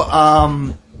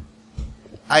know,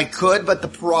 I could, but the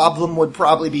problem would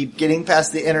probably be getting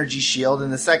past the energy shield,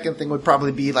 and the second thing would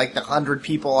probably be like the 100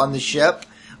 people on the ship.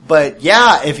 But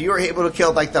yeah, if you were able to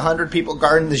kill like the 100 people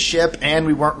guarding the ship, and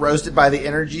we weren't roasted by the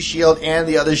energy shield, and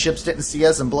the other ships didn't see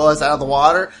us and blow us out of the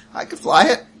water, I could fly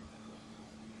it.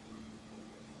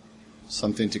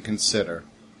 Something to consider.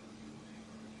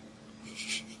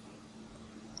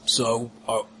 So,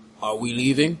 are we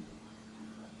leaving?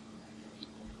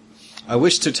 I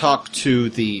wish to talk to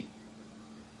the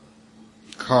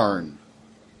Karn.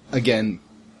 Again,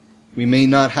 we may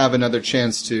not have another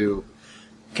chance to...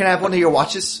 Can I have one of your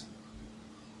watches?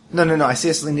 No, I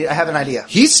seriously need, I have an idea.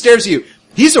 He stares at you.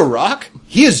 He's a rock.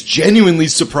 He is genuinely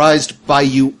surprised by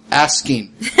you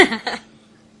asking.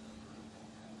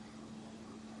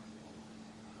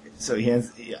 So he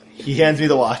hands me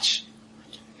the watch.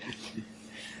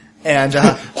 And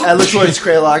I look towards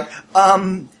Kraylock.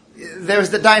 There's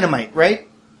the dynamite, right?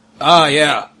 Ah,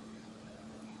 yeah.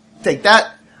 Take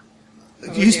that.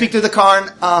 You speak to the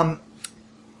Karn.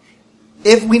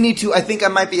 If we need to, I think I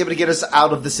might be able to get us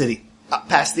out of the city,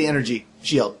 past the energy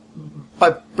shield,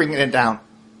 by bringing it down.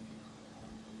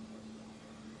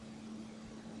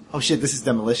 Oh shit, this is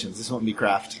demolitions. This won't be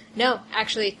craft. No,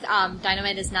 actually,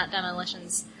 dynamite is not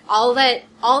demolitions. All that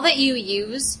you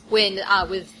use when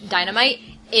with dynamite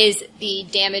is the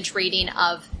damage rating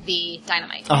of the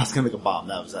dynamite. Oh, it's gonna make a bomb.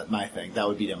 That was my thing. That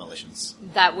would be demolitions.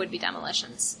 That would be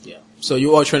demolitions. Yeah. So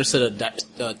you are trying to set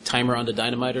a timer on the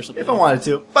dynamite or something? If I wanted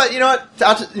to. But you know what?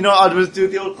 I'll just do it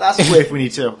the old classic way if we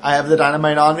need to. I have the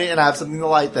dynamite on me, and I have something to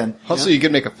light then. Also, you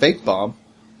could make a fake bomb.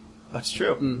 That's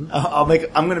true.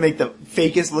 Mm-hmm. I'm gonna make the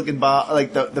fakest looking bomb,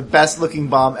 like the best looking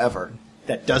bomb ever.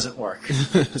 That doesn't work.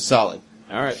 Solid.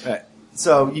 All right. Right.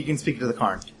 So you can speak to the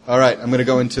Karn. All right, I'm going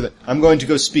to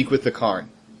go speak with the Karn.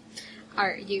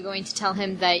 Are you going to tell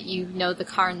him that you know the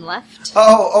Karn left?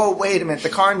 Oh, wait a minute. The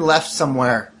Karn left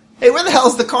somewhere. Hey, where the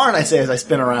hell's the Karn? I say as I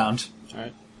spin around. All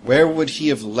right. Where would he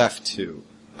have left to?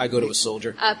 I go to a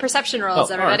soldier. Perception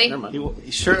rolls, all right, everybody. never mind.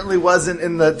 He certainly wasn't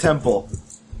in the temple.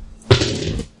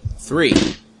 3.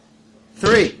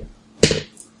 3.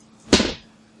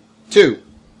 2.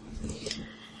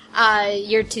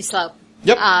 You're too slow.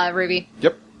 Yep. Ruby.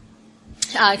 Yep.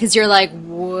 Because you're like,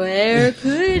 where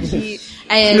could he?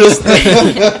 And in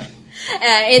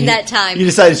that time, You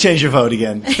decided to change your vote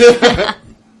again.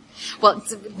 well,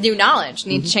 it's new knowledge.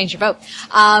 Need to change your vote.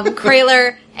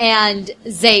 Krayler and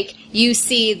Zake, you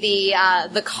see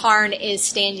the Karn is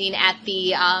standing at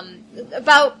the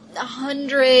about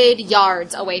 100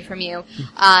 yards away from you.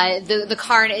 The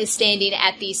Karn is standing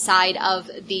at the side of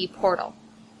the portal,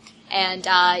 and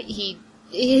he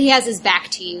has his back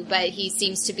to you, but he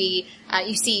seems to be,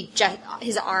 you see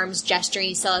his arms gesturing.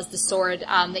 He still has the sword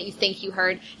that you think you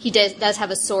heard. He does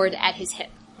have a sword at his hip.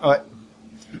 Oh,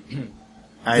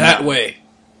 That way.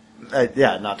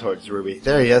 Yeah, not towards Ruby.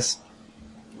 There he is.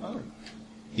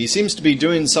 He seems to be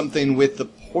doing something with the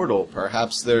portal.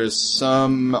 Perhaps there's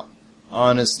some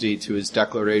honesty to his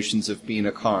declarations of being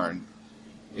a Karn.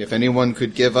 If anyone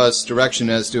could give us direction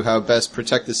as to how best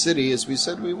protect the city, as we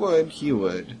said we would, he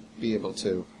would be able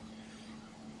to.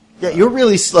 Yeah, you're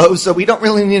really slow, so we don't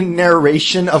really need a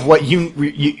narration of what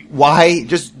why.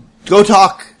 Just go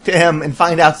talk to him and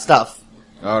find out stuff.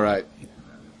 All right.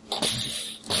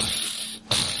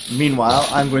 Meanwhile,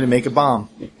 I'm going to make a bomb.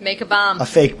 Make a bomb. A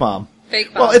fake bomb.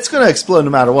 Fake bomb. Well, it's going to explode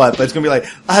no matter what, but it's going to be like,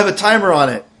 I have a timer on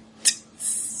it.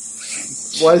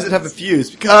 Why does it have a fuse?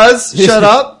 Because, shut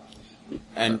up.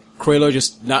 And Kraylor,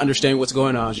 just not understanding what's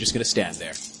going on, is just going to stand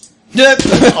there.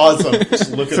 Awesome.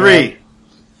 Just look at 3.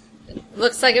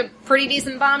 Looks like a pretty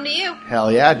decent bomb to you.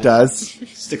 Hell yeah, it does.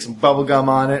 Stick some bubble gum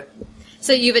on it.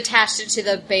 So you've attached it to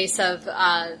the base of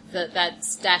that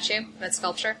statue, that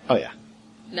sculpture. Oh yeah,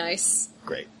 Nice.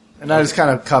 great. And I just kind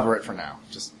of cover it for now,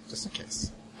 just in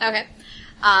case. Okay.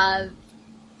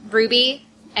 Ruby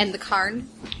and the Karn.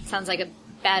 Sounds like a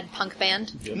bad punk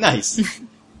band. Nice.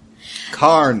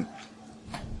 Karn.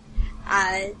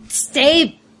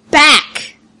 Stay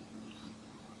back!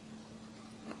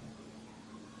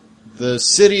 The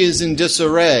city is in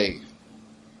disarray.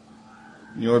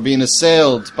 You're being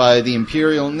assailed by the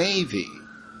Imperial Navy.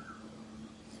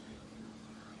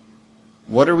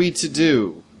 What are we to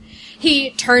do?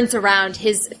 He turns around.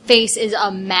 His face is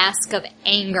a mask of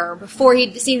anger. Before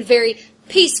he seemed very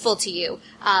peaceful to you,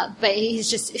 but he's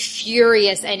just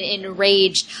furious and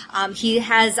enraged. He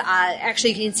has,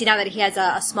 actually you can see now that he has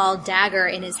a small dagger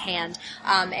in his hand,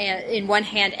 and in one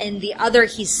hand, and the other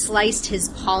he's sliced his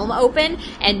palm open,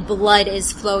 and blood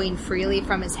is flowing freely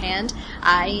from his hand.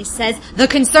 He says, "The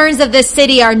concerns of this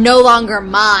city are no longer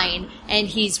mine," and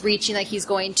he's reaching like he's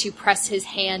going to press his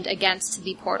hand against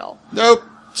the portal. Nope.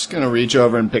 Just gonna reach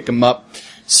over and pick him up.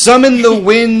 Summon the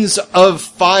winds of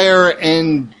fire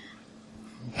and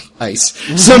ice.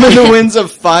 Summon the winds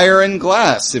of fire and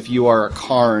glass if you are a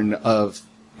Karn of...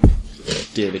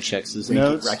 David checks his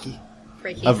notes. Reiki.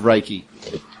 Of Reiki.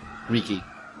 Reiki.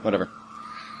 Whatever.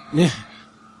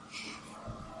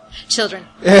 Children.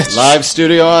 Live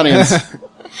studio audience.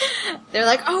 They're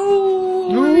like,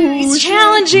 oh, he's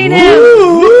challenging him.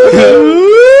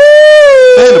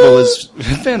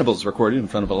 Fandible is recorded in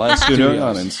front of a live studio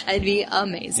audience. That'd be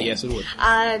amazing. Yes, it would.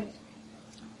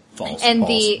 False. And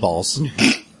false.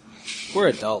 We're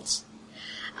adults.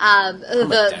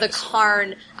 The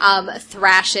Karn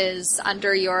thrashes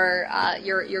under your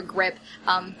grip.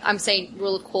 I'm saying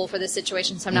rule of cool for this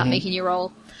situation, so I'm not making you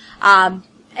roll.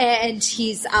 And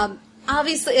he's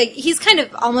obviously like, he's kind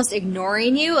of almost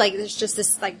ignoring you. Like there's just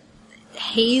this like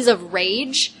haze of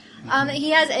rage that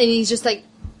he has, and he's just like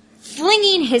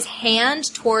flinging his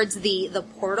hand towards the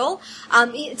portal.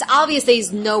 It's obvious that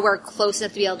he's nowhere close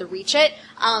enough to be able to reach it,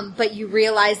 but you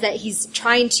realize that he's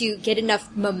trying to get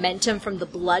enough momentum from the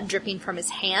blood dripping from his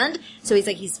hand, so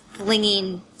he's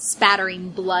flinging, spattering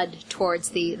blood towards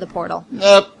the portal.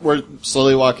 Nope, we're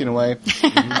slowly walking away.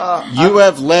 You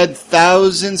have led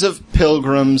thousands of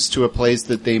pilgrims to a place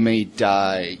that they may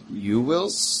die. You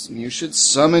should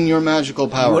summon your magical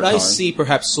power. Would I Karn. see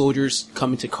perhaps soldiers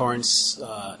coming to Karn's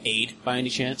aid by any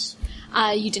chance?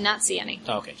 You did not see any.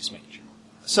 Oh, okay, just making sure.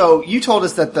 So you told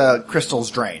us that the crystals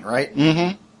drain, right?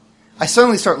 Mm-hmm. I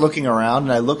suddenly start looking around,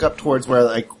 and I look up towards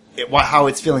where how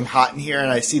it's feeling hot in here,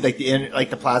 and I see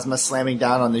the plasma slamming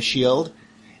down on the shield,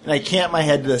 and I cant my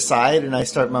head to the side, and I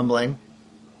start mumbling.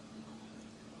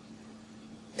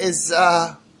 Is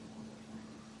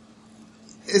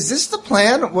this the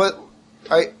plan?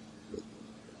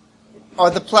 Are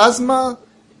the plasma?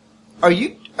 Are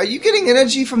you getting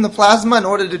energy from the plasma in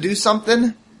order to do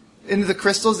something into the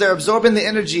crystals? They're absorbing the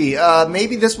energy.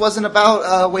 Maybe this wasn't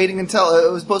about waiting until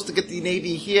it was supposed to get the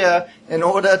Navy here in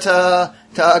order to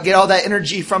get all that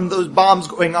energy from those bombs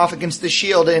going off against the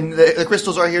shield, and the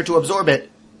crystals are here to absorb it.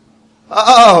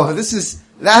 Oh,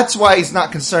 that's why he's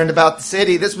not concerned about the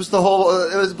city. This was the whole.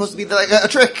 It was supposed to be like a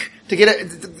trick to get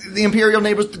the Imperial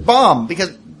neighbors to bomb, because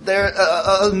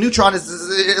a neutron is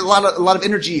a lot of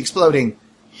energy exploding.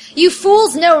 You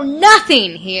fools know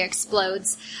nothing, he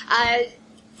explodes.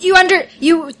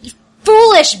 You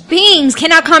foolish beings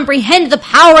cannot comprehend the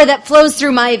power that flows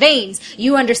through my veins.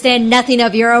 You understand nothing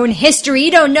of your own history.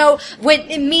 You don't know what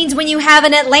it means when you have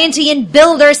an Atlantean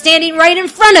builder standing right in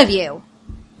front of you.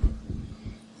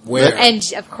 Where?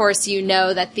 And, of course, you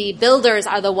know that the builders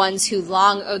are the ones who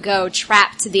long ago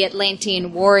trapped the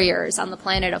Atlantean warriors on the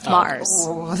planet of Mars.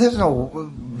 Oh, there's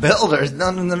no builders.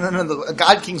 No. The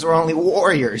God Kings were only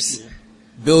warriors.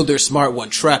 Builder, smart one,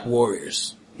 trap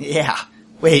warriors. Yeah.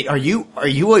 Wait, are you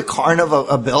a Karn of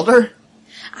a builder?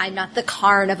 I'm not the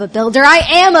Karn of a builder. I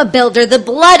am a builder. The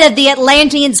blood of the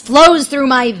Atlanteans flows through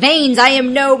my veins. I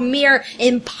am no mere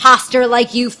imposter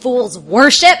like you fools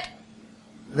worship.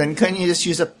 Then couldn't you just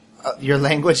use your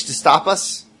language to stop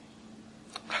us?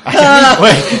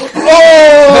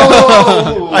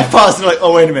 I paused and like,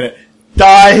 oh, wait a minute.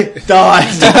 Die.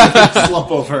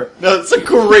 Slump over. No, that's a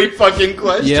great fucking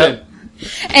question. Yep.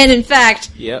 And in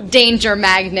fact, Yep. danger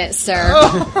magnet, sir.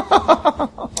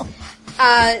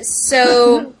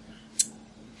 So,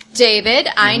 David,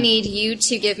 I need you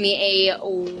to give me a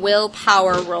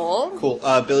willpower roll. Cool.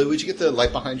 Billy, would you get the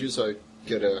light behind you so I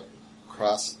get a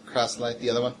cross light, the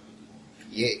other one?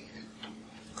 Yeah.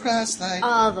 Cross light.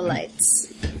 All the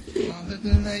lights. All the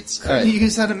lights. All You right.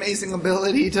 use that amazing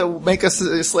ability to make us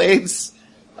slaves.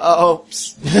 Oh,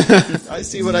 I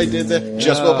see what I did there.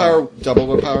 Just willpower, double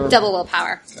willpower. Double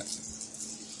willpower.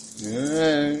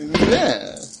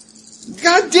 Yeah.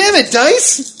 God damn it,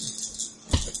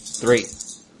 dice! 3.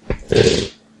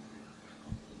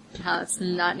 It's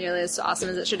not nearly as awesome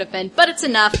as it should have been, but it's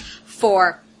enough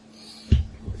for...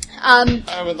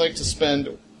 I would like to spend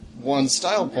 1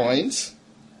 style point.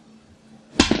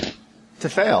 to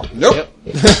fail. Nope.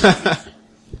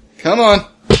 Come on.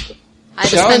 I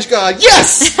just Challenge spent- God.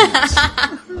 Yes!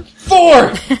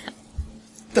 4!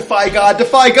 Defy God.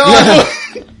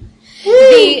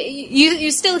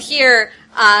 You still hear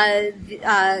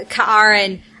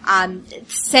Ka'arin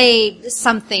say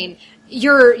something.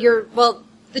 Well,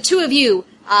 the two of you,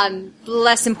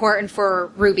 less important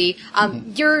for Ruby.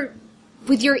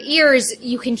 With your ears,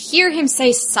 you can hear him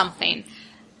say something.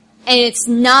 And it's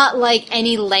not like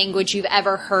any language you've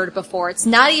ever heard before. It's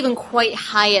not even quite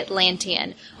High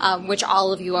Atlantean, which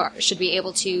all of you should be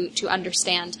able to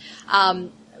understand.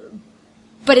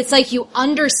 But it's like you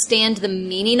understand the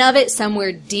meaning of it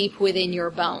somewhere deep within your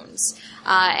bones.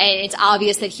 And it's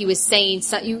obvious that he was saying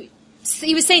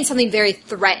something very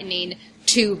threatening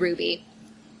to Ruby.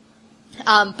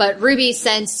 But Ruby,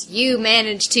 since you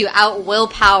managed to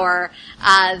out-willpower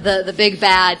the big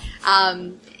bad,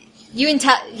 you had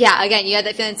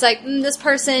that feeling. It's like, this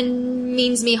person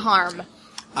means me harm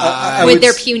with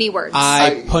their puny words.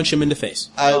 I punch him in the face.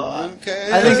 Okay.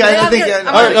 I think.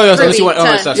 Unless you want.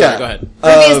 Ruby, Sorry, yeah. go ahead.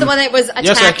 Ruby is the one that was attacked.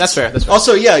 Yes, right, that's fair.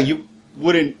 Also, yeah, you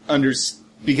wouldn't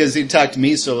because he attacked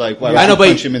me, so like, why would I know, you but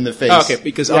punch him in the face? Oh, okay,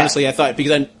 because honestly, I thought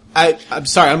I'm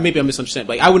sorry, maybe I'm misunderstanding.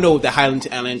 Like, I would know that Highland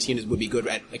Atlanteans would be good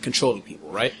at controlling people,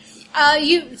 right?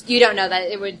 You don't know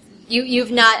that it would.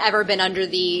 You've not ever been under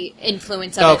the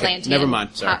influence of Okay, Atlantean. never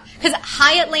mind, sorry. Because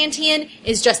High Atlantean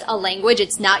is just a language.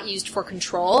 It's not used for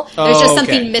control. There's just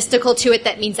something mystical to it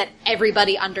that means that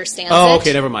everybody understands it. Oh,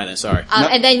 okay, never mind then, sorry.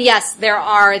 And then, yes, there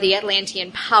are the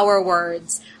Atlantean power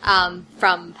words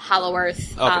from Hollow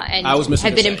Earth and I was missing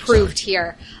have been a second, improved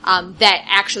here that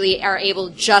actually are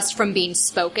able, just from being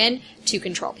spoken, to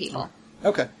control people.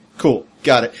 Okay. Cool.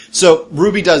 Got it. So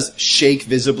Ruby does shake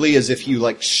visibly as if you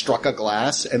like struck a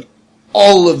glass and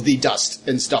all of the dust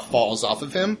and stuff falls off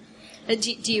of him.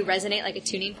 Do you resonate like a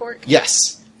tuning fork?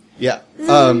 Yes. Yeah.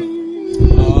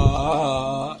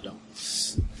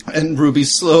 And Ruby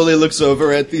slowly looks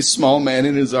over at the small man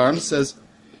in his arms and says,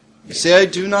 "You say I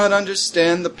do not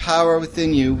understand the power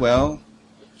within you. Well,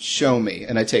 show me."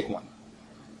 And I take 1.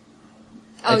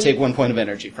 I take 1 point of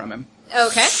energy from him.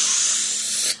 Okay.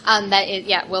 That is,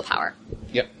 willpower.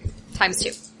 Yep. Times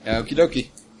 2. Okie dokie.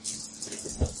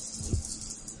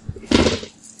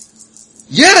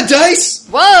 Yeah, dice!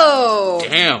 Whoa!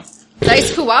 Damn.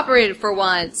 Dice cooperated for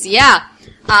once. Yeah.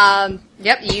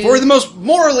 You... For the most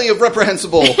morally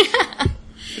reprehensible.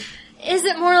 Is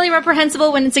it morally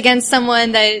reprehensible when it's against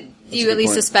someone that you a at good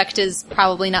least point. suspect is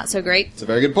probably not so great? It's a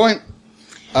very good point.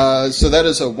 So that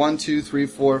is a 1, 2, 3,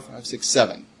 4, 5, 6,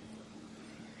 7.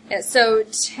 Yeah, so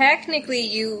technically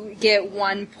you get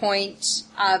 1 point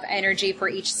of energy for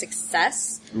each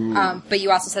success, but you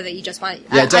also said that you just want...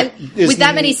 Yeah, with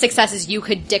that many successes, you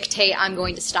could dictate, I'm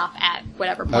going to stop at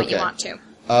whatever point you Okay. want to.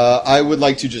 I would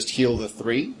like to just heal the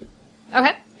 3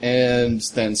 Okay. and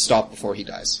then stop before he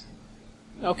dies.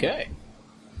 Okay.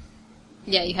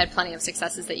 Yeah, you had plenty of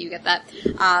successes that you get that.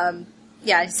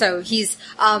 So he's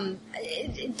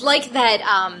like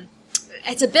that.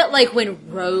 It's a bit like when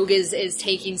Rogue is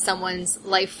taking someone's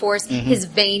life force. His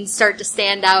veins start to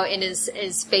stand out in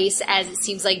his face as it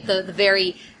seems like the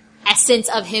very essence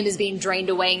of him is being drained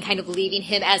away and kind of leaving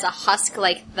him as a husk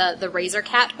like the Razor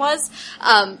Cat was.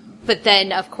 But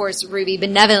then, of course, Ruby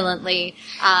benevolently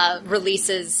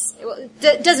releases,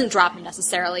 doesn't drop him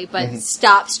necessarily, but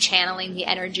stops channeling the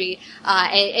energy,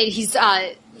 and he's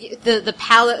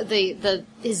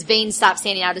his veins stop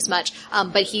standing out as much,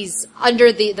 but he's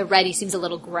under the red. He seems a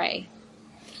little gray,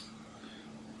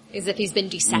 as if he's been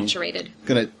desaturated.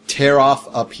 Gonna tear off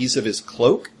a piece of his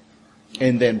cloak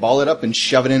and then ball it up and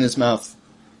shove it in his mouth.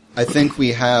 I think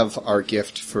we have our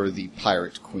gift for the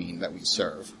pirate queen that we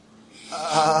serve.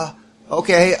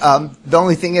 Okay, the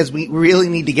only thing is we really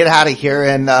need to get out of here,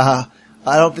 and I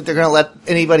don't think they're going to let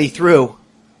anybody through.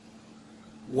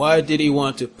 Why did he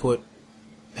want to put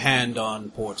hand on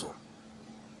portal?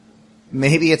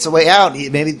 Maybe it's a way out.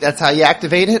 Maybe that's how you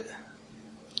activate it.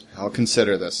 I'll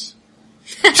consider this.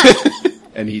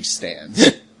 And he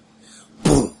stands.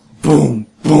 Boom, boom,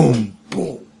 boom,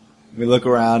 boom. We look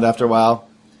around after a while.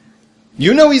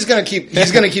 You know he's gonna keep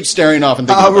staring off and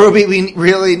thinking about Ruby, we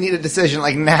really need a decision,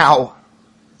 like, now.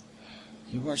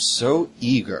 You are so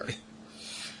eager.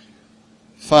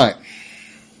 Fine.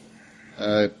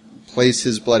 Place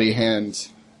his bloody hand.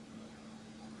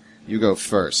 You go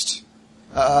first.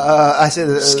 I said...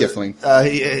 Skiffling.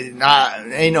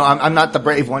 I'm not the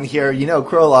brave one here. You know,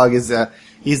 Krolog is,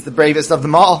 he's the bravest of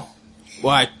them all.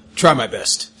 Well, I try my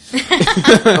best.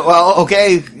 Well,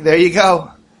 okay, there you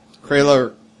go.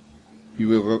 Kralar,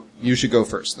 you should go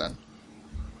first then.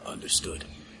 Understood.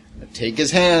 I take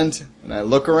his hand, and I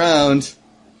look around,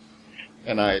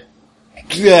 and I...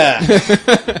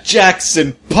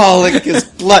 Jackson Pollock is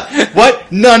blood.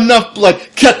 What? Not enough blood.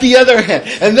 Cut the other hand.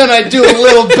 And then I do a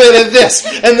little bit of this.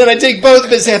 And then I take both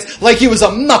of his hands like he was a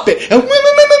Muppet.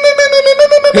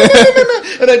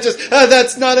 And I just,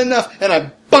 that's not enough. And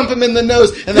I bump him in the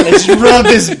nose. And then I just rub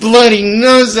his bloody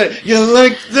nose. You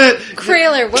like that?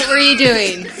 Kralar, what were you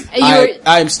doing?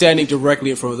 I am standing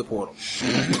directly in front of the portal.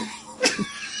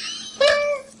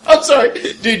 I'm sorry.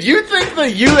 Did you think the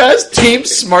U.S. Team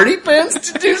Smarty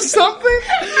Pants to do something?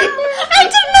 I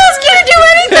didn't ask you to do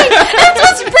anything! That's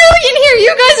what's brilliant here!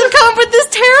 You guys have come up with this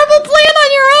terrible plan on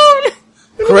your own!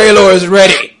 Kralar is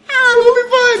ready. It'll be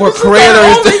fine. For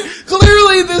Kralar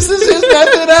Clearly this is his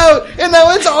method out, and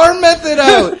now it's our method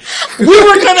out. We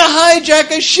were gonna hijack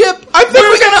a ship. We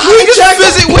were gonna hijack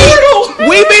a portal.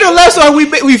 We made a left side.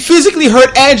 We physically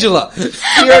hurt Angela.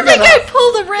 I think I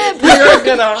pulled a rib. We're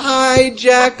gonna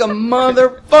hijack a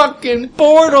motherfucking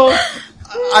portal.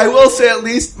 I will say at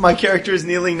least my character is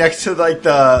kneeling next to like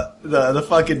the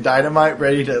fucking dynamite,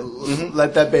 ready to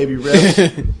let that baby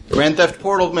rip. Grand Theft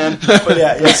Portal, man. But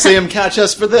yeah. See him catch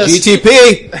us for this.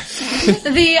 GTP.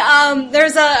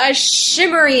 There's a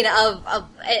shimmering of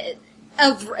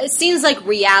it seems like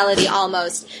reality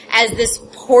almost as this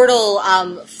portal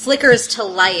flickers to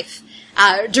life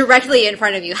directly in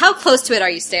front of you. How close to it are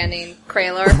you standing,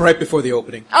 Kralar? Right before the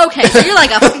opening. Okay, so you're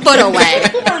like a foot away.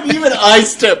 Even I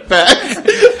step back.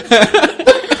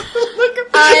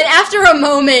 And after a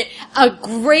moment, a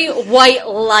great white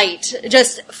light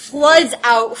just floods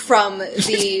out from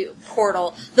the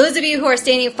portal. Those of you who are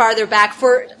standing farther back,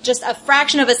 for just a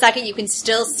fraction of a second, you can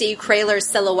still see Kralar's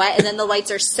silhouette, and then the lights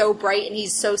are so bright and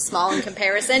he's so small in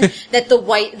comparison that the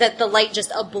light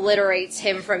just obliterates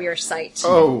him from your sight.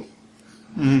 Oh.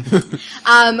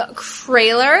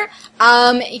 Kralar,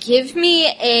 give me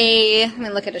let me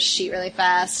look at a sheet really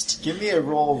fast. Give me a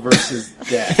roll versus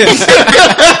death.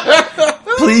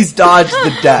 Please dodge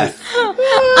the death.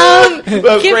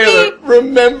 Kralar,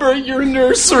 remember your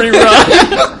nursery rhyme.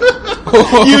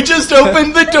 You just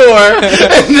opened the door,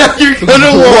 and now you're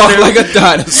gonna walk like a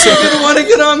dinosaur. You're gonna want to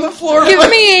get on the floor. Give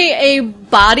me a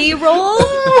body roll,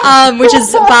 which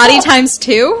is body times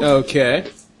 2.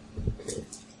 Okay.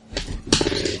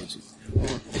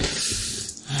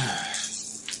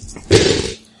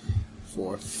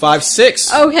 4, 5,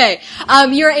 6. Okay.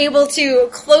 You're able to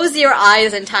close your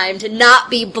eyes in time to not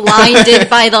be blinded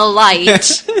by the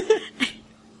light.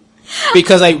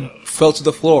 Because I fell to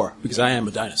the floor, because I am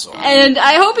a dinosaur. And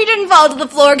I hope you didn't fall to the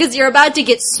floor because you're about to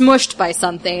get smushed by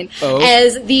something. Oh.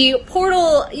 As the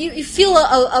portal, you feel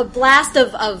a blast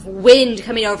of wind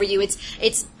coming over you.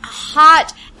 It's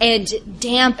hot and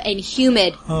damp and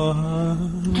humid.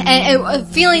 And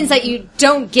feelings that you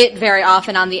don't get very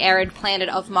often on the arid planet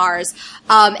of Mars.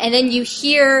 And then you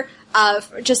hear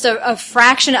just a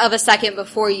fraction of a second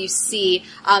before you see,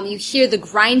 you hear the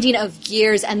grinding of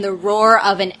gears and the roar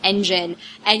of an engine,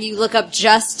 and you look up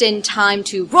just in time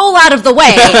to roll out of the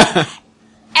way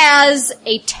as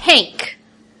a tank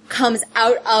comes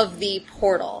out of the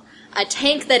portal. A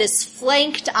tank that is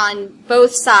flanked on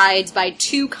both sides by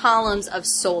 2 columns of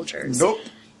soldiers. Nope.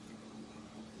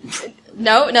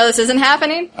 No, this isn't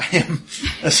happening?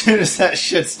 As soon as that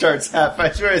shit starts happening,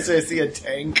 I swear I see a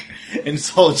tank and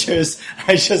soldiers,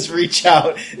 I just reach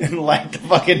out and light the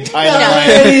fucking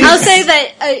dynamite. I'll say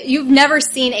that you've never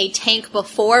seen a tank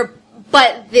before,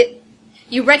 but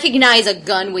you recognize a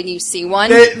gun when you see one.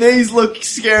 These look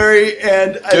scary,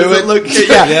 and look.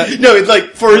 Yeah. No, it's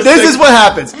like this is what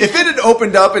happens. If it had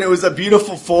opened up and it was a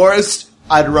beautiful forest,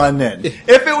 I'd run in.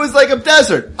 If it was like a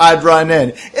desert, I'd run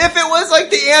in. If it was like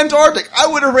the Antarctic, I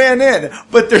would have ran in.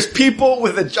 But there's people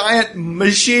with a giant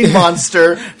machine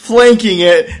monster flanking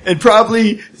it and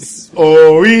probably,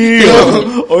 so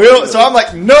I'm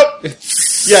like, nope.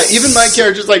 Yeah, even my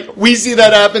character's like, we see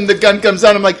that happen, the gun comes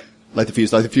out, I'm like, light the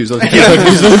fuse, light the fuse, light the fuse, light the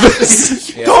fuse, light the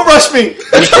fuse. Don't rush me.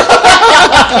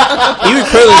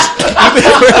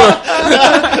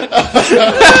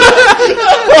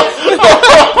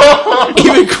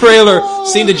 Even Krayler,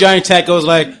 seeing the giant attack, goes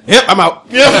like, "Yep, I'm out."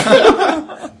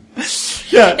 Yeah.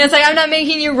 It's like, I'm not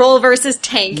making you roll versus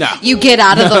tank. No. You get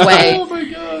out of the way. Oh my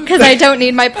god. Because I don't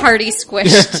need my party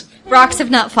squished. Rocks have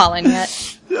not fallen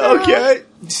yet. Okay.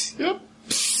 Yep. Alright,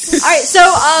 so,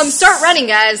 start running,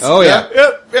 guys. Oh yeah.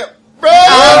 Yep.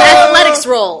 Athletics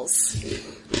rolls.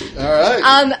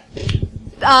 Alright.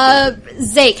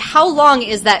 Zake, how long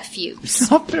is that fuse?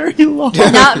 Not very long.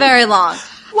 Not very long.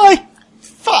 Like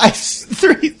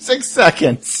 6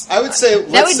 seconds. I would say,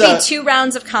 That would be 2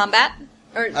 rounds of combat.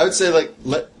 Or I would say, like,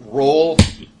 roll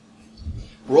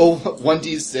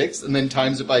 1d6 and then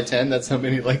times it by 10. That's how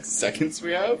many, like, seconds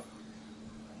we have.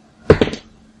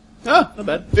 Oh, not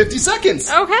bad. 50 seconds.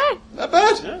 Okay. Not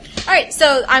bad. Alright,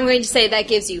 so I'm going to say that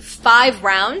gives you 5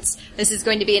 rounds. This is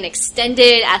going to be an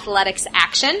extended athletics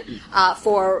action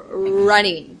for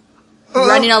running.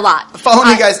 Running a lot. Follow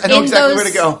me, guys. I know in exactly those- where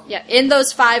to go. Yeah, in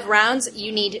those 5 rounds,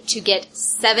 you need to get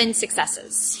 7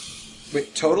 successes.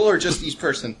 Wait, total or just each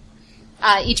person?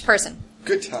 Each person.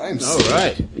 Good times. All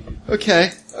right.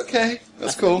 Okay.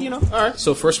 That's cool. You know. All right.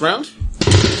 So first round.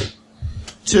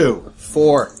 2.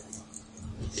 4.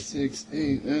 6,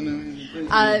 8, 9,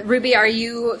 10. Ruby, are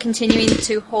you continuing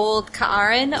to hold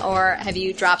Ka'arin, or have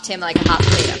you dropped him like a hot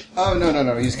potato? Oh,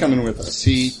 no. He's coming with us.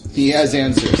 He has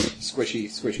answers.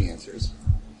 Squishy answers.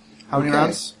 How many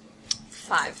rounds?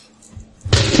 5.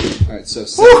 Alright, so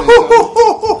 7 in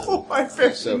total. My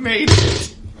fish So- made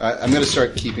it. I'm going to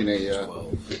start keeping a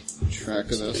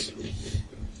track of this.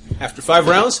 After 5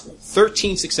 rounds,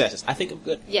 13 successes. I think I'm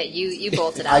good. Yeah, you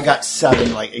bolted I out. got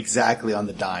 7, like, exactly on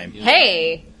the dime.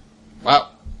 Hey! Wow.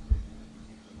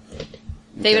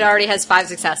 David already has 5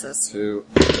 successes. 2.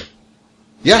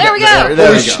 Yeah. There we go! There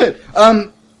Holy we go. shit.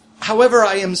 However,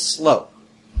 I am slow.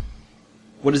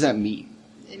 What does that mean?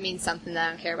 It means something that I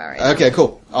don't care about right now. Okay,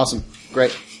 cool. Awesome.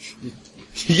 Great.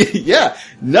 Yeah.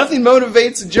 Nothing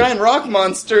motivates a giant rock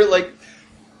monster like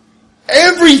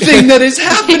everything that is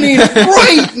happening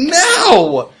right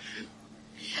now.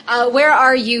 Where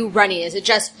are you running? Is it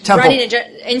just Temple. running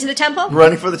into the temple?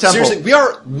 Running for the temple. Seriously, we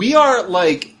are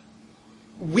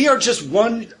just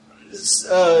one.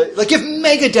 Like if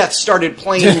Megadeth started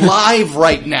playing live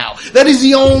right now, that is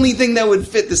the only thing that would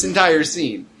fit this entire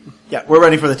scene. Yeah, we're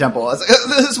ready for the temple.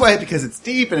 This is why, because it's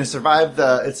deep and it's survived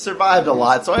a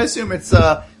lot, so I assume it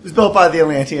was built by the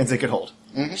Atlanteans it could hold.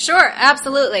 Sure,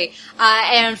 absolutely.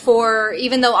 And for,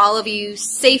 even though all of you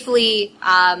safely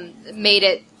made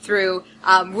it through,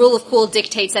 Rule of Cool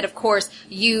dictates that, of course,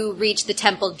 you reach the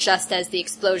temple just as the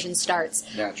explosion starts.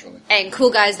 Naturally. And cool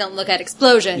guys don't look at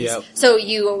explosions. Yep. So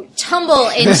you tumble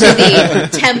into the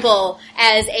temple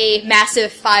as a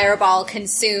massive fireball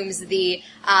consumes the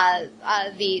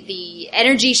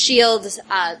energy shield,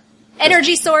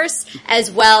 energy source, as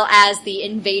well as the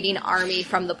invading army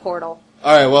from the portal.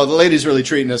 Alright, well, the lady's really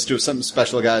treating us to something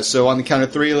special, guys. So on the count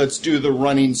of 3, let's do the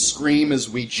running scream as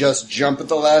we just jump at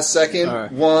the last second. All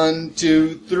right. 1,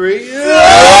 2, 3.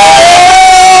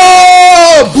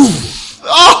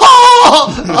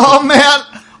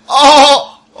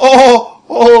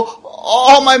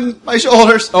 Oh man! My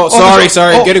shoulders! Oh, sorry.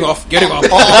 Getting off.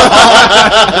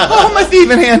 Oh, my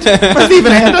thieving hand!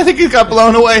 I think it got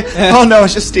blown away. Oh no,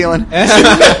 it's just stealing.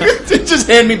 Just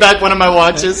hand me back one of my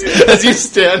watches as you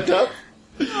stand up.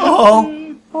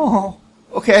 Oh,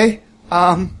 okay.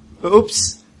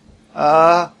 Oops.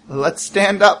 Let's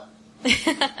stand up.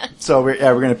 So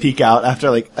we're gonna peek out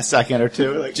after like a second or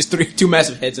two. Like, Just 2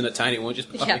 massive heads and a tiny one. Just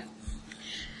Yeah.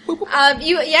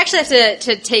 You actually have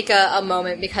to take a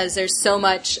moment because there's so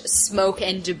much smoke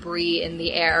and debris in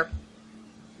the air.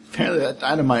 apparently that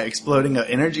dynamite exploding an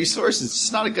energy source is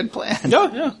just not a good plan.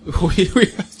 No.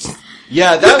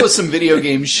 Yeah, that was some video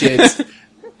game shit.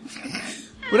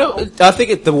 Well, no, I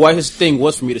think the wisest thing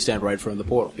was for me to stand right in front of the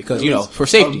portal because, for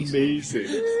safety.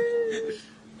 Amazing.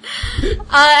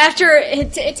 After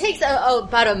it takes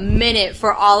about a minute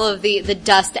for all of the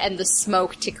dust and the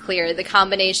smoke to clear. The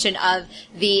combination of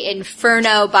the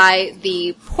inferno by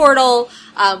the portal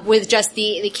with just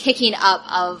the kicking up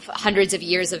of hundreds of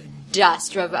years of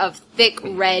dust, of thick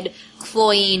red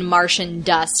cloying Martian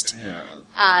dust.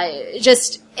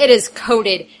 It has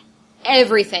coated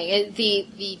everything.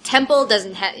 The temple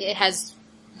doesn't it has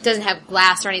doesn't have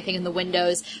glass or anything in the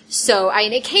windows. So,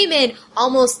 it came in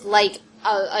almost like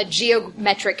a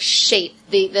geometric shape.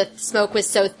 The smoke was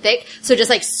so thick, so just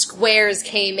like squares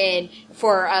came in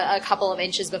for a couple of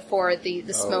inches before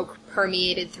the smoke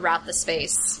permeated throughout the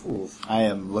space. Ooh, I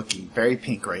am looking very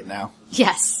pink right now.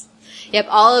 Yes. Yep,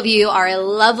 all of you are a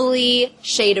lovely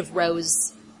shade of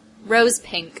rose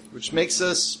pink. Which makes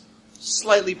us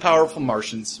slightly powerful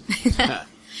Martians.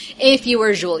 If you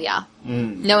were Julia.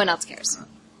 No one else cares.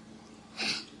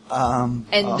 And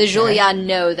the Julia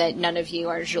know that none of you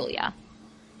are Julia.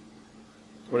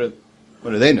 What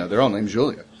do they know? They're all named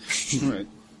Julia. Right.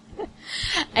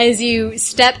 As you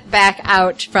step back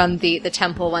out from the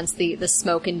temple once the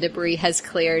smoke and debris has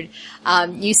cleared,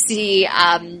 you see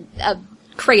a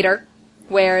crater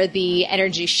where the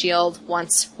energy shield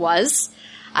once was.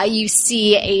 You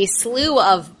see a slew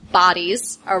of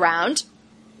bodies around.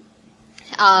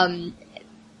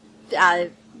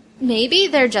 Maybe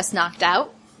they're just knocked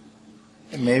out.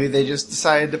 And maybe they just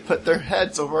decided to put their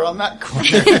heads over on that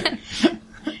corner.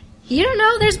 You don't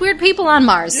know. There's weird people on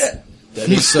Mars. Yeah. That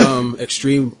is some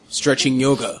extreme stretching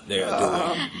yoga they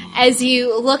are doing. As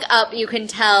you look up, you can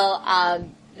tell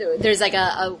there's like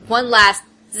a one last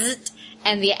zzzt,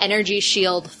 and the energy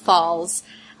shield falls.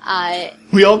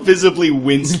 We all visibly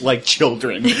winced like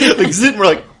children. Like, we're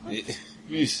like,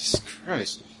 Jesus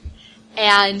Christ.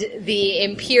 And the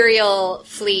Imperial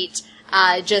fleet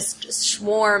just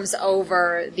swarms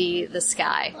over the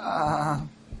sky.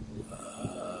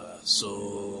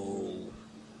 So,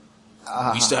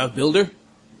 we still have Builder?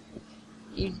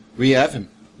 We have him.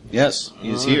 Yes, he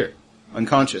is here.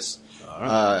 Unconscious.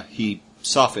 He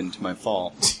softened my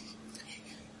fall.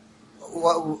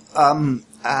 Well,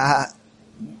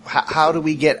 how do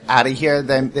we get out of here?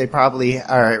 They probably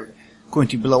are going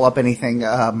to blow up anything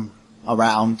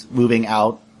around, moving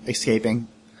out, escaping.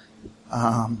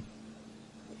 The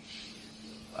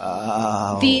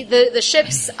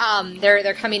ships,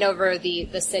 they're coming over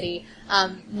the city.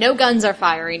 No guns are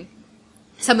firing.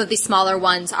 Some of the smaller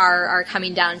ones are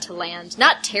coming down to land.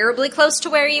 Not terribly close to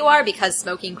where you are because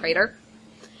smoking crater.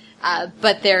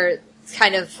 But they're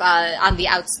kind of on the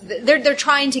outs. They're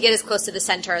trying to get as close to the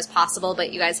center as possible,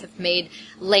 but you guys have made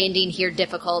landing here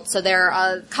difficult, so they're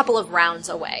a couple of rounds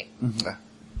away. Mm-hmm.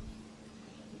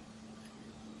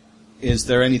 Is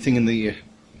there anything in the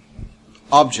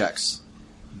objects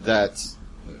that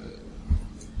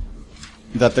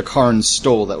the Karns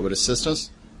stole that would assist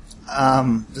us?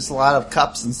 Just a lot of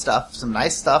cups and stuff, some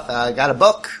nice stuff. I got a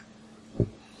book.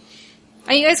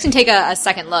 You guys can take a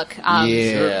second look.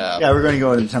 Yeah. Yeah, we're going to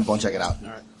go into the temple and check it out. All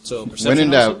right. So, perception When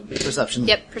in also? doubt. Perception.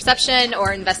 Yep, perception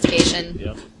or investigation.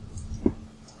 Yep.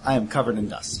 I am covered in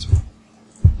dust.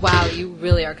 Wow, you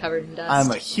really are covered in dust. I'm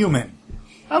a human.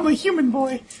 I'm a human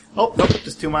boy. Oh, nope,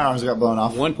 just 2 of my arms got blown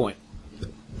off. 1 point.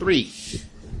 3.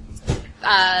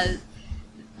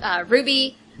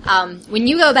 Ruby, when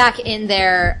you go back in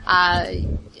there,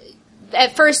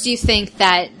 at first you think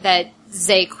that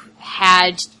Zake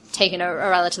had taken a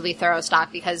relatively thorough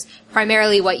stock because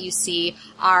primarily what you see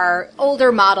are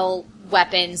older model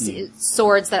weapons,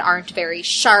 swords that aren't very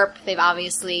sharp. They've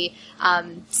obviously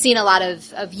seen a lot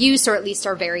of use, or at least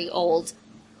are very old.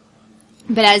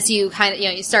 But as you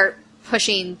you start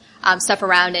pushing stuff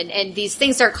around, and these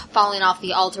things start falling off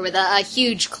the altar with a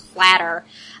huge clatter,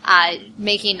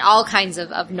 making all kinds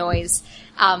of noise,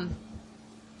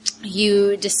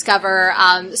 you discover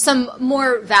some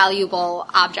more valuable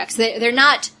objects. They're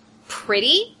not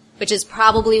pretty, which is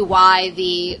probably why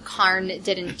the Karn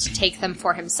didn't take them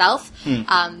for himself,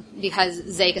 because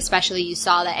Zake especially, you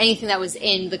saw that anything that was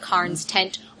in the Karn's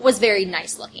tent was very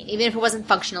nice looking. Even if it wasn't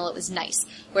functional, it was nice.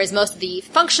 Whereas most of the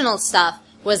functional stuff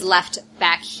was left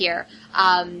back here.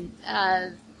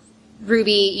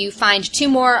 Ruby, you find 2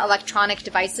 more electronic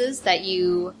devices that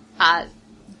you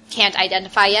can't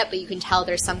identify yet, but you can tell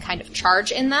there's some kind of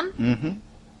charge in them. Mm-hmm.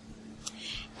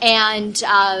 And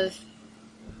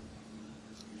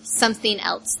something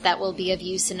else that will be of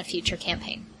use in a future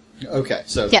campaign. Okay,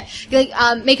 so... Yeah,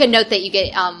 make a note that you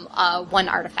get 1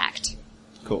 artifact.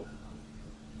 Cool.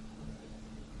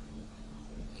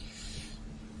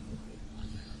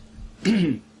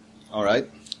 All right.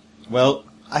 Well,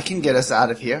 I can get us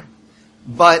out of here,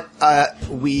 but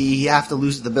we have to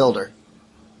lose the builder.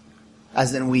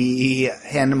 As in, we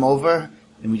hand him over,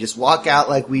 and we just walk out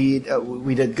like we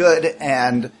did good,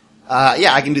 and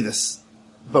yeah, I can do this.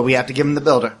 But we have to give him the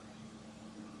builder.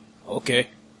 Okay.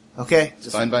 Okay?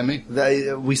 it's fine by me.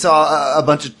 We saw a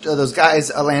bunch of those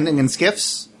guys landing in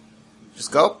skiffs.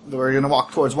 Just go. We're going to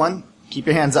walk towards one. Keep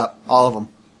your hands up. All of them.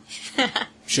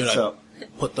 Should I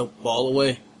put the ball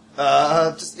away?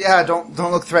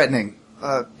 Don't look threatening.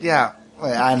 Yeah.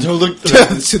 Don't look to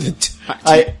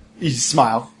the You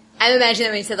smile. I'm imagining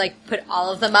that when you said, like, put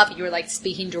all of them up, you were, like,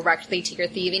 speaking directly to your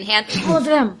thieving hand. All of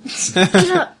them.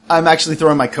 I'm actually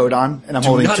throwing my coat on, and I'm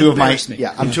holding not two of my... embarrass me.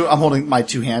 Yeah, I'm holding my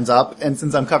two hands up, and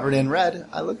since I'm covered in red,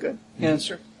 I look good. Yeah,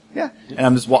 sure. Yeah. And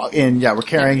I'm just walking... Yeah, we're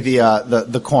carrying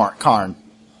the Karn.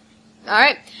 All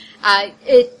right.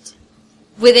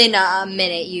 Within a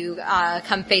minute, you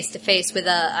come face to face with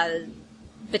a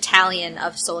battalion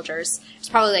of soldiers. It's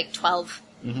probably like 12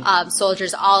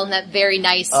 soldiers, all in that very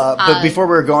nice. But before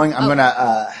we're going, I'm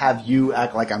gonna have you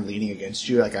act like I'm leaning against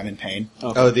you, like I'm in pain.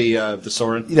 Okay. Oh, the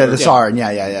Soren? Yeah, the Soren.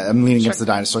 Yeah. I'm leaning against the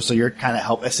dinosaur, so you're kind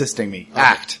of assisting me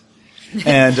act.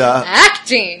 And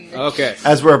acting. Okay.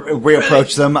 as we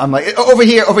approach them, I'm like, over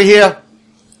here.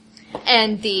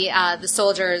 And the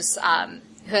soldiers,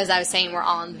 who, as I was saying, were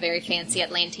all in very fancy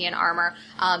Atlantean armor.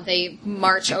 They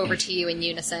march over to you in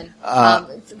unison.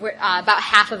 About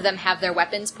half of them have their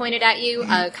weapons pointed at you,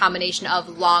 a combination of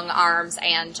long arms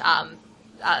and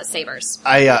sabers.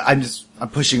 I'm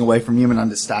pushing away from you, and I'm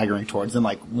just staggering towards them,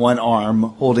 like one arm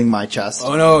holding my chest.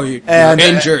 Oh no, you're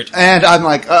injured. And I'm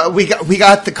like, we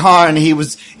got the car, and he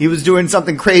was doing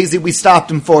something crazy. We stopped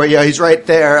him for you. He's right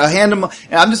there. Hand him.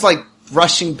 And I'm just like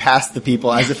rushing past the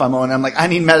people as if I'm on. I'm like, I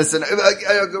need medicine. Hand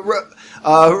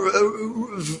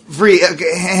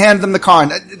them the car.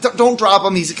 Don't drop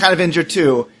him. He's kind of injured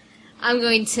too. I'm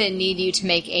going to need you to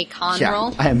make a con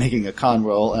roll. I am making a con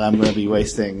roll, and I'm going to be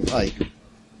wasting like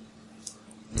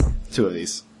 2 of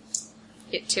these.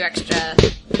 Get 2 extra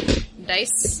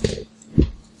dice.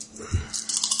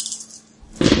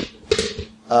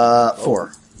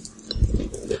 4.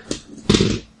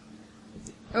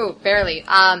 Oh, barely.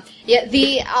 Yeah,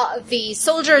 the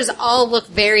soldiers all look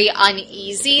very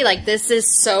uneasy. Like, this is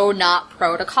so not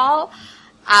protocol.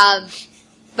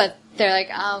 But they're like,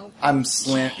 I'm I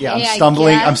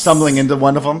stumbling. I'm guess. stumbling into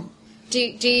one of them. Do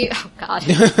you? Oh God.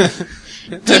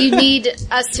 Do you need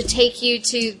us to take you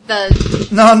to the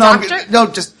doctor?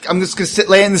 I'm just gonna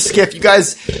lay in the skiff. You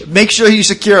guys, make sure you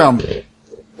secure him.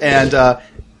 And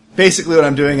basically, what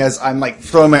I'm doing is I'm like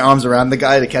throwing my arms around the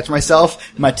guy to catch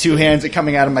myself. My 2 hands are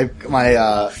coming out of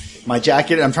my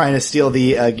jacket, and I'm trying to steal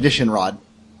the ignition rod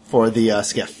for the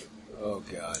skiff. Oh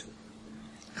God!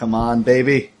 Come on,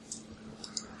 baby.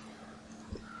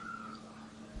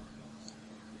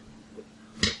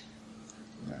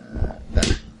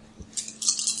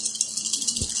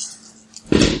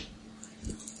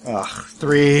 Ugh,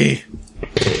 3.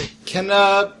 Can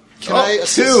I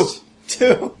assist?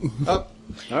 2. Oh.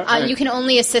 All right. You can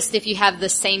only assist if you have the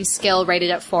same skill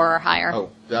rated at 4 or higher. Oh.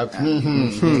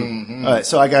 Alright,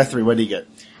 so I got a 3. What do you get?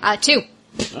 2.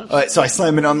 Alright, so I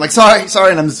slam it. I'm like, sorry,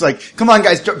 and I'm just like, come on,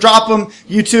 guys, drop him.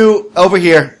 You 2 over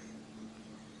here.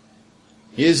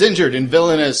 He is injured and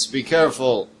villainous. Be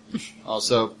careful.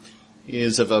 Also, he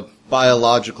is of a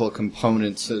biological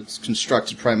component, so it's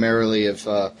constructed primarily of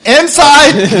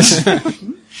Inside!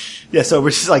 Yeah, so we're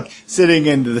just like sitting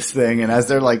into this thing, and as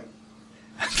they're like,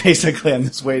 basically I'm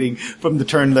just waiting for them to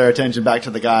turn their attention back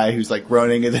to the guy who's like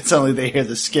groaning, and then suddenly they hear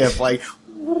the skiff like...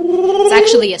 It's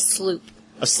actually a sloop.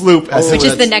 A sloop. Which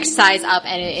is the next size up,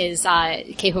 and it is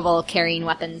capable of carrying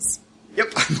weapons.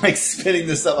 Yep, I'm like spinning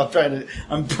this up.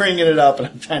 I'm bringing it up, and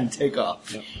I'm trying to take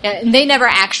off. Yep. Yeah, and they never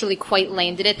actually quite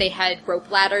landed it. They had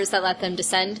rope ladders that let them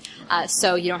descend,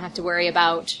 so you don't have to worry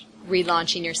about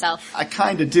relaunching yourself. I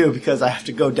kind of do, because I have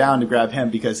to go down to grab him,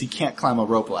 because he can't climb a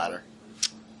rope ladder.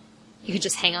 You could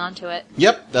just hang on to it.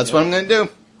 Yep, that's what I'm going to do.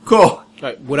 Cool.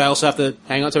 Right, would I also have to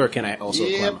hang on to it, or can I also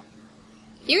climb?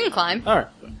 You can climb. All right.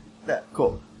 Yeah,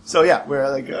 cool. So yeah, we're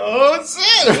like, oh, it's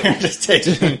it! We're just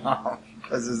taking off.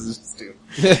 This is stupid.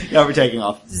 Yeah, we're taking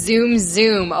off. Zoom,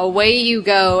 zoom. Away you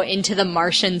go into the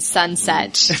Martian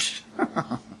sunset.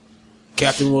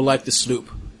 Captain will like the sloop.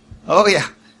 Oh yeah.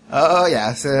 Oh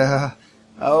yeah.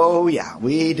 Oh yeah.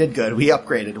 We did good. We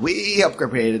upgraded.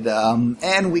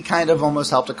 And we kind of almost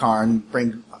helped a car and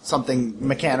bring something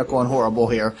mechanical and horrible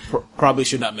here. Probably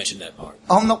should not mention that part.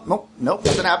 Oh, nope.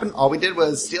 Nothing happened. All we did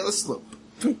was steal a sloop.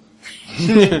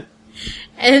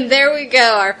 And there we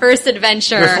go, our first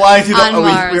adventure We're flying through on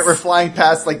Mars. We're flying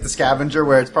past like the scavenger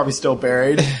where it's probably still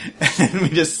buried, and we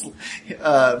just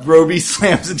Roby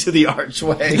slams into the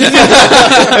archway,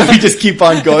 and we just keep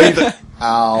on going.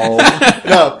 Ow!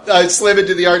 No, I slam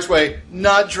into the archway,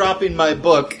 not dropping my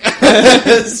book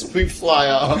as we fly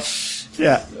off.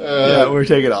 Yeah, we're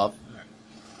taking off.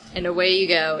 And away you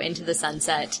go into the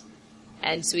sunset.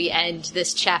 And so we end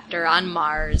this chapter on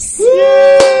Mars.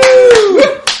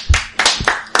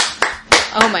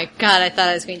 Oh my god, I thought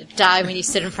I was going to die when you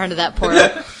stood in front of that portal.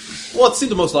 Well, it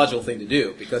seemed the most logical thing to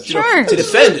do because Sure. to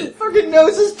defend it. Fucking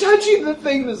nose is touching the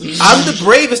thing. I'm the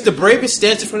bravest. The bravest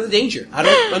stands in front of the danger. I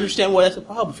don't understand why that's a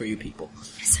problem for you people.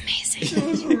 It's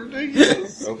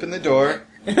amazing. Open the door.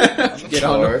 Get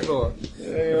on the floor.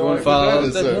 Everyone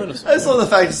follows the notice. I just love the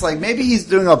fact it's like maybe he's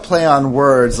doing a play on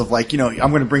words of like, I'm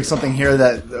going to bring something here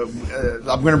that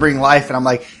I'm going to bring life, and I'm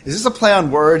like, is this a play on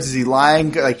words? Is he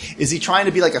lying? Like, is he trying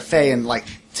to be like a fae and like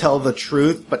tell the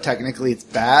truth, but technically it's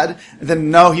bad? And then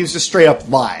no, he was just straight up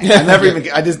lying. I never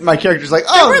even. My character's like,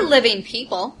 There were living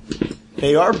people,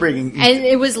 they are bringing and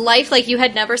it was life like you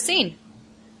had never seen.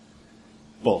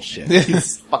 bullshit.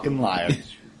 He's fucking lying.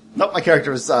 Nope, my character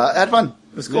was had fun.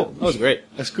 It was cool. That was great.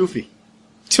 It's goofy.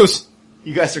 Just,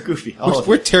 You guys are goofy. All of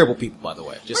we're you. terrible people, by the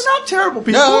way. Just We're not terrible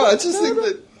people. No, I just think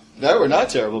that we're not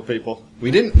terrible people.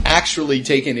 We didn't actually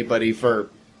take anybody for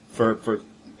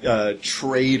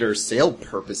trade or sale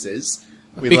purposes.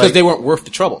 because they weren't worth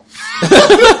the trouble.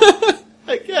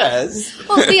 I guess.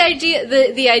 Well, the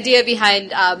idea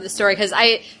behind the story, because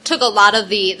I took a lot of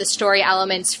the story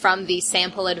elements from the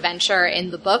sample adventure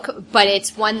in the book, but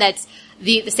it's one that's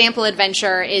the sample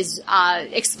adventure is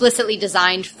explicitly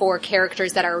designed for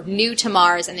characters that are new to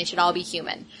Mars and they should all be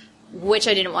human, which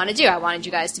I didn't want to do. I wanted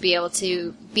you guys to be able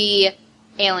to be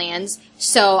aliens,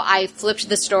 so I flipped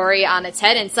the story on its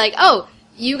head, and it's like, oh,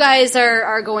 you guys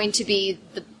are going to be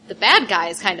the bad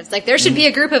guys, kind of. It's like, there should be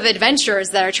a group of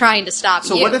adventurers that are trying to stop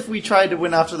So you. what if we tried to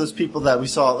win after those people that we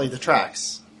saw at like the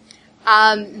tracks?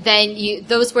 Then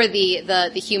those were the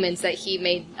humans that he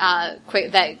made,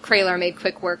 that Kraler made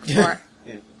quick work for.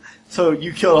 So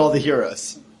you killed all the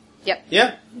heroes. Yep.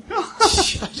 Yeah.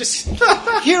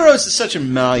 Heroes is such a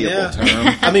malleable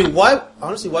term. I mean, why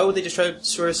would they just try to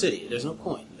destroy a city? There's no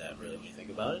point in that, really, when you think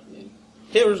about it. I mean,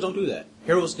 heroes don't do that.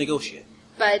 Heroes negotiate.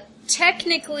 But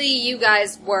technically, you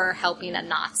guys were helping a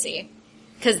Nazi,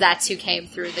 because that's who came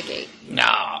through the gate.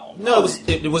 No,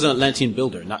 it was an Atlantean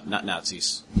builder, not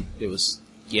Nazis. It was,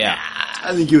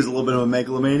 I think he was a little bit of a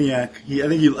megalomaniac.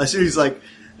 As soon as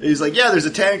he's like, yeah, there's a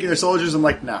tank and there's soldiers. I'm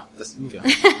like, no,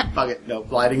 fuck it, no,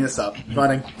 lighting this up,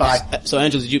 running, bye. So,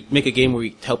 Angela, did you make a game where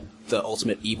we help the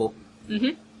ultimate evil?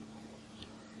 Mm-hmm.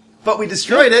 But we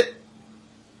destroyed it.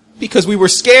 Because we were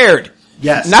scared.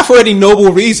 Yes. Not for any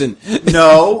noble reason.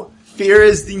 No, fear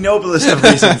is the noblest of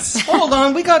reasons. Hold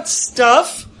on, we got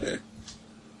stuff.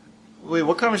 Wait,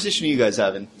 what conversation are you guys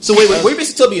having? So wait, what you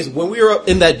basically told me is when we were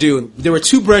in that dune, there were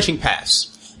two branching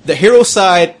paths. The hero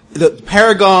side, the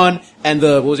Paragon, and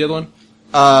what was the other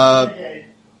one?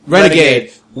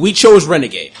 Renegade. We chose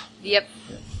Renegade. Yep.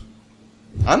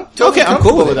 I'm totally I'm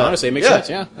cool with it, honestly. It makes sense,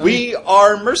 yeah. We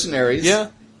are mercenaries. Yeah.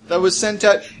 That was sent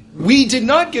out. We did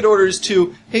not get orders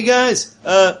to, hey guys,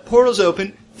 portal's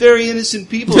open. Very innocent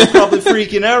people are probably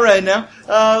freaking out right now.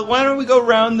 Why don't we go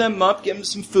round them up, give them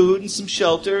some food and some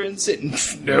shelter and sit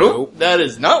and... Nope, that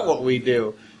is not what we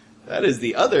do. That is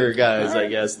the other guys, I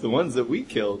guess, the ones that we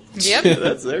killed. Yep.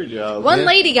 That's their job. One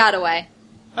lady got away.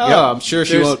 Oh, Yep. I'm sure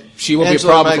she won't be a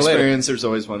Angela, problem in my for later. experience, there's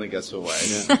always one that gets away.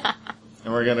 Yeah.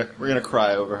 And we're gonna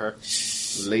cry over her.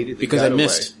 Lady that Because got I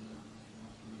missed. away.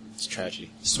 It's a tragedy.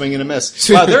 Swing and a miss.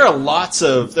 Wow, there are lots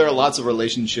of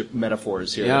relationship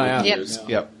metaphors here. Yeah, that we yeah. can use.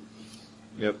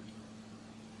 Yep.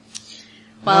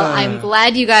 Well, I'm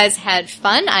glad you guys had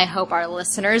fun. I hope our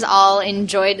listeners all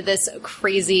enjoyed this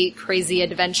crazy, crazy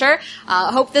adventure.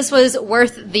 Hope this was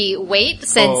worth the wait,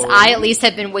 since I at least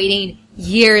have been waiting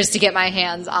years to get my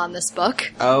hands on this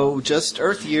book. Oh, just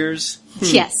Earth years?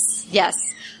 Yes.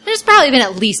 There's probably been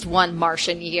at least one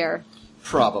Martian year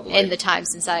Probably. in the time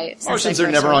since Martians I are first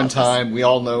never heard on about time. We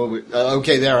all know.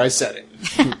 Okay, there, I said it.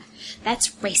 this. That's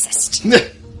racist.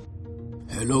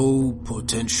 Hello,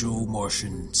 potential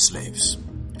Martian slaves.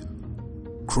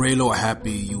 Kraylor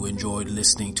happy you enjoyed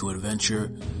listening to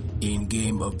Adventure in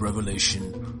Game of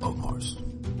Revelation of Mars.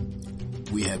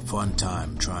 We had fun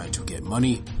time trying to get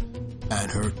money and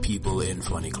hurt people in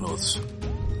funny clothes.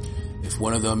 If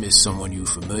one of them is someone you're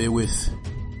familiar with,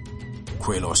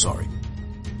 Kraylor sorry.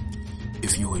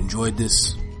 If you enjoyed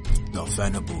this, the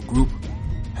Fanable Group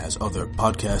has other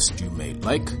podcasts you may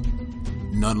like.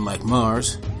 None like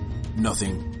Mars,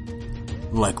 nothing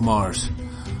like Mars,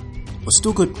 but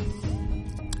still good.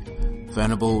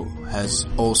 Fanable has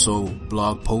also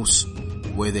blog posts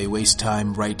where they waste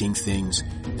time writing things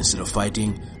instead of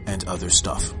fighting and other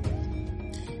stuff.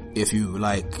 If you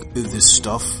like this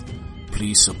stuff,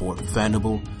 please support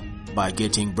Fanable by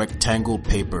getting rectangle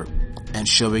paper and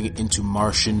shoving it into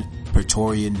Martian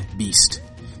Praetorian beast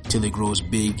till it grows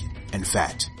big and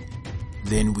fat.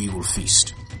 Then we will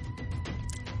feast.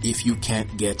 If you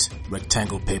can't get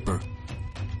rectangle paper,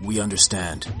 we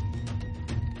understand.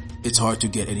 It's hard to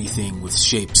get anything with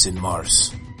shapes in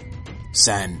Mars.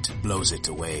 Sand blows it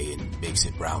away and makes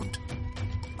it round.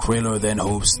 Kraylor then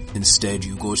hopes instead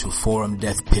you go to Forum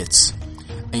Death Pits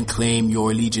and claim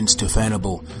your allegiance to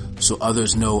Fanable so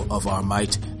others know of our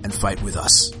might and fight with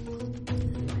us.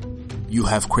 You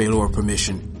have Kraylor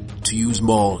permission to use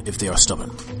Maul if they are stubborn.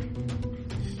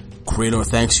 Kraylor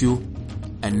thanks you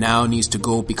and now needs to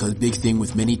go because Big Thing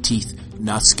with many teeth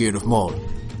not scared of Maul.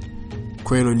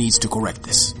 Kraylor needs to correct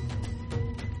this.